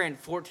 ran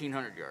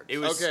 1,400 yards. It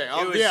was Okay,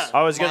 it was, yeah.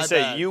 I was going My to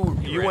say, bad. you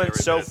ran went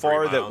every so bit of 3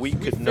 far that miles. we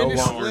could We no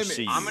finished longer limit.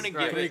 see. I'm gonna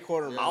give it.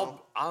 3/4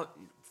 mile. I'll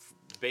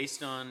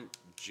based on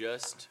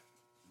just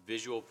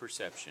visual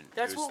perception.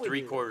 That's it was what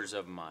we do. 3/4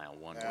 of a mile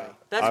one way.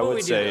 That's I what would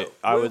we say- do.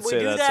 I We- would we say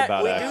do that's that,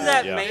 about we accurate, do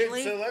that yeah.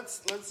 mainly. So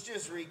let's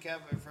just recap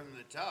it from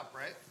the top,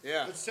 right?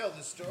 Yeah. Let's tell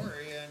the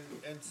story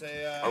and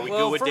say. Are we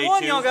Well, good with for day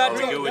one, 2? y'all got Are we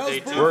to- good with That day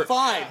was 2? bird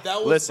 5.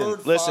 That was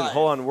bird Listen, 5.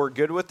 hold on. We're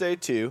good with day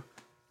 2.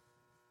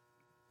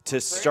 To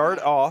start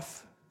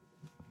off,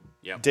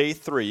 Yep. day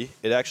 3,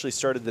 it actually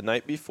started the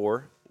night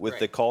before with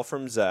the Right. call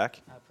from Zach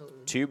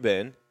Absolutely. to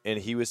Ben, and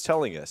he was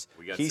telling us.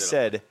 We got He set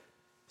said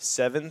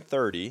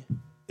 7:30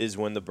 is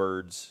when the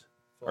birds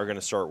are going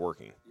to start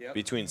working. Yep.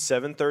 Between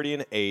 7:30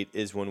 and 8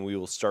 is when we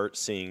will start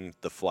seeing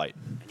the flight.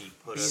 And he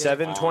put us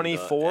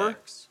 7:24 on the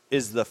X.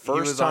 is the He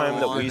first was time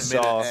that on we minute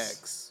saw.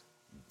 X.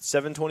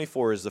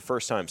 7:24 is the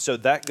first time. So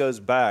that goes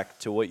back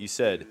to what you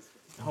said,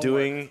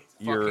 doing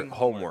your Fucking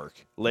homework,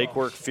 lake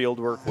work, field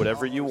work,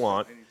 whatever you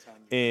want.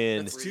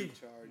 And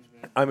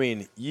I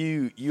mean,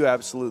 you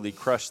absolutely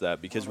crushed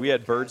that because we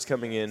had birds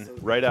coming in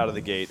right out of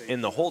the gate,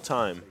 and the whole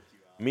time,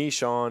 me,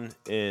 Sean,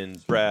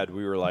 and Brad,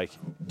 we were like,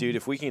 dude,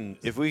 if we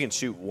can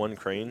shoot one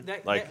crane,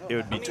 like it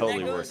would be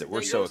totally worth it.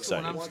 We're so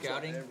excited. When I'm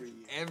scouting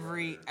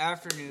every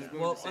afternoon.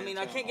 Well, I mean,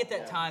 I can't get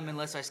that time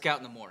unless I scout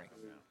in the morning.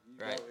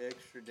 Right.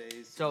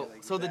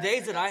 So the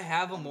days that I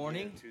have a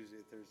morning,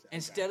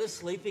 instead of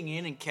sleeping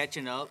in and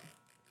catching up,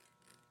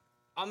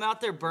 I'm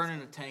out there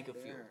burning a tank of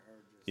fuel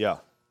Yeah.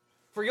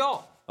 for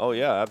y'all. Oh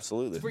yeah,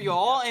 absolutely. For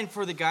y'all and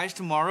for the guys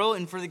tomorrow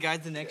and for the guys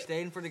the next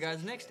day and for the guys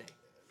the next day.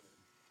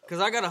 Because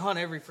I got to hunt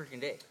every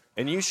freaking day.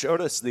 And you showed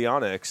us the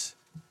Onyx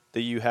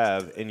that you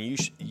have, and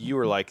you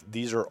were like,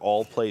 these are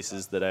all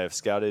places that I have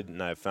scouted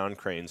and I have found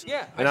cranes.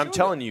 Yeah, And I I'm showed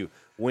telling you,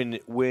 when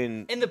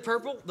And the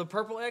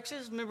purple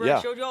X's, remember Yeah.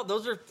 I showed y'all?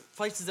 Those are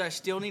places I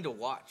still need to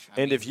watch.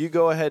 and if you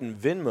go ahead and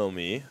Venmo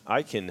me,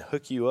 I can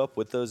hook you up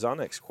with those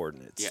Onyx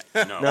coordinates.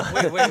 Yeah. No.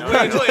 Wait.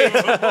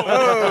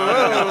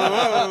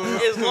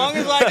 As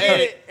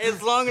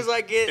long as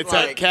I get It's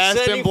like at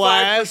Cast and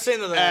Blast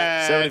 75% of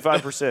that,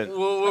 75%.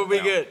 we'll be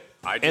good.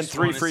 I And just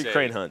 3 wanna free say-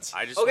 crane hunts.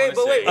 I just Okay, wanna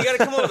but wait, say- we got to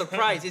come up with a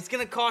price. It's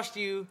gonna cost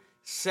you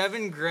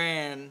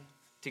 $7,000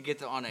 to get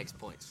the Onyx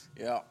points.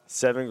 Yeah.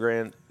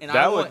 $7,000. And that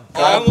I would want-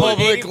 All I want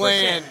public 80%.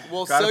 land.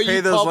 We'll Gotta sell pay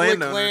you those public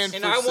landowners. land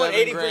And for I want $7,000.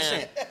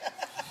 80%.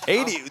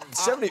 80,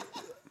 70.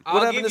 I'll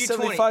What happened to give you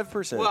 20.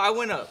 75%? Well, I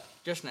went up.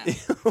 Just now.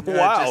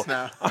 Wow. just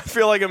now. I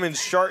feel like I'm in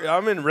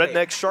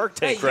Redneck Shark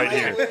Tank Hey, right you-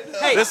 here.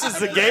 Hey, This is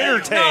the Gator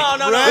Tank.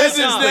 No, This is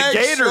no. the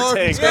Gator Shark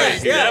Tank Tank.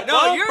 right here. Yeah,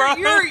 no,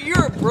 bro.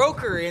 you're a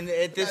broker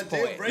at this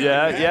point.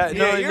 Yeah.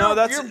 No,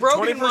 that's you're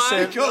broken 20%.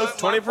 mind.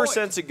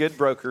 20%'s a good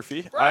broker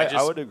fee.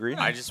 I would agree.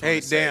 I just Hey,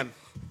 wanna say-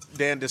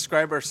 Dan,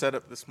 describe our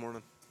setup this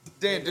morning.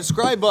 Dan,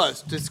 describe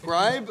us.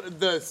 Describe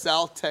the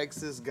South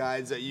Texas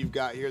guides that you've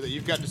got here that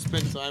you've got to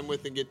spend time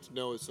with and get to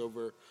know us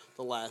over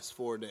the last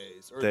 4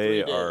 days. Or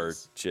They 3 days. are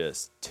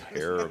just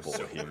terrible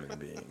human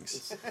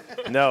beings.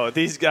 No,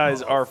 these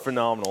guys are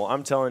phenomenal.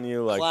 I'm telling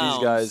you, like Clowns,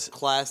 these guys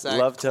class act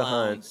love to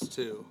clowns, hunt.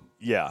 too.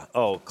 Yeah.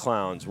 Oh,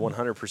 clowns,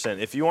 100%.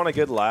 If you want a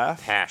good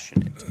laugh,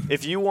 passionate.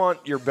 If you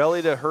want your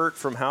belly to hurt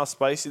from how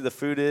spicy the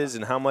food is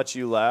and how much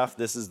you laugh,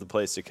 this is the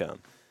place to come.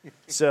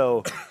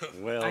 So,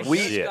 I we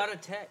just got a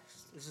text.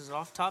 This is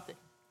off topic,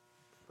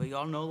 but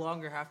y'all no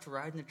longer have to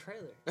ride in the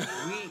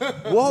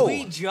trailer. Whoa.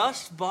 We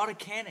just bought a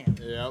Can-Am.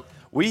 Yep.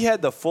 We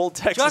had the full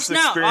Texas Just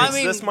now, experience. I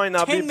mean, This might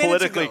not 10 be minutes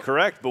politically ago.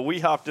 correct, but we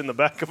hopped in the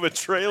back of a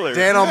trailer.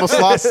 Dan almost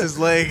lost his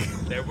leg.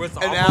 There was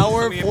An almost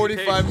hour some and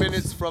 45 amputation.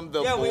 minutes from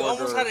the Yeah, border. we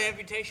almost had an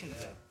amputation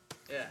today.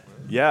 Yeah.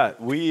 Yeah,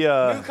 we.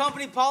 New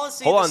company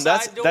policy. Hold the on,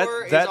 side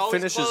door is that always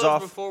finishes closed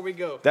off. before we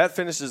go. That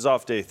finishes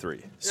off day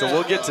 3, so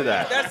we'll get to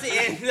that. That's the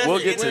end. That's We'll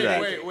the get end to of the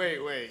that. day. Wait.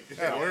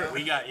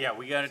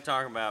 We got to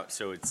talk about.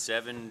 So it's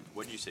 7.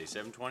 What did you say?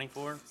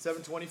 7:24.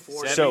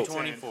 7:24. So,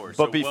 7:24.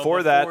 but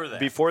before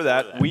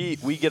that,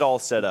 we get all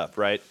set up,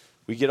 right?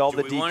 We get all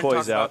the we want to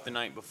decoys talk out. about the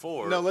night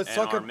before. No, let's and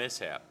talk our ab-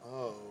 mishap.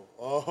 Oh.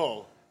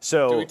 Do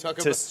So we talk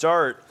to about-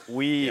 start,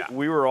 we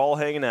were all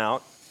hanging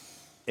out,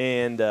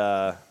 and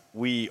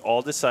we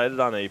all decided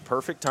on a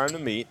perfect time to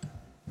meet,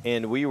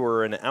 and we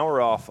were an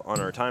hour off on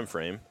our time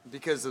frame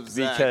Because of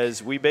Zach.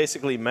 because we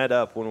basically met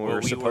up when we Well,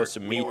 were supposed to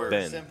meet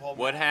Ben.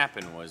 What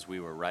happened was we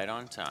were right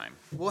on time.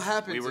 What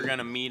happened? We were to- going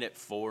to meet at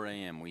 4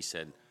 a.m. We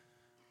said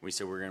we're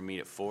going to meet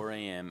at 4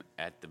 a.m.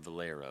 at the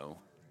Valero,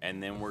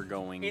 and then we're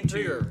going In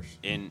 3 to hours.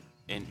 in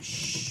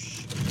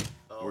shh.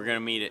 We're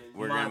gonna meet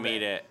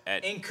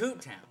at In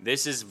Coop Town.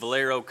 This is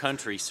Valero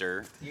country,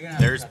 sir. You're gonna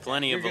have There's to-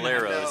 plenty of you're gonna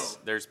have to Valeros.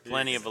 know. There's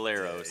plenty of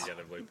Valeros. You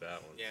gotta bleep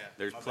that one. Yeah.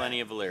 There's plenty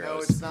of Valeros. No,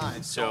 it's not.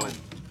 It's So, going.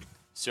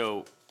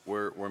 so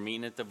we're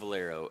meeting at the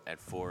Valero at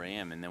 4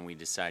 a.m. and then we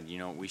decide,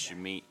 we should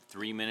meet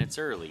 3 minutes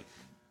early,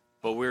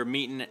 but we're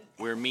meeting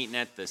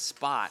at the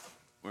spot.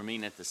 We're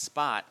meeting at the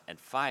spot at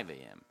 5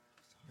 a.m.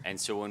 And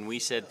so when we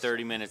said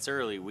 30 minutes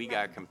early, we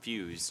got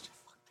confused,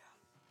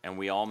 and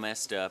we all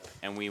messed up,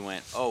 and we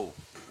went, oh,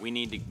 we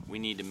need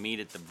to meet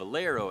at the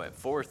Valero at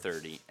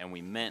 4:30, and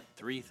we meant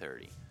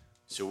 3:30.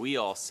 So we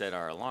all set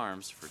our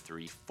alarms for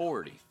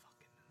 3:40.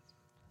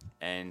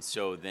 And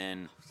so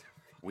then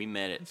we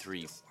met at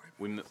 3.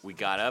 We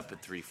got up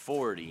at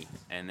 3:40,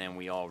 and then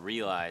we all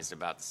realized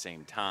about the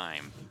same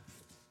time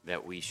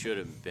that we should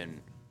have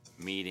been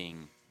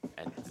meeting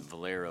at the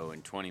Valero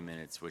in 20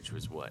 minutes, which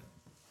was what?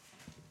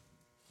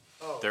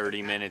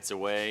 30 minutes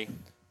away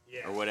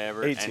or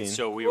whatever. 18. And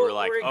so we were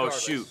like, oh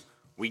regardless. shoot.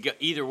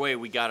 Either way,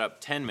 we got up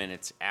 10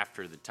 minutes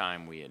after the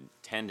time we had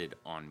intended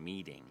on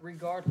meeting.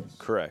 Regardless.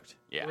 Correct.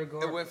 Yeah.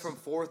 It went from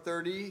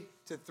 4:30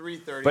 to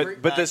 3:30.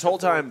 But back this to whole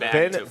time, 4:30.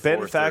 Back to Ben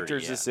 4:30,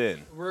 factors yeah. this in,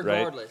 right?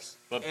 Regardless.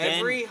 But Ben-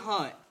 every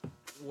hunt,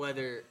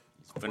 whether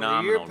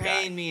Phenomenal you're guy.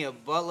 paying me a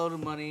buttload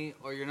of money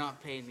or you're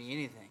not paying me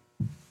anything,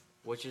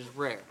 which is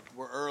rare,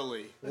 We're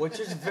early. which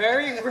is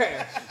very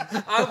rare.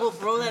 I will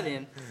throw that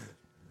in.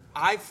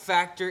 I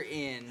factor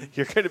in.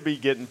 You're going to be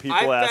getting people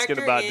I asking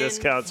factor about in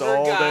discounts for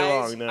all day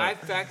guys- long now. I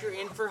factor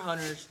in for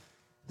hunters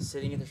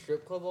sitting at the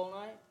strip club all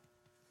night.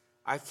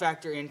 I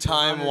factor in for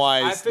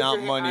Time-wise, hunters- I not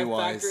factor-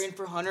 money-wise. I factor in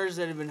for hunters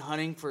that have been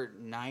hunting for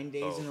 9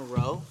 days in a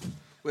row.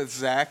 With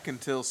Zach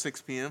until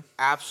 6 p.m.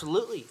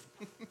 Absolutely.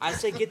 I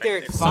say get there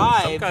at Some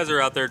 5. guys are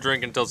out there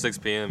drinking until 6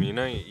 p.m. You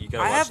gotta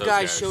I watch have those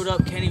guys showed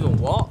up can't even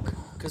walk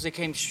because they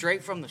came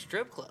straight from the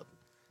strip club.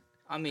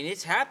 I mean,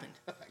 it's happened.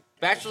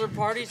 Bachelor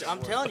parties, I'm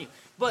telling you.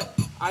 But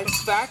I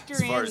factor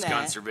As far in as that.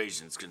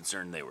 conservation is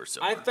concerned, they were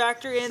sober. I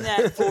factor in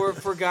that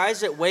for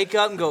guys that wake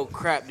up and go,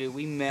 crap, dude,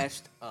 we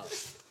messed up.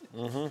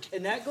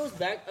 And that goes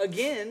back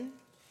again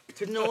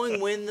to knowing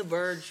when the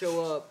birds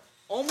show up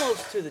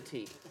almost to the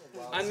T.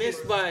 I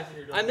missed by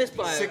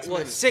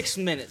 6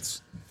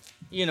 minutes.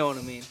 You know what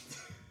I mean?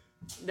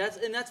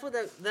 That's what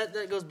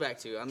that goes back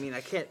to. I mean,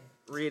 I can't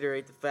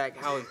reiterate the fact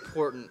how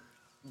important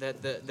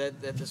that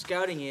the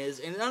scouting is,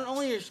 and not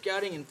only your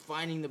scouting and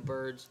finding the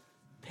birds,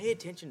 pay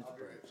attention to the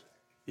birds.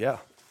 Yeah.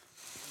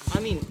 I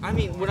mean,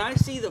 when I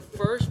see the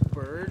first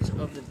birds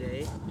of the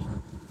day,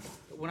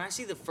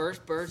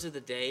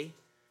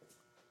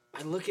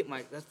 I look at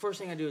the first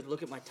thing I do is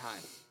look at my time.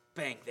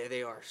 Bang, there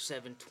they are,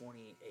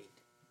 7:28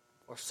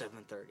 or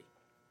 7:30.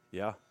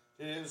 Yeah.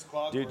 It is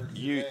clockwork.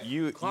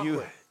 Dude,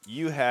 Clockwork.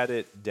 you had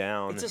it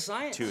down It's a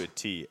science. to a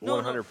T, No,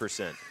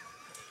 100%.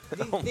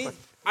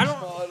 I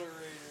don't.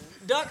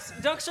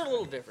 Ducks are a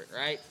little different,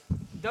 right?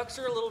 Ducks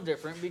are a little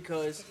different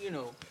because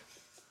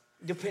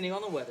depending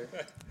on the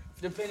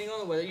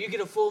weather, you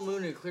get a full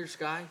moon and a clear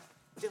sky,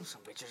 them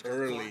some bitches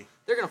Early.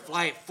 they're gonna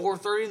fly at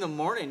 4:30 in the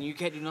morning. And you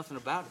can't do nothing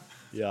about it.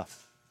 Yeah.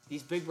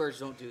 These big birds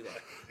don't do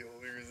that. The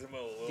only reason I'm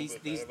a little These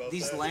bit mad about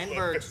these that land is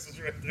birds,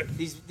 right there.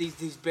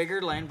 these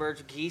bigger land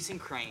birds, geese and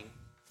crane,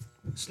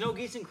 snow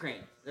geese and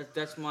crane.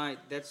 That's my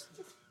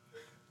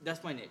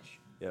niche.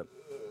 Yep.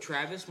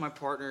 Travis, my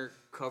partner,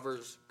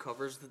 covers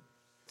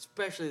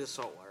especially the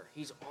saltwater.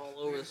 He's all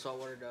over the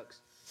saltwater ducks,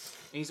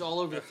 and he's all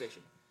over the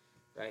fishing,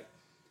 right?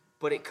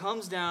 But it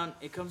comes down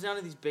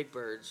to these big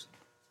birds.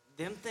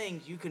 Them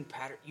things you can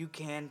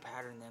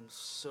pattern them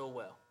so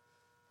well,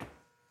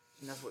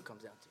 and that's what it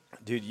comes down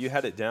to. Dude, you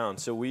had it down.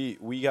 So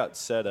we got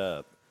set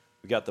up.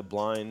 We got the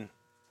blind,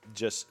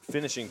 just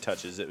finishing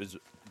touches. It was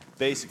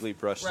basically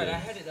brushed Right, in. I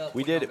had it up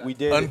We when I did. got We it.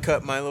 did.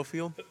 Uncut Milo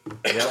Field.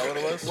 Is that what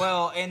it was?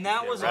 Well, and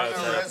that was on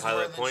right, the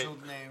Pilot Point.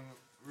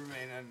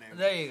 Remain unnamed.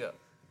 There you go.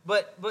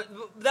 But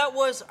that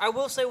was, I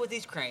will say, with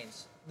these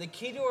cranes, the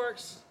key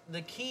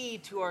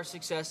to our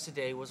success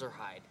today was our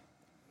hide.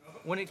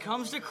 When it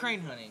comes to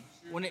crane hunting,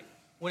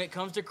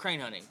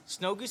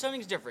 snow goose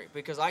hunting is different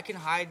because I can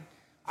hide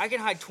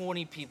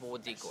 20 people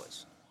with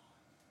decoys,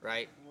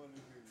 right?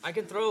 I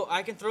can throw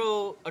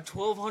a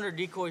 1,200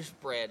 decoy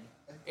spread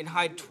and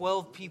hide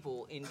 12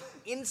 people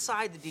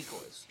inside the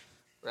decoys,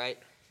 right?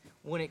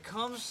 When it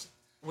comes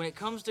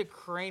to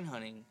crane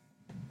hunting,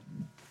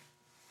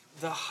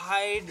 the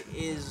hide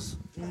is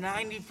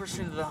 90%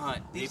 of the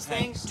hunt. These They've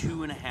things, had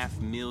 2.5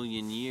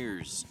 million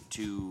years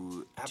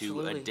to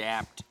Absolutely.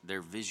 adapt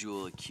their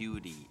visual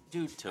acuity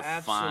Dude, to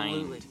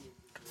absolutely. find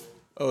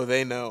Oh,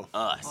 they know.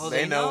 us. Oh,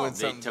 They know when They-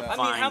 something's to up.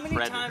 I mean, how find many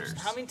predators.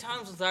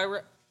 times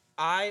was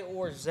I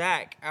or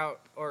Zach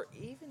out, or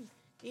even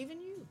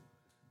you,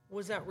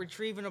 was out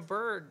retrieving a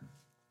bird,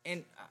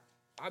 and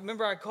I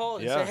remember I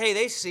called and Yeah. said, "Hey,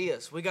 they see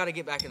us. We got to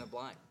get back in the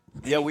blind."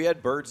 Yeah, we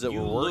had birds that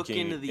You were look working.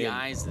 into the and-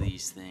 eyes of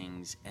these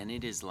things, and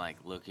it is like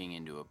looking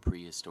into a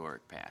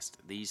prehistoric past.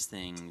 These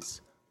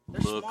things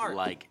They're look smart.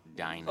 like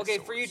dinosaurs.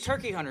 Okay, for you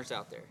turkey hunters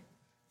out there,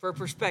 for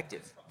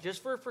perspective,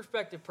 just for a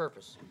perspective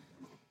purpose,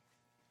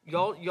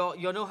 y'all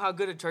know how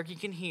good a turkey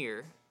can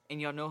hear,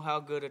 and y'all know how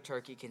good a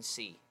turkey can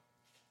see.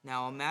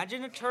 Now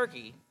imagine a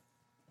turkey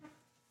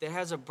that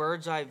has a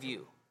bird's eye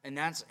view, and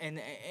that's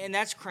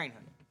crane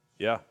hunting.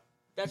 Yeah.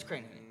 That's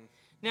crane hunting.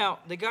 Now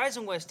the guys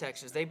in West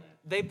Texas,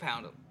 they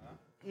pound them.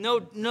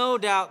 No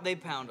doubt they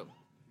pound them,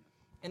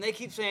 and they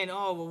keep saying,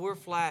 "Oh, well, we're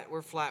flat.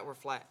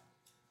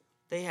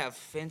 They have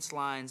fence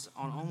lines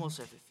on almost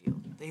every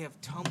field. They have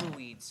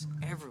tumbleweeds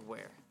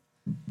everywhere.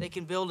 They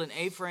can build an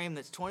A-frame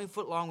that's 20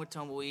 foot long with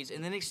tumbleweeds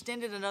and then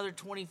extend it another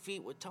 20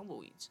 feet with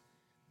tumbleweeds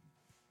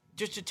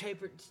just to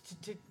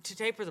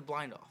taper the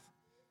blind off.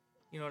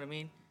 You know what I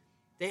mean?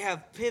 They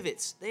have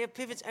pivots. They have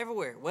pivots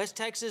everywhere. West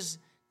Texas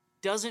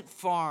doesn't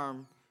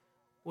farm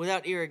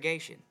without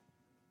irrigation.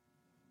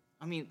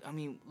 I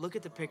mean, look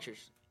at the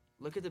pictures.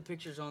 Look at the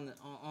pictures on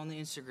the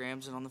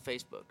Instagrams and on the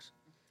Facebooks.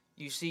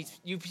 You see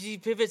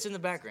pivots in the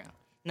background.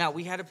 Now,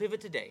 we had a pivot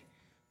today,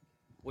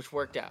 which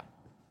worked out.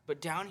 But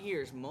down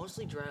here is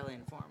mostly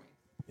dryland farming.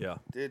 Yeah.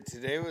 Dude,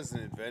 today was an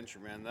adventure,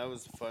 man. That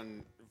was a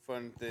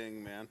fun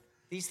thing, man.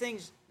 These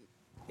things,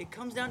 it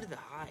comes down to the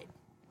hide.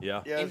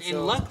 Yeah. Yeah, And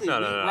so- luckily,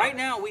 No. right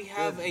now, we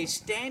have a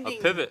standing...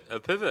 A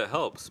pivot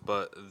helps,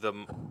 but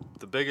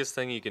the biggest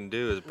thing you can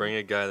do is bring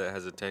a guy that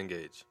has a 10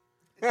 gauge.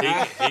 He can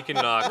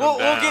knock them down.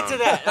 We'll get to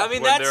that. I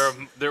mean,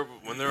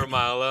 when they're a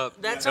mile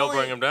up, That's he'll only-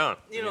 bring them down.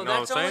 You know, what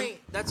I'm saying?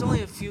 that's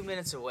only a few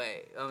minutes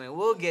away. I mean,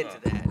 we'll get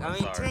to that. I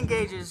mean, sorry. 10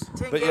 gauges.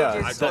 But yeah,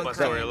 gauges I told on my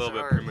story a cranes little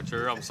bit are-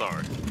 premature. I'm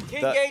sorry.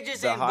 10 The-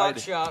 gauges the and hide-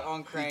 buckshot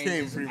on cranes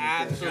came is premature.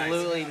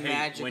 absolutely Hey,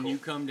 magical. when you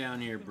come down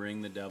here,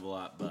 bring the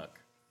double-aught buck.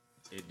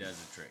 It does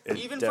a trick. It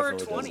Even for a definitely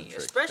does 20, trick.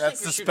 especially That's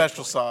if you're the shooting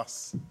special 20.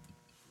 sauce.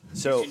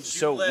 So can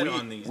shoot lead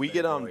on we these we bad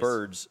get on boys.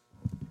 birds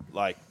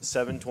like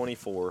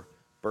 7:24.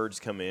 Birds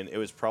come in. It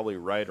was probably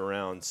right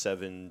around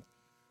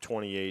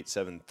 7:28,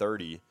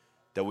 7:30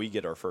 that we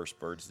get our first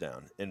birds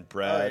down. And Oh,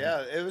 Brad,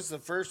 yeah. It was the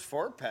first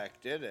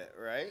 4-pack, did it,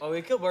 right? Oh,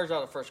 we killed birds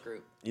out of the first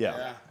group.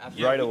 yeah,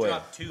 Absolutely. right we away.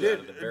 dropped two Dude, out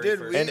of the very dude,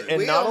 first. we-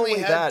 And not only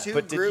only had that, two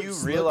but did you groups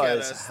look at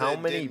realize us how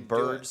that many didn't do it.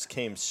 birds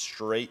came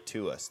straight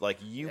to us? Like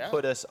you Yeah.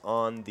 put us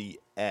on the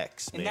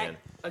X, And man.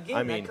 that, again,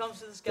 I that mean, comes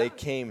to the they scouting.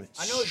 came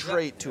I know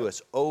straight to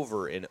us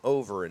over and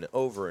over and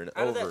over and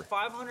Out of over. that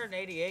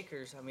 580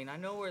 acres, I mean, I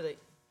know where they...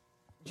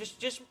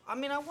 I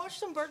mean, I watched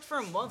some birds for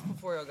a month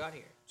before I got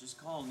here. Just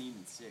call them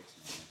even 6,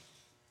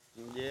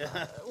 man.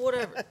 Yeah.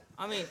 Whatever.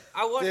 I mean,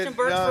 I watched Dude, some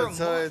birds no, for a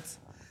so month.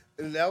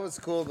 that was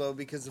cool though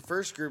because the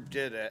first group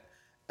did it,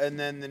 and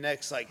then the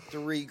next like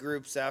 3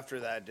 groups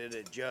after that did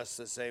it just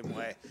the same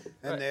way,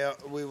 and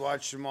we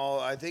watched them all.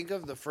 I think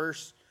of the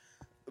first.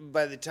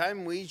 By the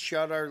time we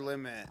shot our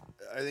limit,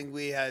 I think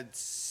we had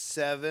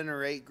 7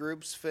 or 8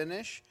 groups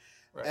finish,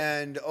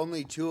 and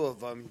only 2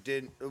 of them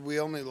didn't. We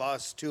only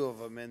lost 2 of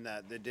them in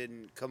that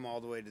didn't come all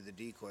the way to the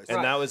decoys.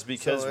 And that was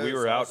because we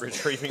were out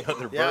retrieving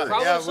other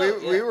birds.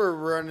 We were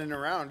running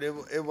around. It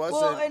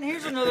wasn't. Well, and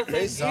here's another thing.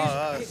 They saw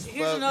us.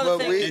 Here's another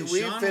thing. And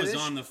Sean was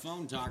on the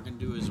phone talking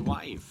to his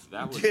wife.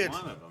 That was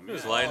one of them. He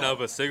was lighting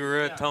up a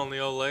cigarette, telling the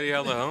old lady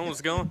how the hunt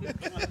was going.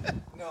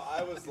 No,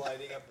 I was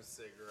lighting up a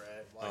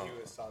cigarette while he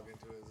was talking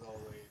to his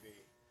old lady.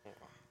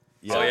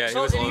 Yeah. Oh, yeah, he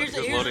was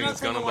loading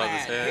his gun above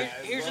his head.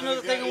 Here's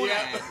another thing I want to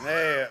add.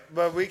 Hey,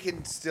 but we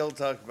can still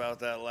talk about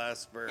that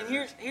last bird. And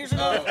here's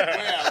another.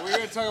 Yeah, we're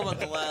gonna talk about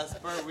the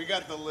last bird. We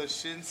got the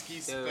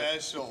Lashinsky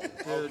special.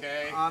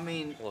 Okay. I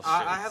mean,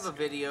 I have a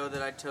video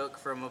that I took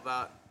from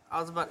I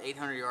was about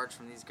 800 yards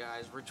from these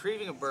guys,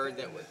 retrieving a bird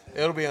that was.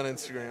 It'll be on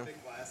Instagram.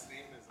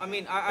 I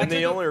mean, and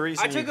the only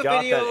reason you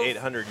got that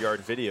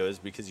 800-yard video is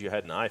because you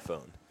had an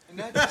iPhone.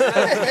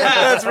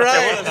 That's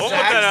right. We'll put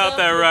that out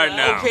there right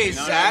now. Okay,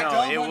 Zach.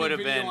 No, it would have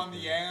been.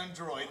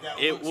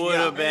 It would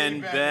have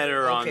been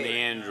better on the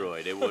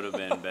Android. It would have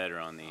been better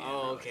on the Android.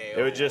 Oh, okay.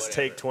 It would just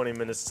take 20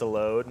 minutes to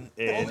load,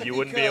 and you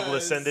wouldn't be able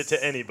to send it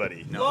to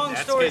anybody. No, Long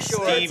that's story 'cause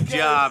short, Steve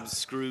Jobs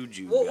screwed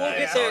you. We'll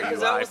get there because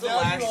that was the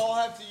last. You all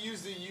have to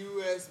use the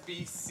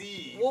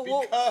USB-C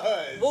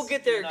We'll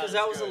get there because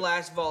that was the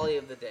last volley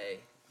of the day.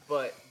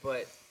 But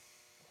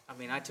I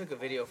mean, I took a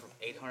video from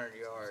 800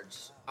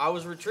 yards. I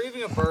was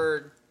retrieving a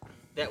bird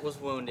that was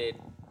wounded.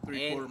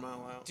 3/4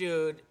 mile out.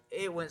 Dude,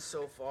 it went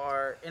so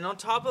far. And on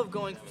top of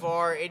going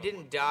far, it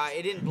didn't die.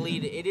 It didn't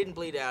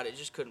bleed out. It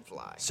just couldn't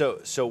fly.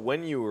 So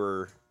when you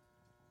were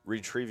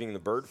retrieving the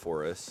bird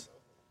for us,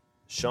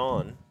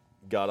 Sean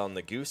got on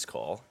the goose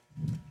call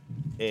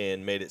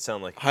and made it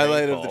sound like a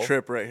highlight crane of the call.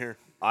 trip right here.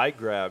 I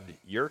grabbed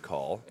your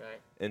call Right.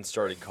 and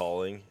started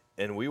calling,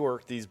 and we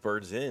worked these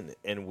birds in,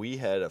 and we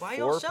had a By 4-pack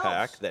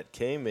yourselves. that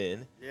came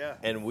in, Yeah.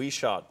 and we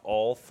shot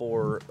all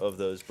 4 of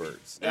those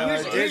birds. And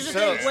here's the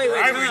thing. Wait,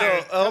 come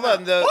on. Hold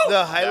on.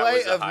 The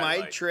highlight a of my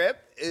highlight.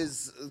 trip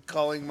is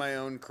calling my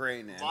own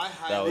crane in.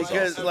 That was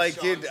Because, awesome. like,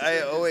 dude, I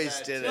always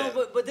did No,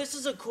 it. but this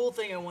is a cool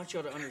thing I want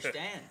y'all to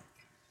understand.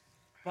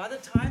 By the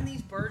time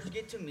these birds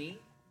get to me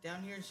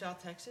down here in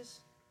South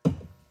Texas,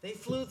 they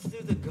flew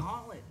through the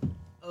gauntlet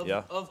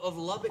of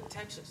Lubbock,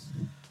 Texas.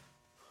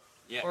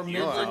 Yeah, Or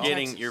you're Midland,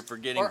 forgetting. Texas. You're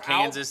forgetting Or out-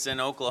 Kansas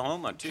and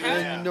Oklahoma too.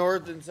 In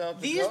North and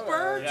South Dakota. These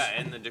birds. Yeah,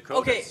 and the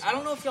Dakotas. Okay, I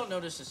don't know if y'all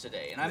noticed this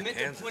today, and I meant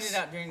to point it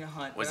out during the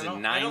hunt. Was but it I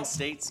don't- 9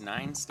 states?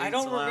 9 states. I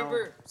don't allow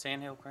remember.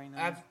 Sandhill crane.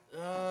 I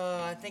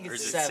think Or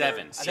it's is it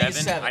 7. 7? I think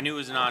it's 7. I knew it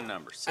was an odd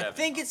number. 7. I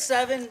think it's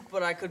 7,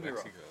 but I could be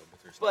wrong.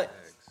 But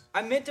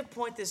I meant to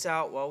point this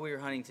out while we were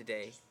hunting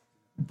today,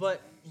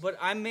 but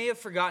I may have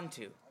forgotten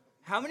to.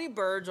 How many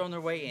birds on their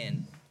way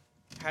in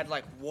had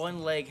like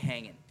one leg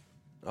hanging?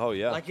 Oh,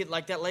 yeah.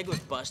 Like that leg was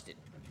busted.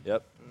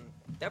 Yep.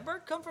 That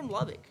bird come from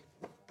Lubbock.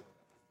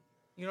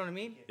 You know what I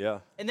mean? Yeah.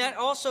 And that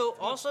also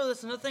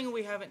that's another thing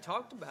we haven't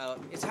talked about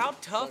is how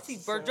tough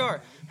these birds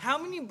are. How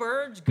many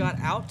birds got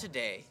out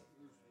today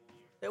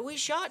that we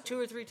shot 2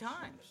 or 3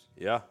 times?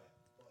 Yeah.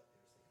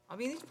 I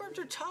mean, these birds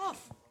are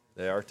tough.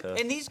 They are tough.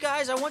 And these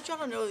guys, I want y'all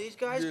to know, these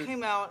guys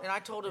came out and I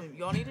told them,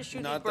 y'all need to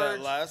shoot Not these birds.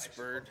 that last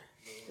bird.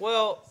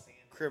 Well,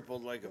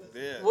 Crippled like a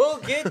bitch. we'll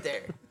get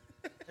there.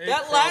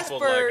 That last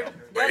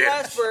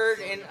bird,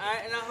 and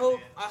I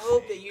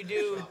hope that you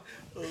do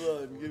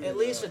at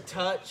least a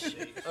touch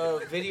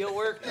of video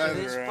work for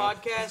this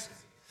podcast.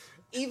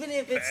 Even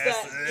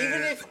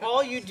if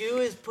all you do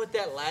is put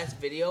that last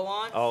video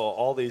on. Oh,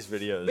 all these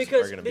videos are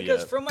Because going to be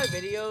up. from my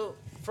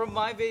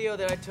video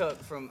that I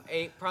took from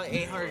probably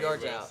 800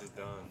 yards out.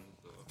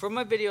 From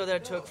my video that I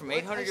took from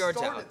 800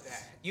 yards out,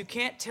 you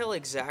can't tell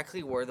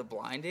exactly where the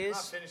blind is.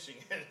 Not finishing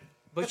it.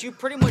 But you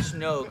pretty much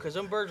know because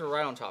them birds are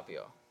right on top of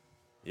y'all.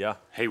 Yeah.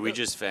 Hey, we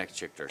just fact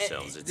checked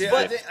ourselves. It's, Yeah,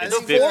 I it's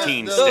think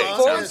 15 the states. I'm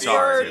fourth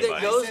sorry, bird that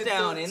but goes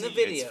down in the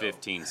video it's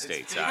 15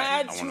 states. I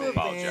had want to to have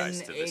apologize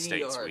been to the 80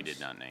 states we yards. did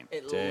not name.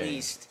 At Dang.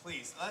 least.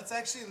 Please, let's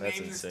actually That's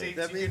name the insane. states.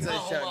 That means I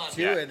hold shot on.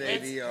 2 Yeah. at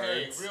 80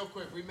 yards. Hey, real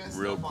quick, we messed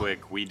Real up on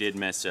quick, we did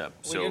mess up.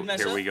 We So did mess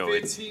here up? we go.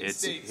 15 It's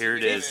states. here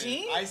it is.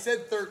 15? I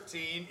said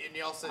 13, and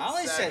y'all said I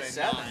only 7.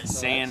 said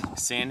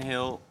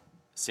 7.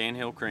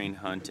 Sandhill crane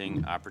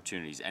hunting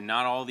opportunities, and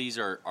not all these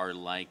are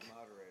like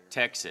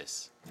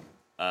Texas.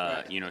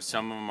 You know,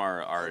 some of them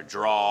are a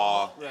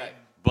draw. Right.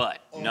 But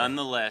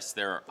nonetheless,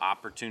 there are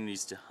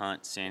opportunities to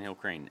hunt sandhill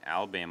crane in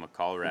Alabama,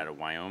 Colorado,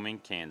 Wyoming,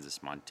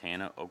 Kansas,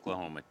 Montana,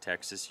 Oklahoma,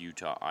 Texas,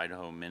 Utah,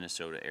 Idaho,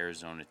 Minnesota,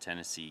 Arizona,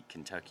 Tennessee,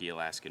 Kentucky,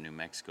 Alaska, New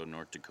Mexico,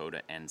 North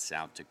Dakota, and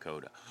South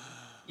Dakota.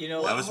 You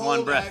know, That was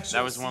one breath.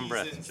 That was one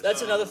breath.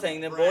 that's another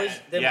thing. Them boys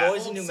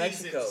in New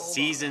Mexico.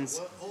 Seasons.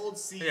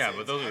 Yeah,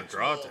 but those are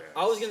draw tags.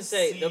 I was gonna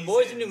say the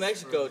boys in New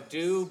Mexico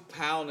do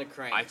pound the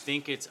crane. I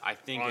think it's On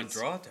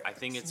draw tags. I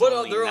think it's But,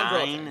 only they're on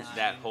draw 9 tags.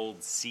 that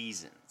hold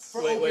seasons.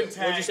 For Wait, open what'd you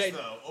tags, say?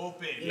 though.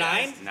 Open.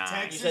 Nine? Nine.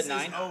 Texas You said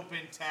 9? is open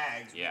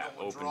tags. Yeah, We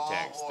don't open draw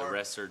tags. The or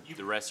rest are you-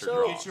 the rest are You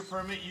draws. get your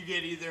permit, you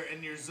get either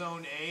in your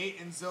zone A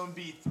and zone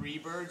B 3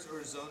 birds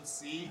or zone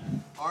C.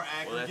 Our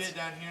aggregate that's-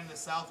 down here in the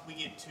south, we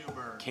get 2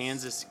 birds.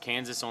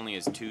 Kansas only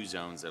has 2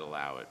 zones that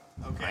allow it.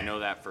 Okay. I know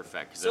that for a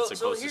fact because that's the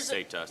closest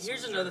state to us.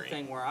 Here's in another Missouri.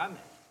 thing where I'm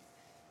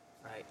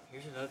at. Right.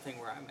 Here's another thing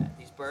where I'm at.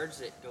 These birds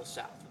that go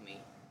south of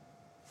me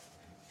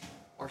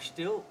are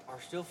still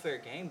fair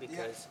game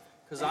because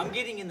I'm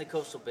getting in the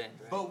coastal bend.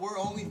 Right. But we're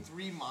only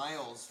 3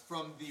 miles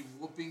from the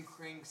Whooping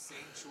Crane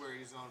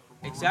Sanctuary Zone. From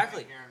where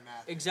Exactly. We're here in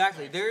Matthews,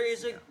 Exactly.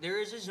 Texas.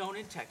 There is a zone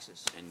in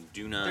Texas. And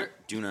do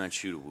not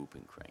shoot a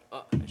whooping crane.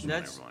 I just want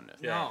That's everyone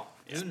to- no.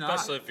 Do not.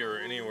 Especially if you're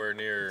anywhere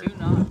near. Do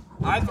not.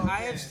 I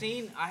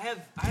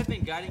have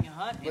been guiding a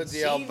hunt and With the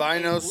seen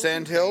albino a whooping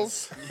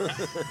sandhills,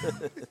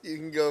 you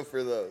can go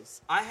for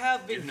those. I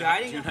have been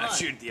guiding Do a not hunt.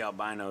 shoot the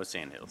albino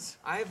sandhills.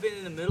 I have been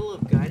in the middle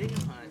of guiding a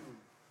hunt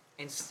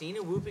and seen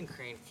a whooping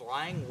crane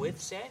flying with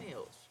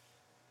sandhills.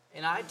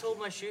 And I told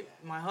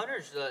my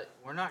hunters that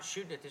we're not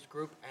shooting at this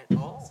group at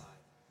all.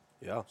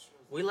 Yeah.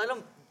 We let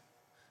them,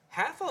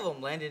 half of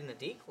them landed in the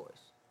decoys,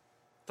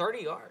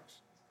 30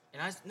 yards.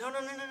 And I said, no. And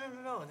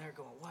they're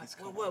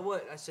going,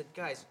 what? I said,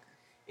 guys,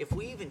 if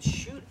we even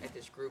shoot at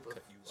this group of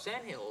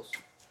sandhills,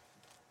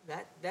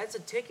 that's a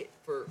ticket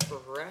for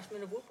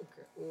harassment of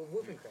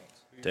whooping cranes.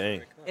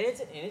 Dang. And it's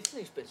an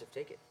expensive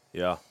ticket.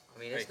 Yeah. I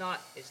mean, it's not.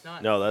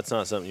 No, that's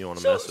not something you want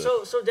to mess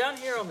with. So down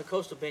here on the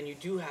coastal bend, you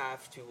do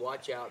have to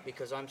watch out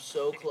because I'm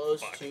so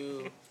close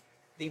to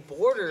the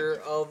border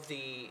of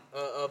the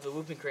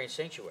Whooping Crane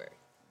Sanctuary.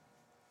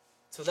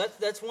 So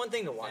that's one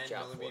thing to watch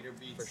out for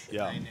sure.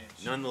 Yeah.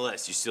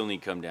 Nonetheless, you still need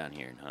to come down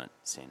here and hunt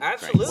sand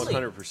Absolutely.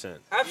 100%.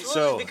 Absolutely,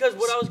 So- because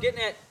what I was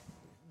getting at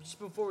just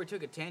before we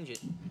took a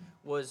tangent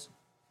was,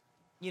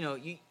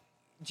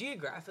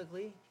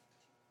 geographically,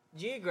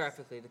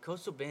 the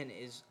coastal bend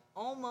is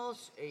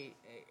almost a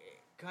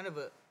kind of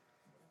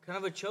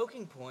a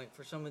choking point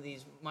for some of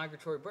these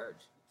migratory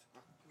birds.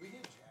 We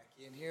get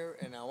Jackie in here,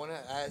 and I want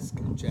to ask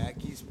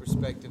Jackie's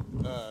perspective,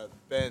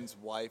 Ben's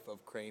wife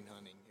of crane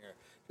hunting here.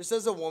 Just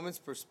as a woman's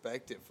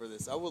perspective for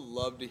this, I would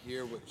love to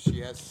hear what she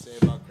has to say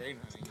about crane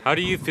hunting. How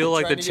do you feel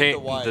like Trying to get the the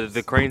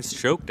wives. cranes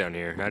choke down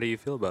here? How do you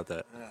feel about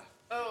that?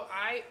 Oh,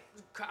 I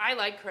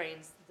like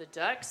cranes. The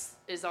ducks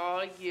is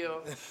all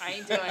you. I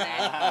ain't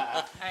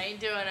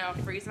doing it. I'll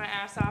freeze my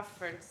ass off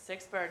for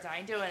 6 birds. I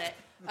ain't doing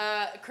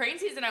it. Crane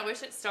season, I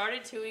wish it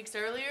started 2 weeks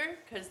earlier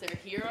because they're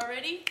here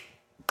already.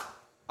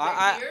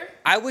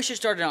 I wish it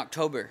started in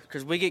October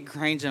because we get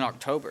cranes in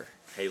October.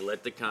 Hey,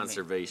 let the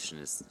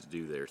conservationists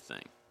do their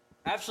thing.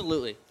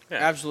 Absolutely.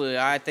 Absolutely.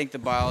 I think the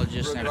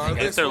biologists and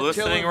everything. If they're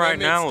listening right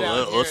now,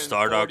 let's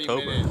start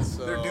October.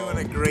 They're doing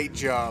a great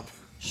job.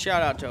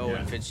 Shout out to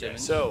Owen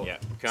Fitzsimmons. So,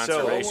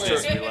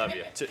 conservationists, we love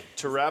you.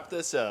 To wrap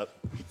this up,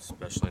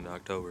 especially in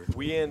October,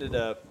 we ended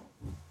up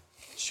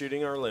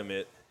shooting our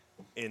limit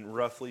in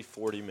roughly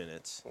 40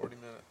 minutes. 40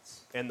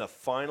 minutes. And the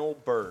final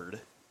bird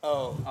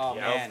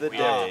man. of the We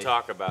day. have to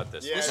talk about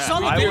this. Yeah, This is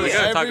on the I video. was- We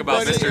gotta talk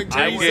about Everybody Mr.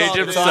 agrees Jim Gage on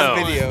himself. this.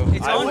 on video.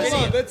 It's I on was- video.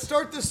 Hold on, let's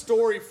start the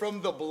story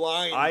from the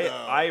blind.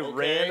 I though,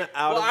 ran okay?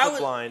 out Well, I of the was-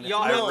 blind.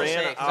 y'all I know what I'm ran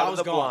saying, 'cause I out of was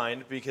the gone.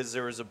 blind because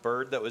there was a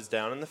bird that was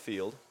down in the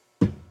field,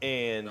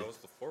 and That was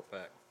the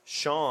 4-pack.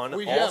 Sean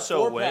We had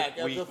also 4-pack. went.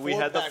 After We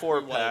had the 4-pack, we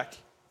 4-pack, went.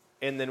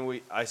 and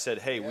then I said,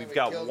 "Hey, we've we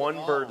got killed one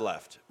them bird all.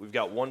 left. We've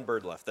got one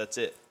bird left. That's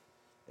it."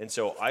 And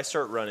so I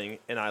start running,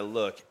 and I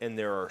look, and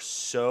there are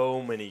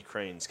so many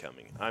cranes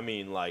coming. I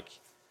mean, like,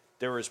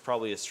 there was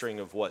probably a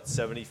string of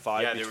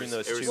 75 Yeah, there between was-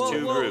 those there two was two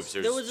groups. groups.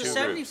 There There's was a two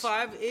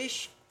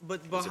 75-ish,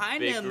 but was a behind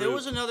big them there group.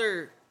 was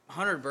another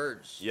 100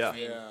 birds. Yeah,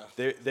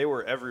 Yeah. they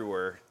were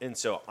everywhere, and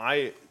so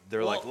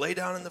they're like, lay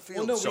down in the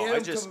field. no, we so had I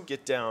them just come-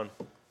 get down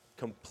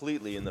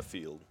completely in the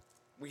field.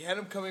 We had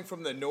them coming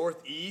from the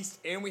northeast,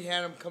 and we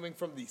had them coming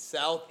from the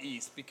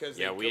southeast because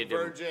Yeah, they we had to-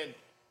 converge in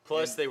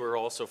Plus, they were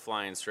also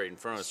flying straight in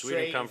front of us. We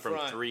Straight didn't come in from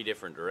front. 3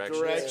 different directions.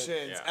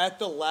 directions Yeah. at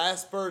the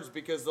last birds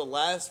because the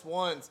last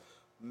ones,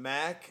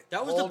 Mac,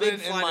 That was the Holden, big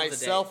and flight of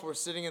the myself day. were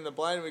sitting in the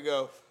blind. And we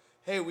go,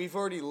 hey, we've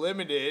already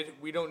limited.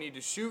 We don't need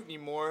to shoot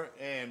anymore.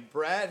 And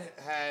Brad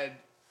had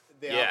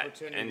the Yeah,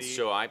 opportunity. and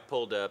so I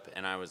pulled up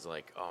and I was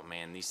like, oh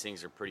man, these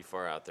things are pretty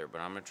far out there,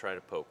 but I'm going to try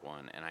to poke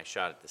one. And I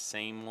shot at the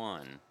same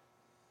one.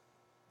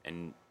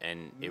 And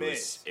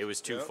Missed. it was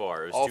too Yep.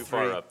 far. It was All too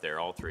far three. up there.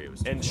 All 3. It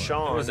was too And far.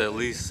 Sean It was at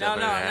least No,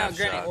 7.5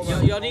 Granny,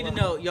 shots. y'all need to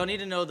know. Y'all need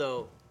to know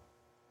though.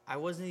 I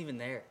wasn't even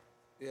there.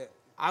 Yeah.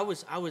 I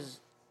was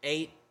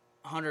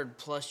 800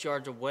 plus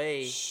yards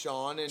away.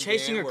 Sean and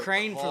chasing Dan a were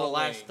crane for the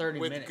last calling 30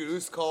 with minutes.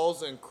 goose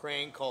calls and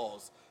crane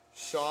calls.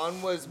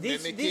 Sean was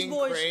These mimicking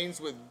boys-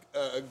 cranes with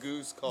a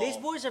goose call. These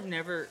boys have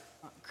never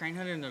crane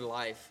hunted in their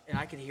life, and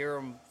I could hear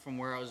them from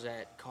where I was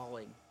at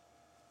calling,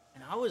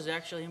 and I was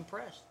actually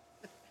impressed.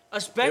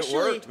 Especially, It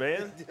worked,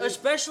 man.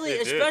 Especially,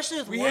 It did. especially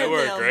with We one had of They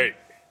were them great.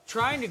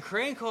 trying to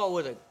crane call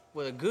with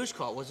a goose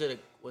call. Was it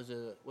Was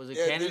it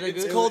Yeah, Canada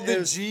it's Goose? called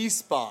the G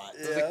spot.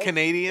 Is it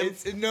Canadian?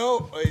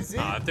 No, is it?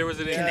 If there was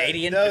an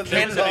Canadian. No,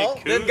 Canada.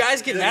 The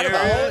guys get mad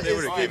about it. they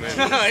would've came in.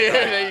 Yeah,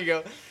 there you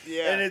go.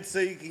 Yeah. And it's so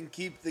you can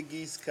keep the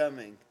geese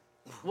coming.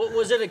 What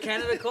was it? A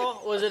Canada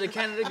call? Was it a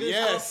Canada Goose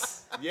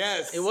Yes. call?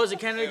 Yes. It was a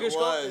Canada Goose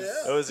call. was.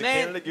 It was a Man,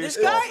 Canada Goose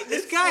this call. guy,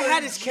 this guy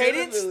had his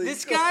cadence.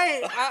 This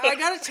guy, I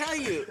gotta tell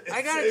you,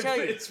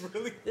 It's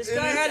really. this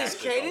guy had his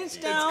cadence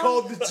down. It's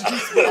called the G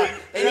spot.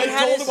 And he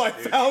had his, I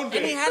found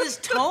and he had his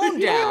tone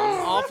down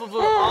off of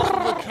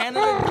a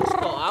Canada Goose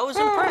call. I was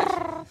impressed.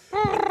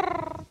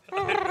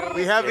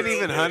 We haven't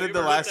even hunted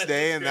the last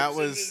day, and that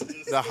was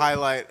the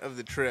highlight of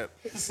the trip.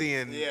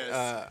 Seeing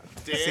Dan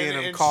seeing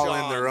them and call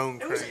in Sean. their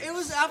own It was, cranes. it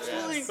was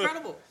absolutely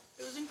incredible.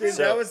 It was Dude, incredible.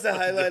 that was the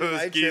highlight of Those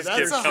my geese trip.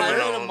 That's the kept coming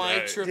highlight all of my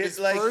night. trip. Dude, Is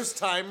like- first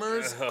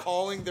timers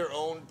calling their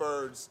own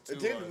birds to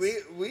Dude,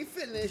 us. we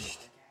finished.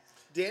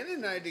 Dan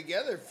and I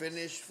together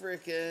finished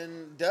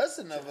freaking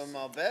dozen of them.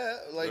 I'll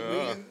bet. Like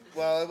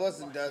well, it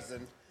wasn't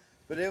dozen,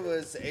 but it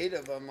was 8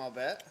 of them. I'll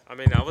bet. I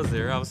mean, I was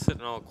there. I was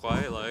sitting all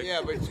quiet, like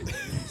Yeah, but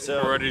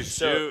So ready to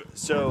shoot.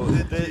 So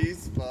The the,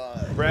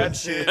 G-spot. Brad That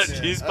shoots.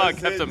 G-spot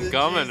kept them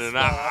coming, and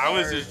I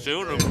was just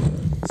shooting them.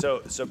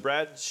 So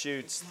Brad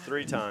shoots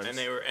 3 times. And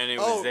they were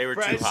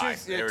Brad too high.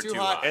 shoots- yeah, They were too too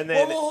high. high. And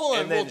then- well, hold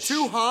on. and then Well,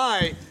 too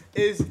high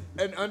is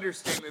an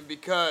understatement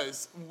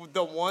because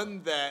the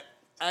one that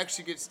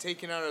actually gets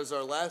taken out as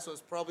our last one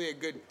is probably a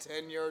good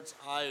 10 yards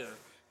higher.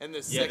 And the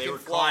Yeah, second they were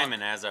flock,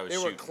 climbing as I was They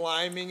were shooting.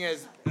 climbing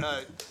as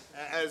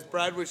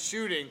Brad was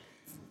shooting,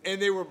 and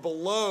they were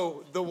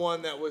below the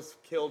one that was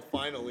killed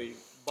finally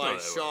by No,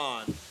 they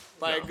Sean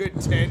by a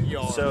good 10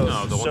 yards. So-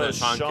 No, the one that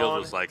Sean Sean- killed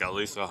was like at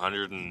least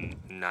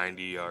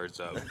 190 yards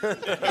up.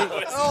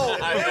 oh,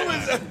 it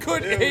was a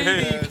good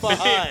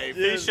 85.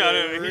 He shot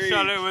it. He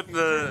shot it with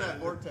the.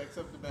 Vortex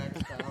up the back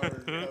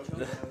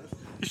tower.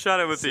 He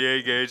shot it with the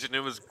A gauge, and it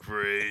was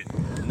great.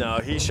 No,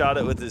 he shot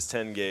it with his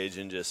 10 gauge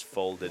and just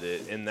folded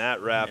it, and that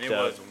wrapped And it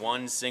up. was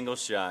one single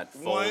shot,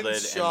 One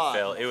folded shot. and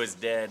fell. It was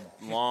dead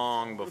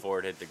long before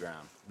it hit the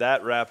ground.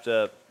 That wrapped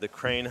up the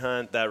crane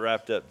hunt. That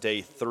wrapped up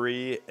day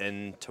 3,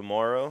 and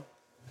tomorrow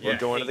we're Yeah.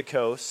 going to the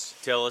coast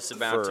Tell us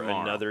about for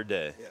tomorrow. another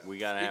day. We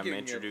gotta have them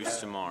can get introduced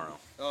that. tomorrow.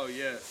 Oh,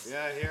 yes.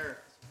 Yeah, here.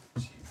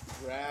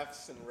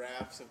 Rafts and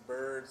rafts of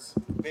birds,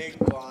 big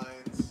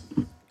blinds,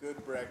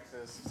 good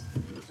breakfast.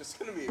 It's just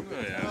gonna be a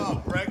good yeah. time. Oh,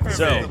 breakfast.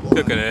 So,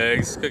 Cooking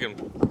eggs,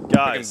 cooking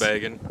guys,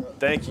 bacon.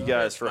 thank you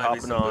guys for Might be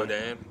hopping some on.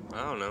 boudin.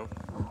 I don't know.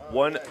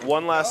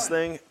 One last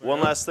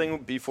thing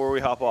before we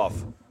hop off.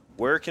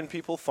 Where can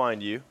people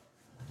find you?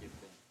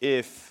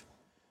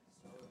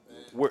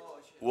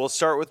 We'll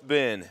start with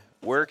Ben.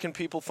 Where can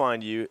people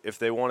find you if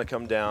they want to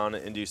come down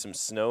and do some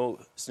snow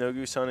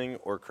goose hunting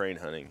or crane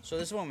hunting? So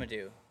this is what I'm gonna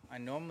do. I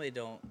normally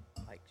don't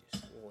like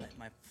just let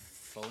my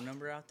phone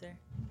number out there.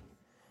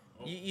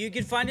 You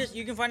can find us.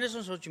 You can find us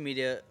on social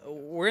media.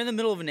 We're in the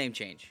middle of a name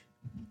change.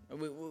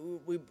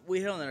 We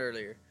hit on that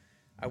earlier.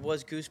 I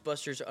was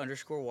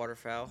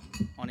Goosebusters_waterfowl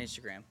on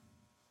Instagram.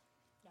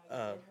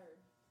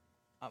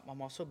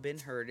 I'm also Ben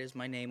Hurd is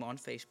my name on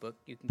Facebook.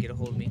 You can get a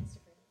hold of me.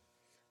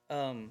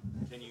 Can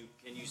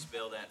you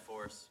spell that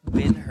for us?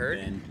 Ben Hurd.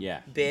 Ben,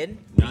 yeah. Ben.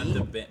 Not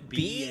the Ben.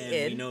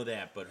 B-E-N. We know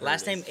that, but Hurd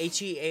Last is- name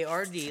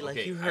H-E-A-R-D, like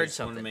Okay, you I heard just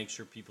wanted to something. make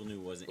sure people knew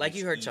it wasn't Like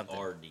you heard something.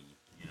 H-E-R-D,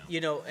 you know.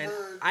 You know, and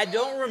I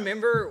don't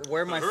remember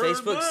where my Heard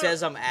Facebook that.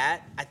 says I'm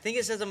at. I think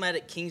it says I'm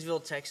at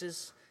Kingsville,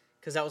 Texas,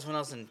 because that was when I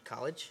was in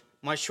college.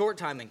 My short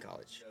time in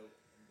college.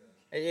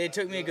 It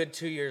took me a good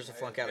 2 years to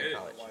flunk out of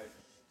college.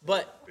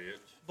 But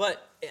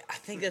I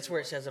think that's where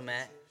it says I'm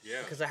at.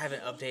 Yeah. Because I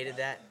haven't updated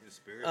that.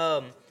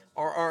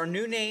 Our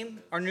new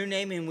name,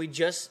 and we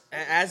just,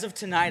 as of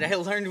tonight, I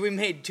learned we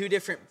made two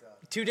different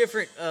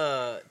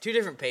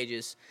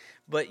pages,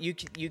 but you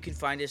can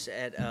find us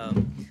at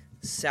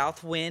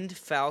Southwind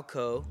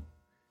Falco.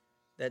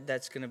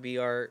 That's gonna be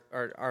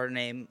our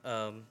name.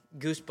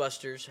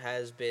 Goosebusters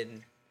has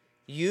been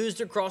used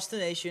across the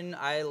nation.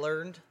 I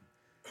learned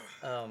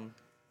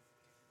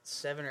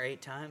 7 or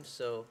 8 times,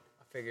 so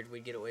I figured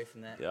we'd get away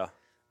from that. Yeah.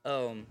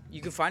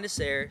 You can find us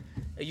there.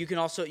 You can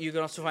also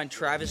find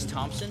Travis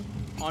Thompson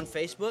on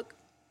Facebook.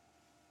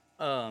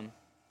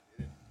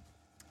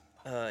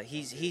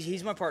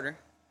 He's my partner.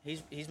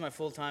 He's my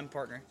full-time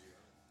partner.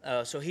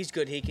 So he's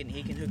good. He can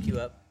hook you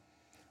up.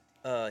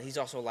 He's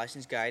also a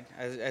licensed guide,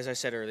 as I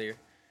said earlier.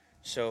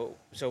 So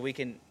we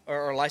can,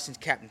 or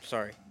licensed captain.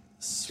 Sorry.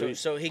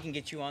 So he can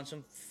get you on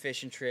some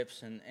fishing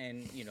trips and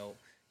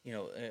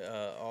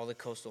all the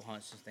coastal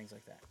hunts and things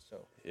like that.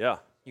 So Yeah.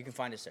 you can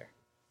find us there.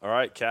 All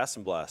right, Cast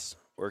and Blast.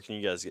 Where can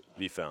you guys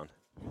be found?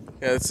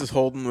 Yeah, this is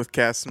Holden with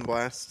Cast and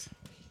Blast.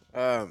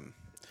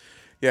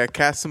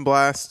 Cast and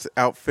Blast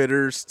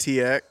Outfitters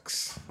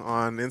TX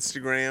on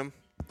Instagram.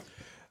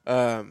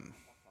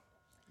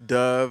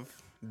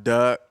 Dove,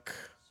 duck,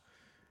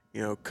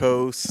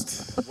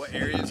 coast. What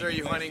areas are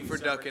you hunting for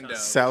duck and dove?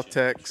 South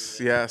Tex,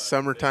 yeah,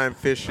 summertime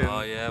fishing.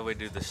 Oh yeah, we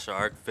do the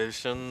shark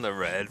fishing, the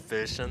red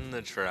fishing,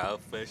 the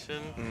trout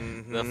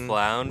fishing, the Mhm.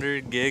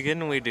 flounder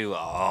gigging. We do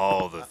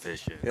all the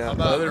fishing. Yeah, How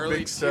about other early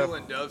big stuff. teal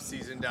and dove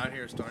season down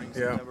here starting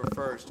Yeah. September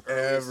 1st?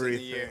 earliest in the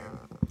year?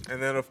 Everything.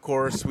 And then, of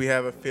course, we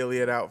have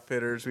affiliate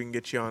outfitters. We can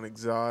get you on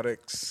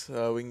exotics.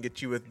 We can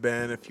get you with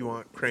Ben if you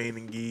want crane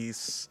and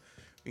geese.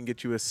 We can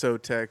get you with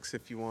Sotex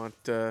if you want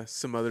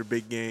some other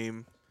big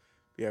game.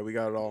 Yeah, we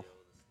got it all.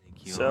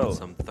 You want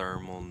some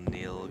thermal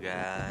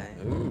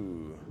nilgai?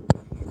 Ooh.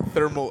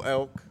 Thermal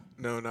elk?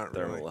 No, not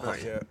Thermal really.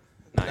 elk.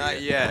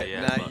 Not yet.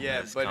 Not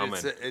yet, it's but coming.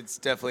 it's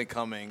definitely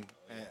coming.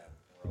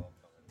 Yeah.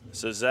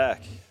 So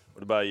Zach,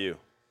 what about you?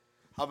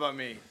 How about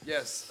me?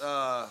 Yes,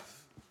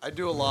 I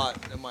do a lot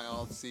in my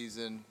off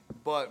season,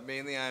 but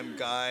mainly I'm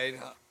guide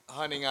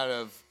hunting out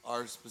of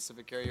our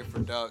specific area for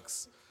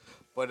ducks.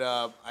 But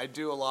I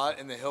do a lot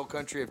in the hill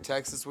country of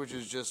Texas, which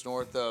is just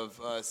north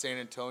of San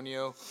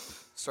Antonio,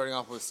 starting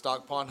off with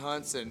stock pond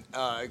hunts and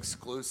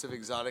exclusive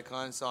exotic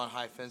hunts on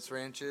high fence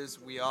ranches.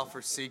 We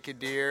offer Sika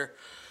deer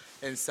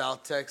in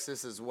South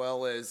Texas, as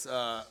well as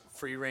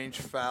free range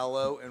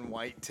fallow and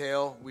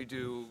whitetail. We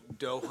do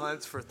doe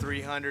hunts for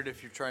 300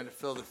 if you're trying to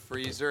fill the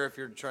freezer. If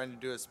you're trying to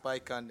do a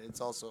spike hunt,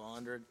 it's also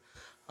 100.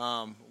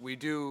 We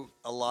do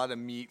a lot of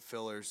meat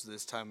fillers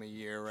this time of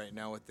year right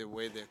now with the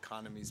way the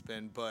economy's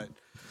been. But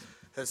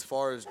as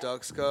far as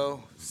ducks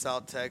go,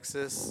 South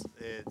Texas,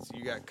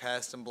 you got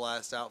Cast and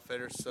Blast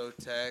Outfitters,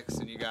 Sotex,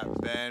 and you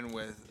got Ben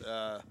with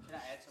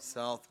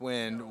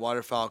Southwind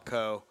Waterfowl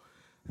Co.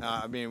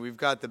 We've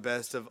got the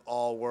best of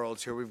all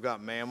worlds here. We've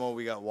got mammal,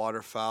 we got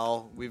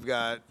waterfowl, we've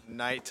got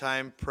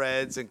nighttime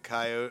preds and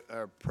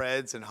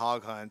preds and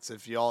hog hunts.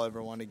 If y'all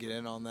ever want to get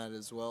in on that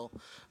as well,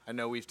 I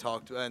know we've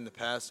talked in the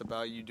past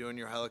about you doing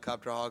your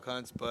helicopter hog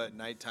hunts, but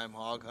nighttime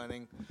hog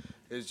hunting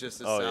is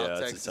just a South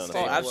Texas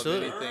staple of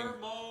anything.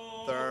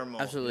 Thermal,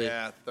 Absolutely.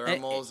 yeah,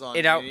 thermals on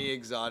And I- any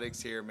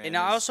exotics here, man. And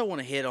I also want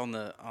to hit on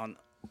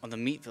the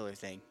meat filler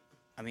thing.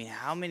 I mean,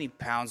 how many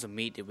pounds of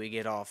meat did we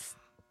get off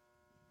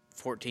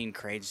 14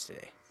 cranes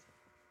today?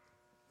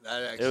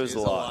 That actually was is a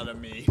a lot. lot of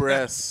meat.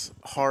 Breasts,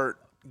 heart,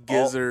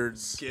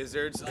 gizzards,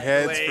 Gizzards,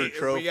 heads leg-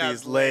 for we got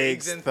trophies, legs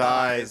legs, and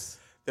thighs.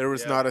 There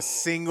was Yeah. not a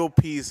single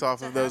piece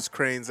off of those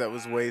cranes that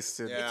was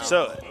wasted. Yeah.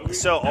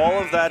 So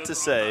all of that to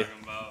say,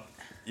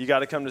 you got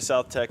to come to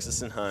South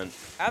Texas and hunt.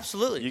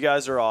 Absolutely. You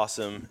guys are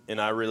awesome, and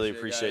I really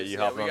appreciate you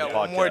hopping we on got the podcast.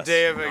 one more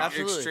day of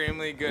Absolutely.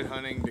 extremely good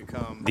hunting to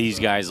come. These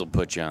guys will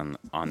put you on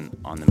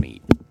the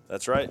meat.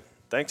 That's right.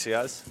 Thanks, you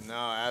guys. No,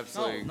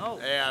 absolutely. No.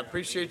 Hey, I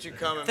appreciate you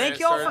coming. Thank man.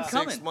 y'all It for started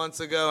 6 coming. months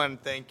ago,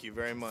 and thank you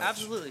very much.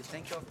 Absolutely.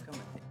 Thank y'all for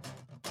coming.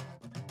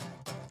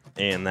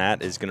 And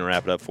that is going to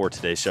wrap it up for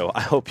today's show.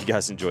 I hope you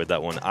guys enjoyed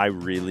that one. I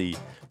really,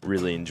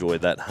 really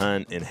enjoyed that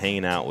hunt and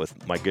hanging out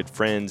with my good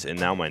friends and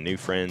now my new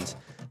friends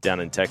down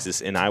in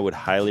Texas. And I would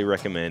highly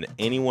recommend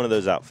any one of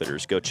those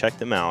outfitters, go check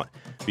them out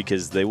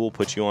because they will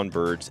put you on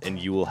birds and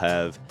you will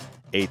have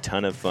a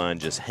ton of fun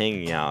just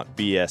hanging out,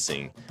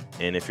 BSing.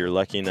 And if you're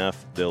lucky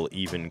enough, they'll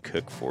even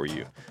cook for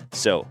you.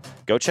 So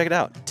go check it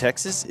out.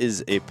 Texas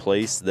is a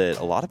place that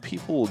a lot of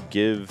people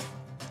give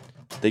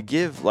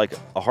like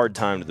a hard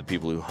time to the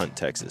people who hunt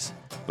Texas.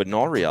 But in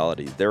all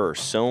reality, there are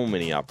so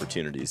many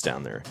opportunities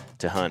down there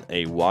to hunt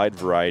a wide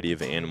variety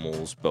of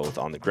animals, both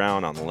on the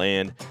ground, on the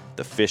land.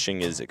 The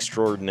fishing is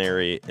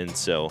extraordinary. And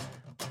so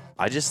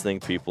I just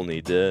think people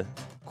need to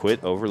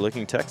quit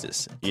overlooking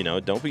Texas. You know,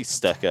 don't be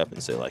stuck up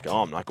and say like,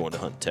 oh, I'm not going to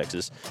hunt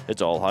Texas.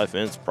 It's all high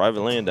fence,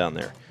 private land down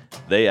there.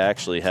 They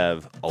actually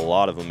have a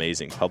lot of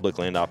amazing public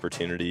land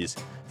opportunities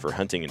for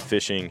hunting and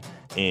fishing,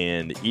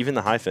 and even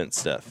the high fence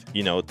stuff.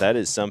 You know, that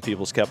is some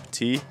people's cup of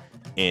tea,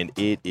 and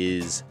it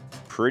is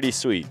pretty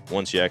sweet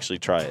once you actually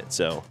try it.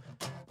 So,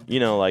 you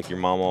know, like your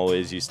mom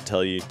always used to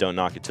tell you, don't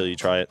knock it till you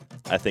try it.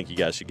 I think you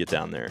guys should get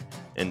down there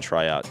and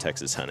try out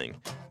Texas hunting.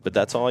 But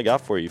that's all I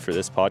got for you for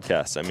this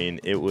podcast. I mean,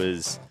 it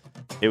was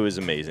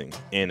amazing,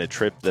 and a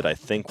trip that I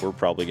think we're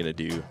probably going to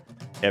do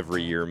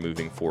every year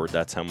moving forward.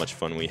 That's how much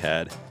fun we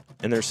had.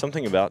 And there's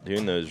something about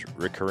doing those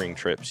recurring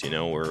trips, you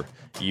know, where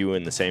you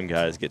and the same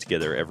guys get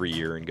together every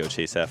year and go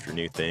chase after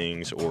new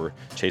things or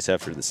chase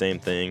after the same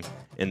thing.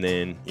 And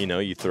then, you know,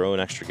 you throw an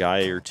extra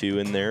guy or two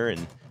in there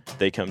and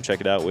they come check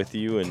it out with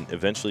you. And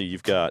eventually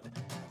you've got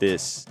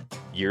this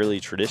yearly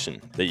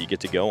tradition that you get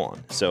to go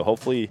on. So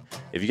hopefully,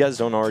 if you guys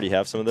don't already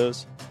have some of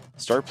those,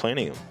 start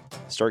planning them.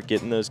 Start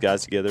getting those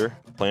guys together,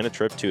 plan a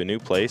trip to a new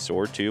place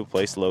or to a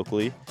place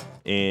locally,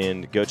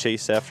 and go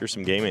chase after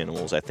some game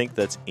animals. I think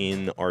that's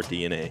in our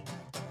DNA.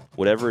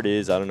 Whatever it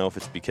is, I don't know if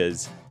it's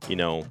because, you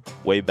know,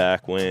 way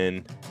back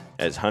when,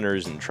 as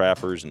hunters and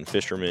trappers and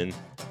fishermen,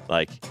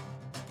 like,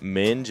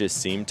 men just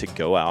seem to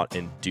go out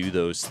and do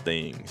those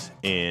things.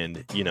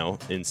 And, you know,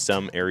 in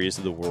some areas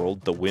of the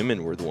world, the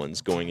women were the ones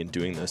going and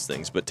doing those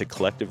things. But to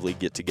collectively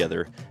get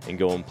together and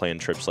go and plan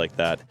trips like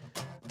that,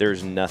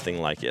 there's nothing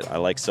like it. I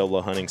like solo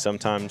hunting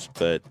sometimes,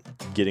 but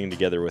getting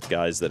together with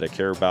guys that I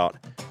care about,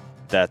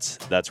 that's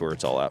where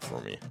it's all at for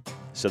me.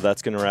 So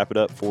that's going to wrap it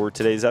up for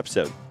today's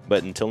episode.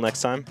 But until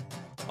next time,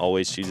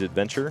 always choose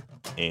adventure,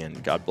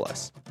 and God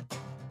bless.